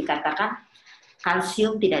 boleh dikatakan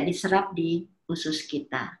kalsium tidak diserap di usus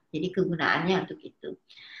kita. Jadi kegunaannya untuk itu.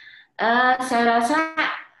 Saya rasa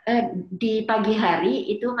di pagi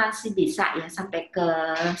hari itu masih bisa ya, sampai ke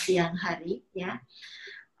siang hari ya,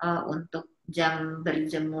 untuk jam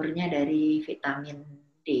berjemurnya dari vitamin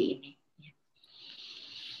D ini.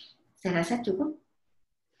 Saya rasa cukup.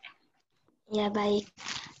 Ya, baik.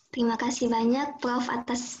 Terima kasih banyak Prof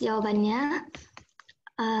atas jawabannya.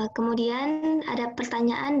 Kemudian ada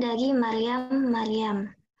pertanyaan dari Mariam.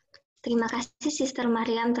 Terima kasih Sister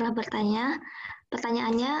Mariam telah bertanya.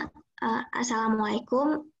 Pertanyaannya,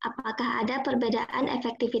 Assalamualaikum, apakah ada perbedaan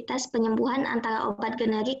efektivitas penyembuhan antara obat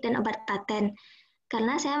generik dan obat paten?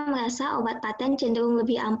 Karena saya merasa obat paten cenderung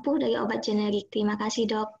lebih ampuh dari obat generik. Terima kasih,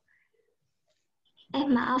 Dok.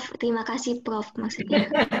 Maaf, terima kasih Prof maksudnya.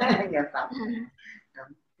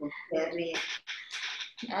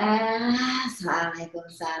 Assalamualaikum,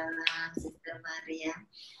 salam Sister Maria.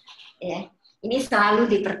 Ya, ini selalu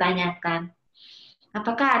dipertanyakan.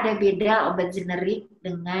 Apakah ada beda obat generik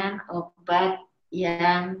dengan obat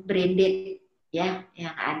yang branded, ya,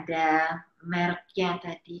 yang ada mereknya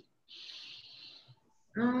tadi?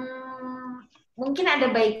 Mungkin ada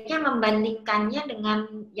baiknya membandingkannya dengan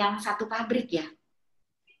yang satu pabrik ya.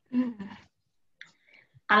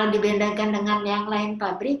 Kalau dibandingkan dengan yang lain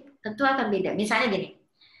pabrik, tentu akan beda. Misalnya gini,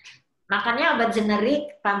 makannya obat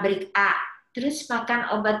generik pabrik A, terus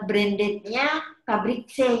makan obat brandednya pabrik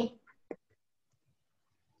C.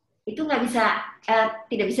 Itu nggak bisa,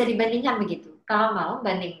 tidak bisa dibandingkan begitu. Kalau mau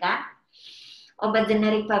bandingkan obat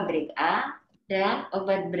generik pabrik A dan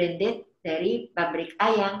obat branded dari pabrik A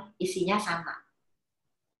yang isinya sama.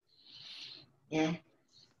 Ya,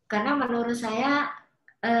 karena menurut saya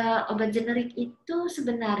obat generik itu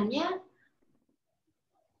sebenarnya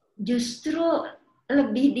justru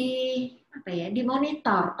lebih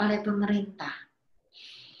dimonitor oleh pemerintah.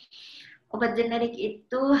 Obat generik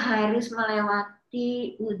itu harus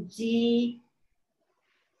melewati uji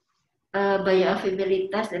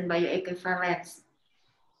bioavailabilitas dan bioequivalence.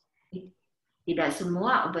 Tidak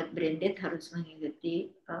semua obat branded harus mengikuti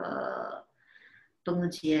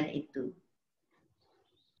pengujian itu.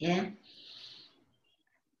 Ya.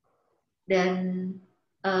 Dan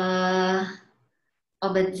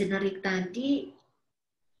obat generik tadi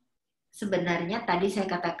sebenarnya tadi saya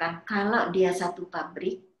katakan kalau dia satu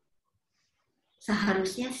pabrik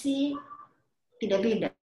seharusnya sih tidak beda.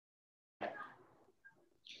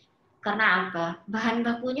 Karena apa? Bahan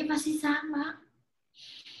bakunya pasti sama.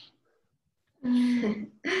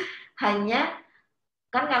 Hanya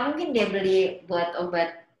kan nggak mungkin dia beli buat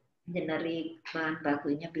obat generik bahan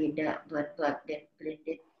bakunya beda, buat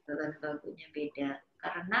branded bahan bakunya beda.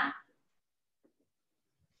 Karena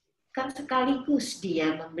kan sekaligus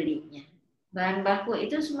dia membelinya. Bahan baku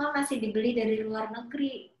itu semua masih dibeli dari luar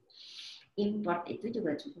negeri. Import itu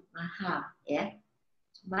juga cukup mahal, ya.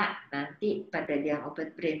 Cuma nanti pada yang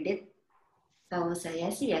obat branded, tahu saya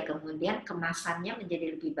sih ya kemudian kemasannya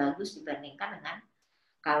menjadi lebih bagus dibandingkan dengan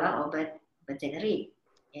kalau obat generik.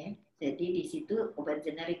 Ya. Jadi di situ obat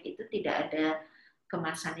generik itu tidak ada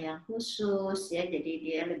kemasan yang khusus, ya. Jadi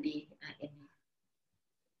dia lebih ini.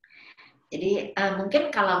 Jadi mungkin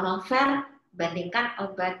kalau mau fair, bandingkan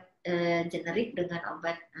obat generik dengan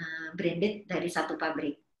obat branded dari satu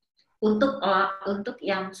pabrik untuk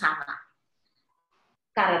yang sama.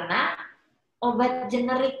 Karena obat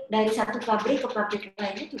generik dari satu pabrik ke pabrik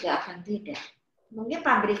lainnya juga akan beda. Mungkin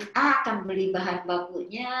pabrik A akan beli bahan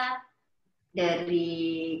bakunya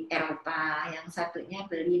dari Eropa, yang satunya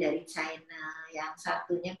beli dari China, yang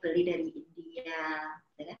satunya beli dari India,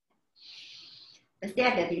 ya. Pasti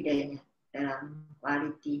ada bedanya dalam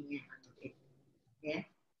kualitinya, ya.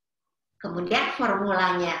 Kemudian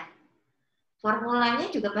formulanya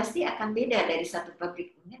juga pasti akan beda dari satu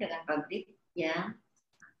pabrik punya dengan pabrik yang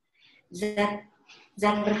zat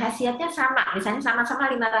berkhasiatnya sama, misalnya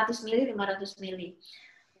sama-sama 500 ml, 500 ml.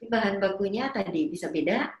 Bahan bakunya tadi bisa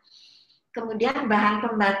beda. Kemudian bahan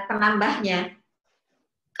penambahnya,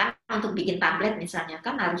 kan untuk bikin tablet misalnya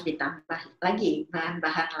kan harus ditambah lagi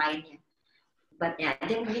bahan-bahan lainnya. Obatnya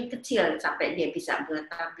aja mungkin kecil sampai dia bisa buat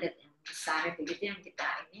tablet yang besar begitu yang kita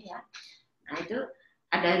ini ya. Nah itu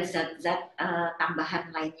ada zat-zat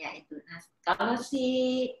tambahan lainnya itu. Nah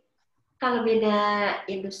kalau beda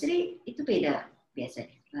industri itu beda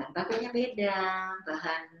biasanya. Bahan bakunya beda,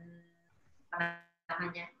 bahan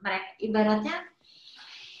namanya mereka ibaratnya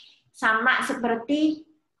sama seperti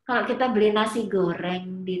kalau kita beli nasi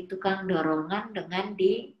goreng di tukang dorongan dengan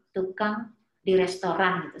di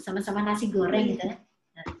restoran gitu, sama-sama nasi goreng gitu kan.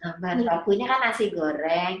 Nah, bahan bakunya kan nasi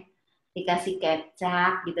goreng, dikasih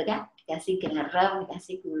kecap gitu kan, dikasih garam,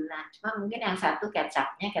 dikasih gula. Cuma mungkin yang satu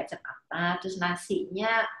kecapnya kecap apa, terus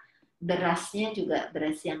nasinya berasnya juga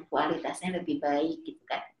beras yang kualitasnya lebih baik gitu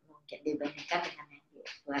kan, mungkin dibandingkan dengan yang di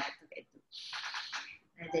luar itu.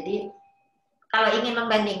 Nah, jadi kalau ingin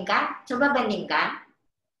membandingkan, coba bandingkan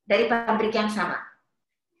dari pabrik yang sama.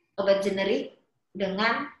 Obat generik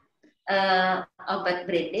dengan obat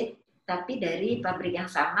branded, tapi dari pabrik yang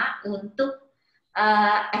sama untuk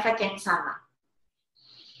efek yang sama.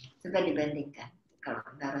 Coba dibandingkan, kalau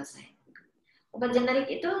menurut saya. Obat generik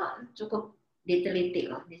itu cukup diteliti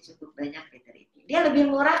loh, dia cukup banyak diteliti. Dia lebih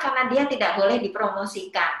murah karena dia tidak boleh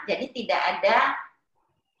dipromosikan. Jadi tidak ada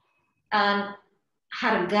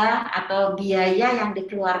harga atau biaya yang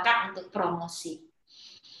dikeluarkan untuk promosi.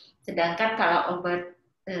 Sedangkan kalau obat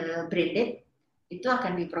branded itu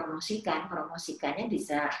akan dipromosikan, promosikannya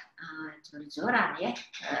bisa jor-joran ya.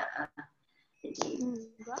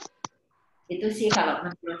 Itu sih kalau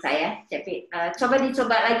menurut saya. Jadi coba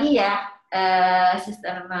dicoba lagi ya,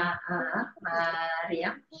 Sister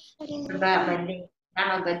Mariam, coba bandingkan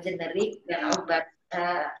obat generik dan obat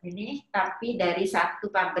ini, tapi dari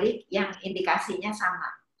satu pabrik yang indikasinya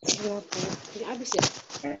sama. Ini habis ya?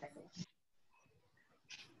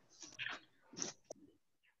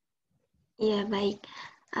 Iya, baik.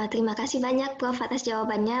 Terima kasih banyak Prof atas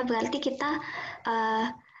jawabannya. Berarti kita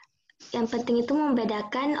yang penting itu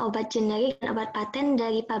membedakan obat generik dan obat paten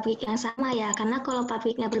dari pabrik yang sama ya. Karena kalau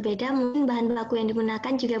pabriknya berbeda, mungkin bahan baku yang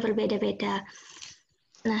digunakan juga berbeda-beda.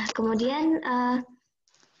 Nah, kemudian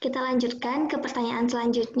kita lanjutkan ke pertanyaan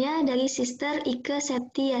selanjutnya dari Sister Ike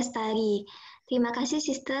Septi Yastari. Terima kasih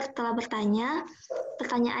Sister telah bertanya.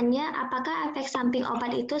 Pertanyaannya, apakah efek samping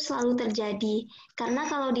obat itu selalu terjadi? Karena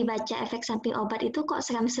kalau dibaca efek samping obat itu kok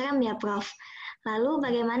seram-seram ya, Prof. Lalu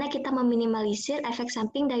bagaimana kita meminimalisir efek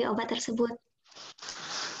samping dari obat tersebut?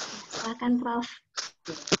 Silakan, Prof.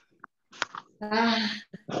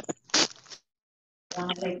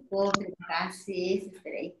 Assalamualaikum, terima kasih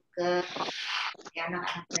Sister Ike. Ya,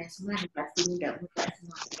 anak-anak saya semua pasti muda-muda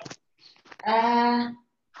semua.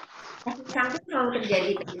 Efek samping selalu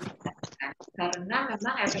terjadi karena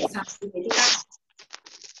memang efek samping itu kan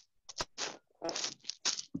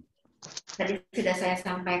tadi sudah saya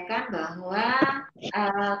sampaikan bahwa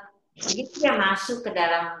begitu dia masuk ke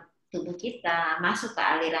dalam tubuh kita, masuk ke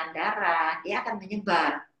aliran darah, dia akan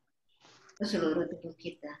menyebar ke seluruh tubuh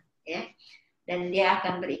kita, ya, dan dia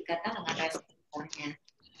akan berikatan dengan reseptornya.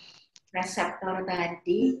 Reseptor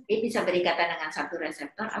tadi, dia bisa berikatan dengan satu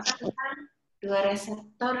reseptor atau dengan dua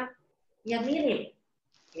reseptor yang mirip,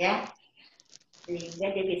 ya,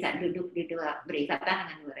 sehingga dia bisa duduk di berikatan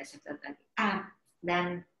dengan dua reseptor tadi.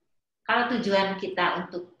 Dan kalau tujuan kita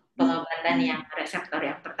untuk pengobatan yang reseptor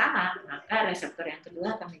yang pertama, maka reseptor yang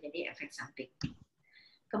kedua akan menjadi efek samping.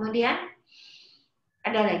 Kemudian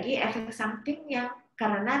ada lagi efek samping yang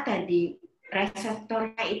karena tadi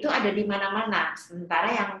reseptornya itu ada di mana-mana, sementara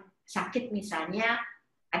yang sakit misalnya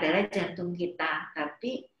adalah jantung kita,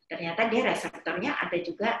 tapi ternyata dia reseptornya ada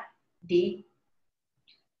juga di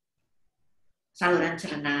saluran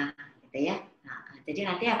cerna, gitu ya. Nah, jadi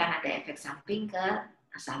nanti akan ada efek samping ke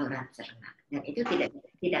saluran cerna, dan itu tidak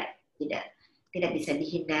bisa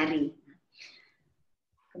dihindari.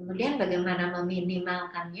 Kemudian bagaimana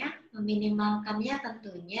meminimalkannya? Meminimalkannya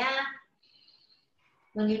tentunya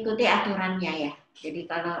mengikuti aturannya ya. Jadi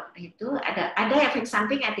kalau itu ada efek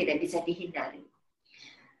samping yang tidak bisa dihindari.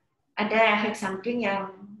 Ada efek samping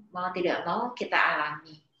yang mau tidak mau kita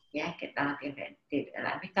alami, ya, kita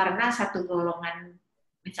alami karena satu golongan,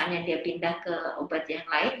 misalnya dia pindah ke obat yang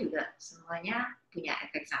lain juga semuanya punya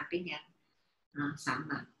efek samping yang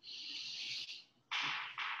sama.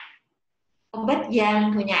 Obat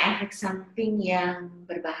yang punya efek samping yang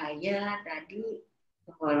berbahaya tadi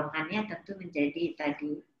penggolongannya tentu menjadi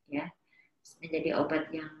tadi, ya, menjadi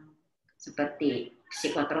obat yang seperti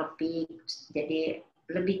psikotropik, jadi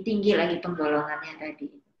lebih tinggi lagi penggolongannya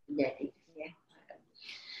tadi menjadi, ya.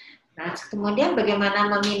 Nah, kemudian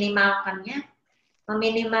bagaimana meminimalkannya?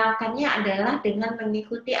 Meminimalkannya adalah dengan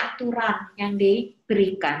mengikuti aturan yang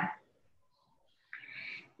diberikan.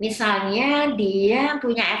 Misalnya dia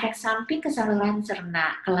punya efek samping ke saluran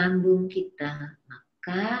cerna, ke lambung kita,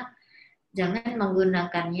 maka jangan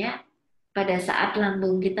menggunakannya pada saat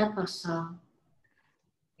lambung kita kosong.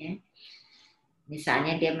 Ya.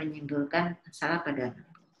 Misalnya dia menimbulkan masalah pada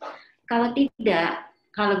lambung. Kalau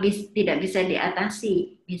tidak bisa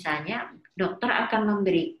diatasi, misalnya dokter akan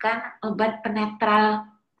memberikan obat penetral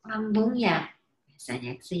lambungnya,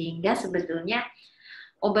 misalnya, sehingga sebetulnya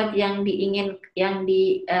obat yang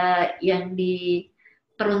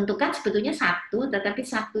diperuntukkan sebetulnya satu, tetapi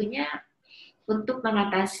satunya untuk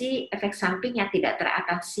mengatasi efek samping yang tidak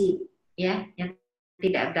teratasi, ya, yang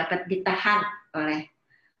tidak dapat ditahan oleh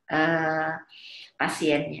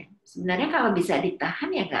pasiennya. Sebenarnya kalau bisa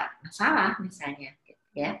ditahan ya nggak masalah, misalnya,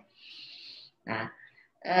 ya. Nah,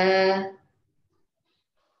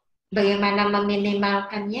 bagaimana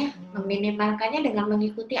meminimalkannya? Meminimalkannya dengan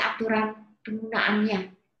mengikuti aturan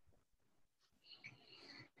penggunaannya.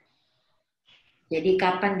 Jadi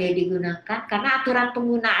kapan dia digunakan? Karena aturan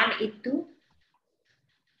penggunaan itu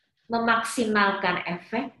memaksimalkan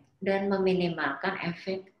efek dan meminimalkan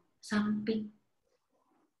efek samping.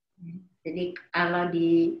 Jadi kalau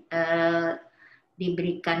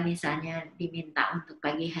diberikan, misalnya diminta untuk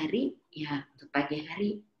pagi hari, ya untuk pagi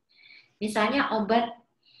hari. Misalnya obat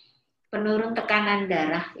penurun tekanan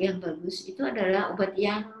darah yang bagus itu adalah obat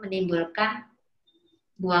yang menimbulkan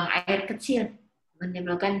buang air kecil,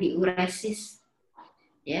 menimbulkan diuresis,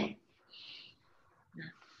 ya.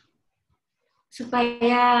 Nah,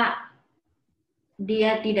 supaya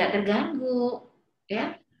dia tidak terganggu,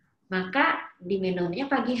 ya, maka diminumnya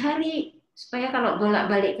pagi hari supaya kalau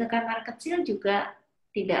bolak-balik ke kamar kecil juga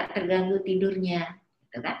tidak terganggu tidurnya,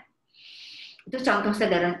 gitu kan? Itu contoh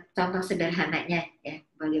sederhananya, ya,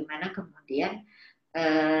 bagaimana kemudian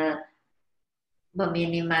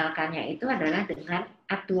meminimalkannya itu adalah dengan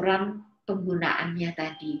aturan penggunaannya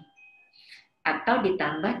tadi, atau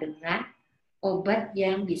ditambah dengan obat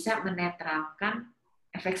yang bisa menetralkan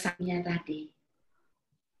efek sampingnya tadi.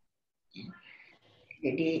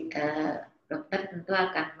 Jadi dokter tentu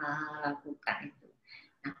akan melakukan itu.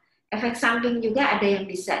 Nah, efek samping juga ada yang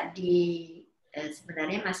bisa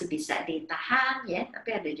sebenarnya masih bisa ditahan, ya, tapi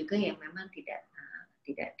ada juga yang memang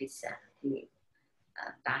tidak bisa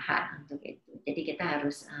ditahan untuk itu. Jadi kita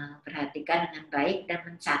harus perhatikan dengan baik dan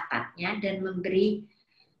mencatatnya dan memberi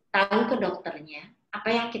tahu ke dokternya apa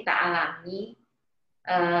yang kita alami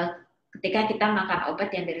ketika kita makan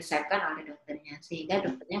obat yang diresepkan oleh dokternya, sehingga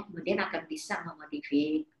dokternya kemudian akan bisa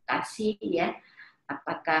memodifikasi, ya,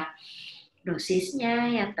 apakah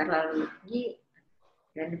dosisnya yang terlalu tinggi,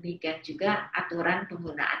 dan demikian juga aturan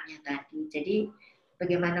penggunaannya tadi. Jadi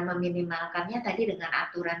bagaimana meminimalkannya tadi dengan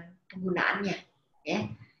aturan penggunaannya,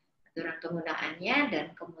 ya, aturan penggunaannya,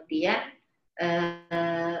 dan kemudian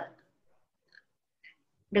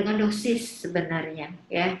dengan dosis sebenarnya,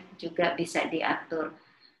 ya, juga bisa diatur.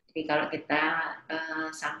 Jadi kalau kita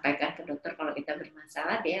sampaikan ke dokter kalau kita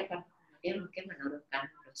bermasalah, dia akan kemudian mungkin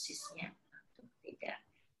menurunkan dosisnya untuk tidak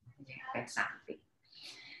punya efek samping.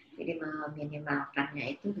 Jadi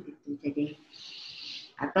meminimalkannya itu begitu. Jadi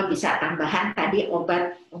atau bisa tambahan tadi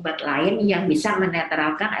obat lain yang bisa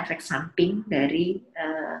menetralkan efek samping dari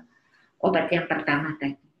obat yang pertama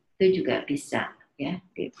tadi. Itu juga bisa, ya.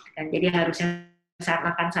 Jadi harusnya saat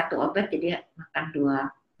makan satu obat, jadi makan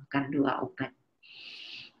dua obat.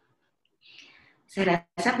 Saya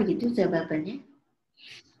rasa begitu jawabannya.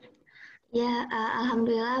 Ya,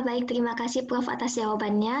 alhamdulillah baik. Terima kasih Prof atas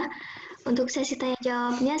jawabannya. Untuk sesi tanya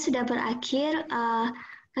jawabnya sudah berakhir.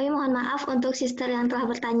 Kami mohon maaf untuk sister yang telah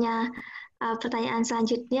bertanya pertanyaan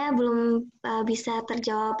selanjutnya belum bisa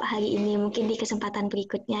terjawab hari ini. Mungkin di kesempatan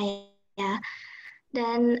berikutnya, ya.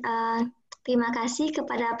 Dan terima kasih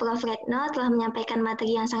kepada Prof Retno telah menyampaikan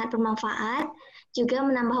materi yang sangat bermanfaat, juga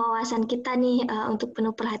menambah wawasan kita nih untuk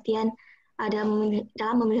penuh perhatian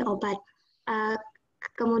dalam memilih obat.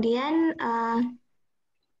 Kemudian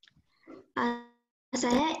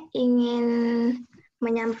saya ingin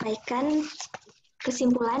menyampaikan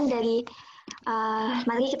kesimpulan dari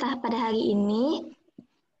materi kita pada hari ini.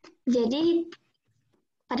 Jadi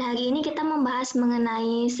pada hari ini kita membahas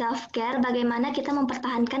mengenai self-care, bagaimana kita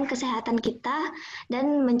mempertahankan kesehatan kita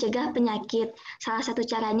dan mencegah penyakit. Salah satu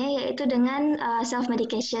caranya yaitu dengan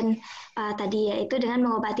self-medication tadi, yaitu dengan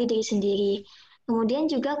mengobati diri sendiri. Kemudian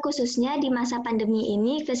juga khususnya di masa pandemi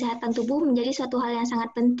ini, kesehatan tubuh menjadi suatu hal yang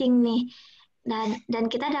sangat penting nih. Dan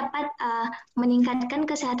kita dapat meningkatkan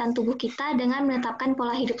kesehatan tubuh kita dengan menetapkan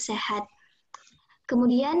pola hidup sehat.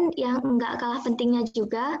 Kemudian yang enggak kalah pentingnya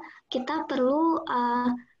juga, kita perlu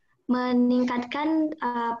meningkatkan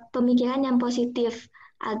pemikiran yang positif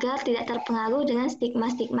agar tidak terpengaruh dengan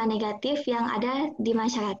stigma-stigma negatif yang ada di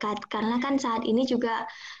masyarakat. Karena kan saat ini juga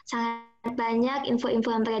sangat banyak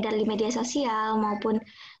info-info yang beredar di media sosial maupun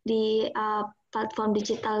di platform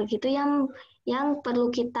digital gitu yang perlu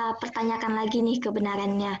kita pertanyakan lagi nih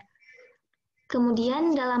kebenarannya.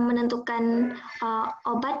 Kemudian dalam menentukan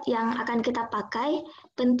obat yang akan kita pakai,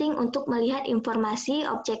 penting untuk melihat informasi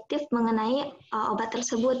objektif mengenai obat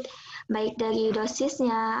tersebut, baik dari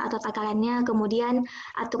dosisnya atau takarannya, kemudian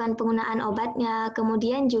aturan penggunaan obatnya,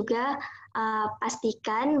 kemudian juga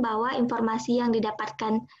pastikan bahwa informasi yang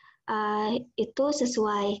didapatkan itu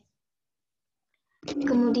sesuai.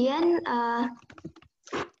 Kemudian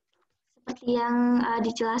seperti yang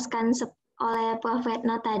dijelaskan oleh Prof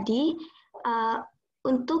Retno tadi,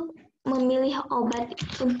 untuk memilih obat,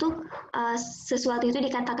 untuk sesuatu itu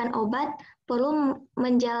dikatakan obat, perlu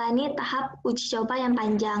menjalani tahap uji coba yang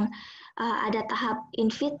panjang. Ada tahap in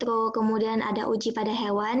vitro, kemudian ada uji pada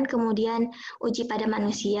hewan, kemudian uji pada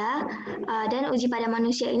manusia, dan uji pada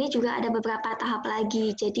manusia ini juga ada beberapa tahap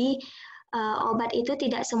lagi. Jadi obat itu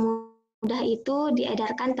tidak semudah itu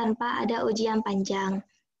diedarkan tanpa ada uji yang panjang.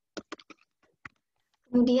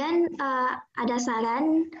 Kemudian ada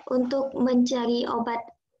saran untuk mencari obat.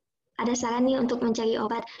 Ada saran nih untuk mencari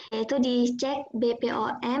obat, yaitu dicek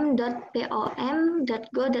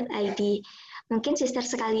bpom.pom.go.id. Mungkin sister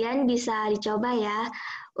sekalian bisa dicoba ya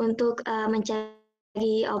untuk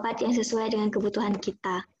mencari obat yang sesuai dengan kebutuhan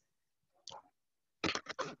kita.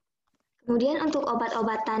 Kemudian untuk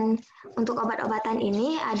obat-obatan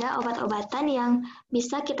ini ada obat-obatan yang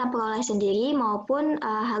bisa kita peroleh sendiri maupun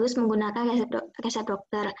harus menggunakan resep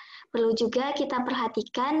dokter. Perlu juga kita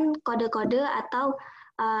perhatikan kode-kode atau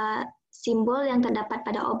simbol yang terdapat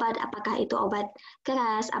pada obat, apakah itu obat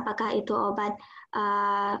keras, apakah itu obat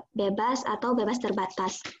bebas atau bebas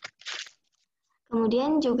terbatas.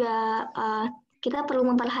 Kemudian juga kita perlu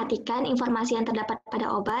memperhatikan informasi yang terdapat pada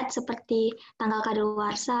obat seperti tanggal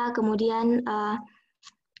kadaluarsa, kemudian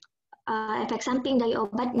efek samping dari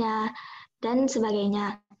obatnya, dan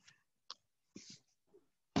sebagainya.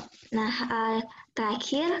 Nah,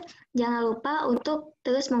 terakhir, jangan lupa untuk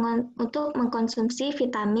terus mengkonsumsi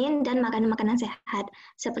vitamin dan makanan-makanan sehat,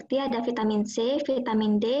 seperti ada vitamin C,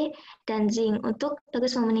 vitamin D, dan zinc, untuk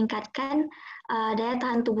terus meningkatkan daya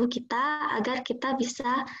tahan tubuh kita agar kita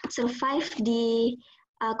bisa survive di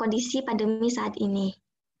kondisi pandemi saat ini.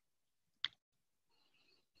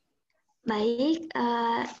 Baik,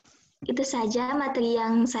 itu saja materi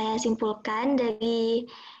yang saya simpulkan dari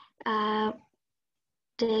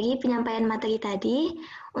penyampaian materi tadi.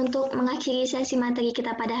 Untuk mengakhiri sesi materi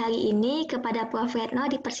kita pada hari ini, kepada Prof. Retno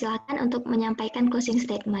dipersilakan untuk menyampaikan closing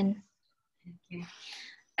statement. Oke.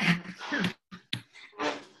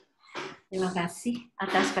 Terima kasih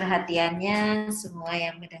atas perhatiannya semua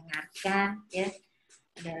yang mendengarkan, ya.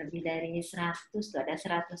 Ada lebih dari 100, tuh ada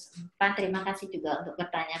 104. Terima kasih juga untuk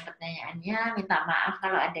pertanyaan-pertanyaannya. Minta maaf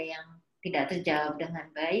kalau ada yang tidak terjawab dengan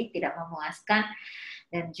baik, tidak memuaskan,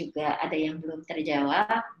 dan juga ada yang belum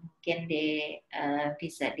terjawab. Mungkin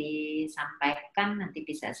bisa disampaikan, nanti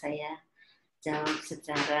bisa saya jawab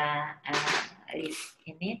secara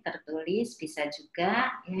ini tertulis, bisa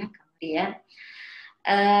juga, ya. Kemudian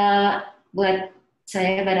buat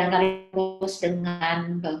saya barangkali fokus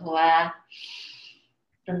dengan bahwa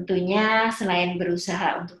tentunya selain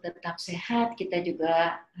berusaha untuk tetap sehat, kita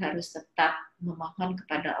juga harus tetap memohon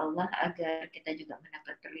kepada Allah agar kita juga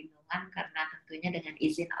mendapat perlindungan, karena tentunya dengan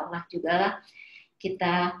izin Allah juga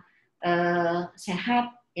kita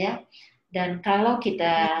sehat, ya. Dan kalau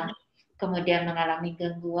kita kemudian mengalami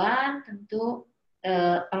gangguan, tentu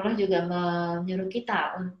Allah juga menyuruh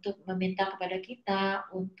kita untuk meminta kepada kita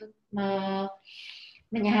untuk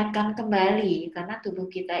menyehatkan kembali, karena tubuh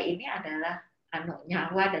kita ini adalah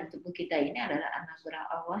nyawa, dan tubuh kita ini adalah anugerah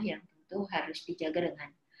Allah yang tentu harus dijaga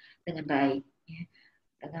dengan baik, ya.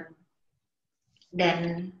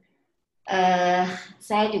 Dan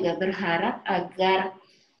saya juga berharap agar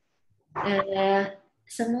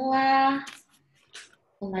semua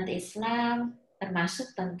umat Islam,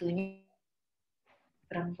 termasuk tentunya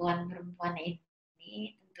perempuan-perempuan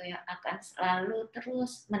ini, tentu yang akan selalu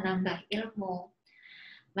terus menambah ilmu,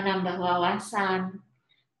 menambah wawasan,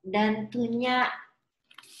 dan punya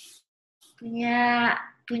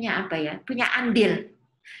apa ya? Punya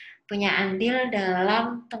andil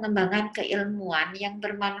dalam pengembangan keilmuan yang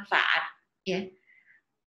bermanfaat, ya.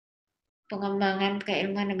 Pengembangan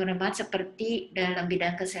keilmuan yang bermanfaat seperti dalam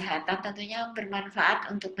bidang kesehatan tentunya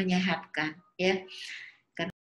bermanfaat untuk menyehatkan, ya.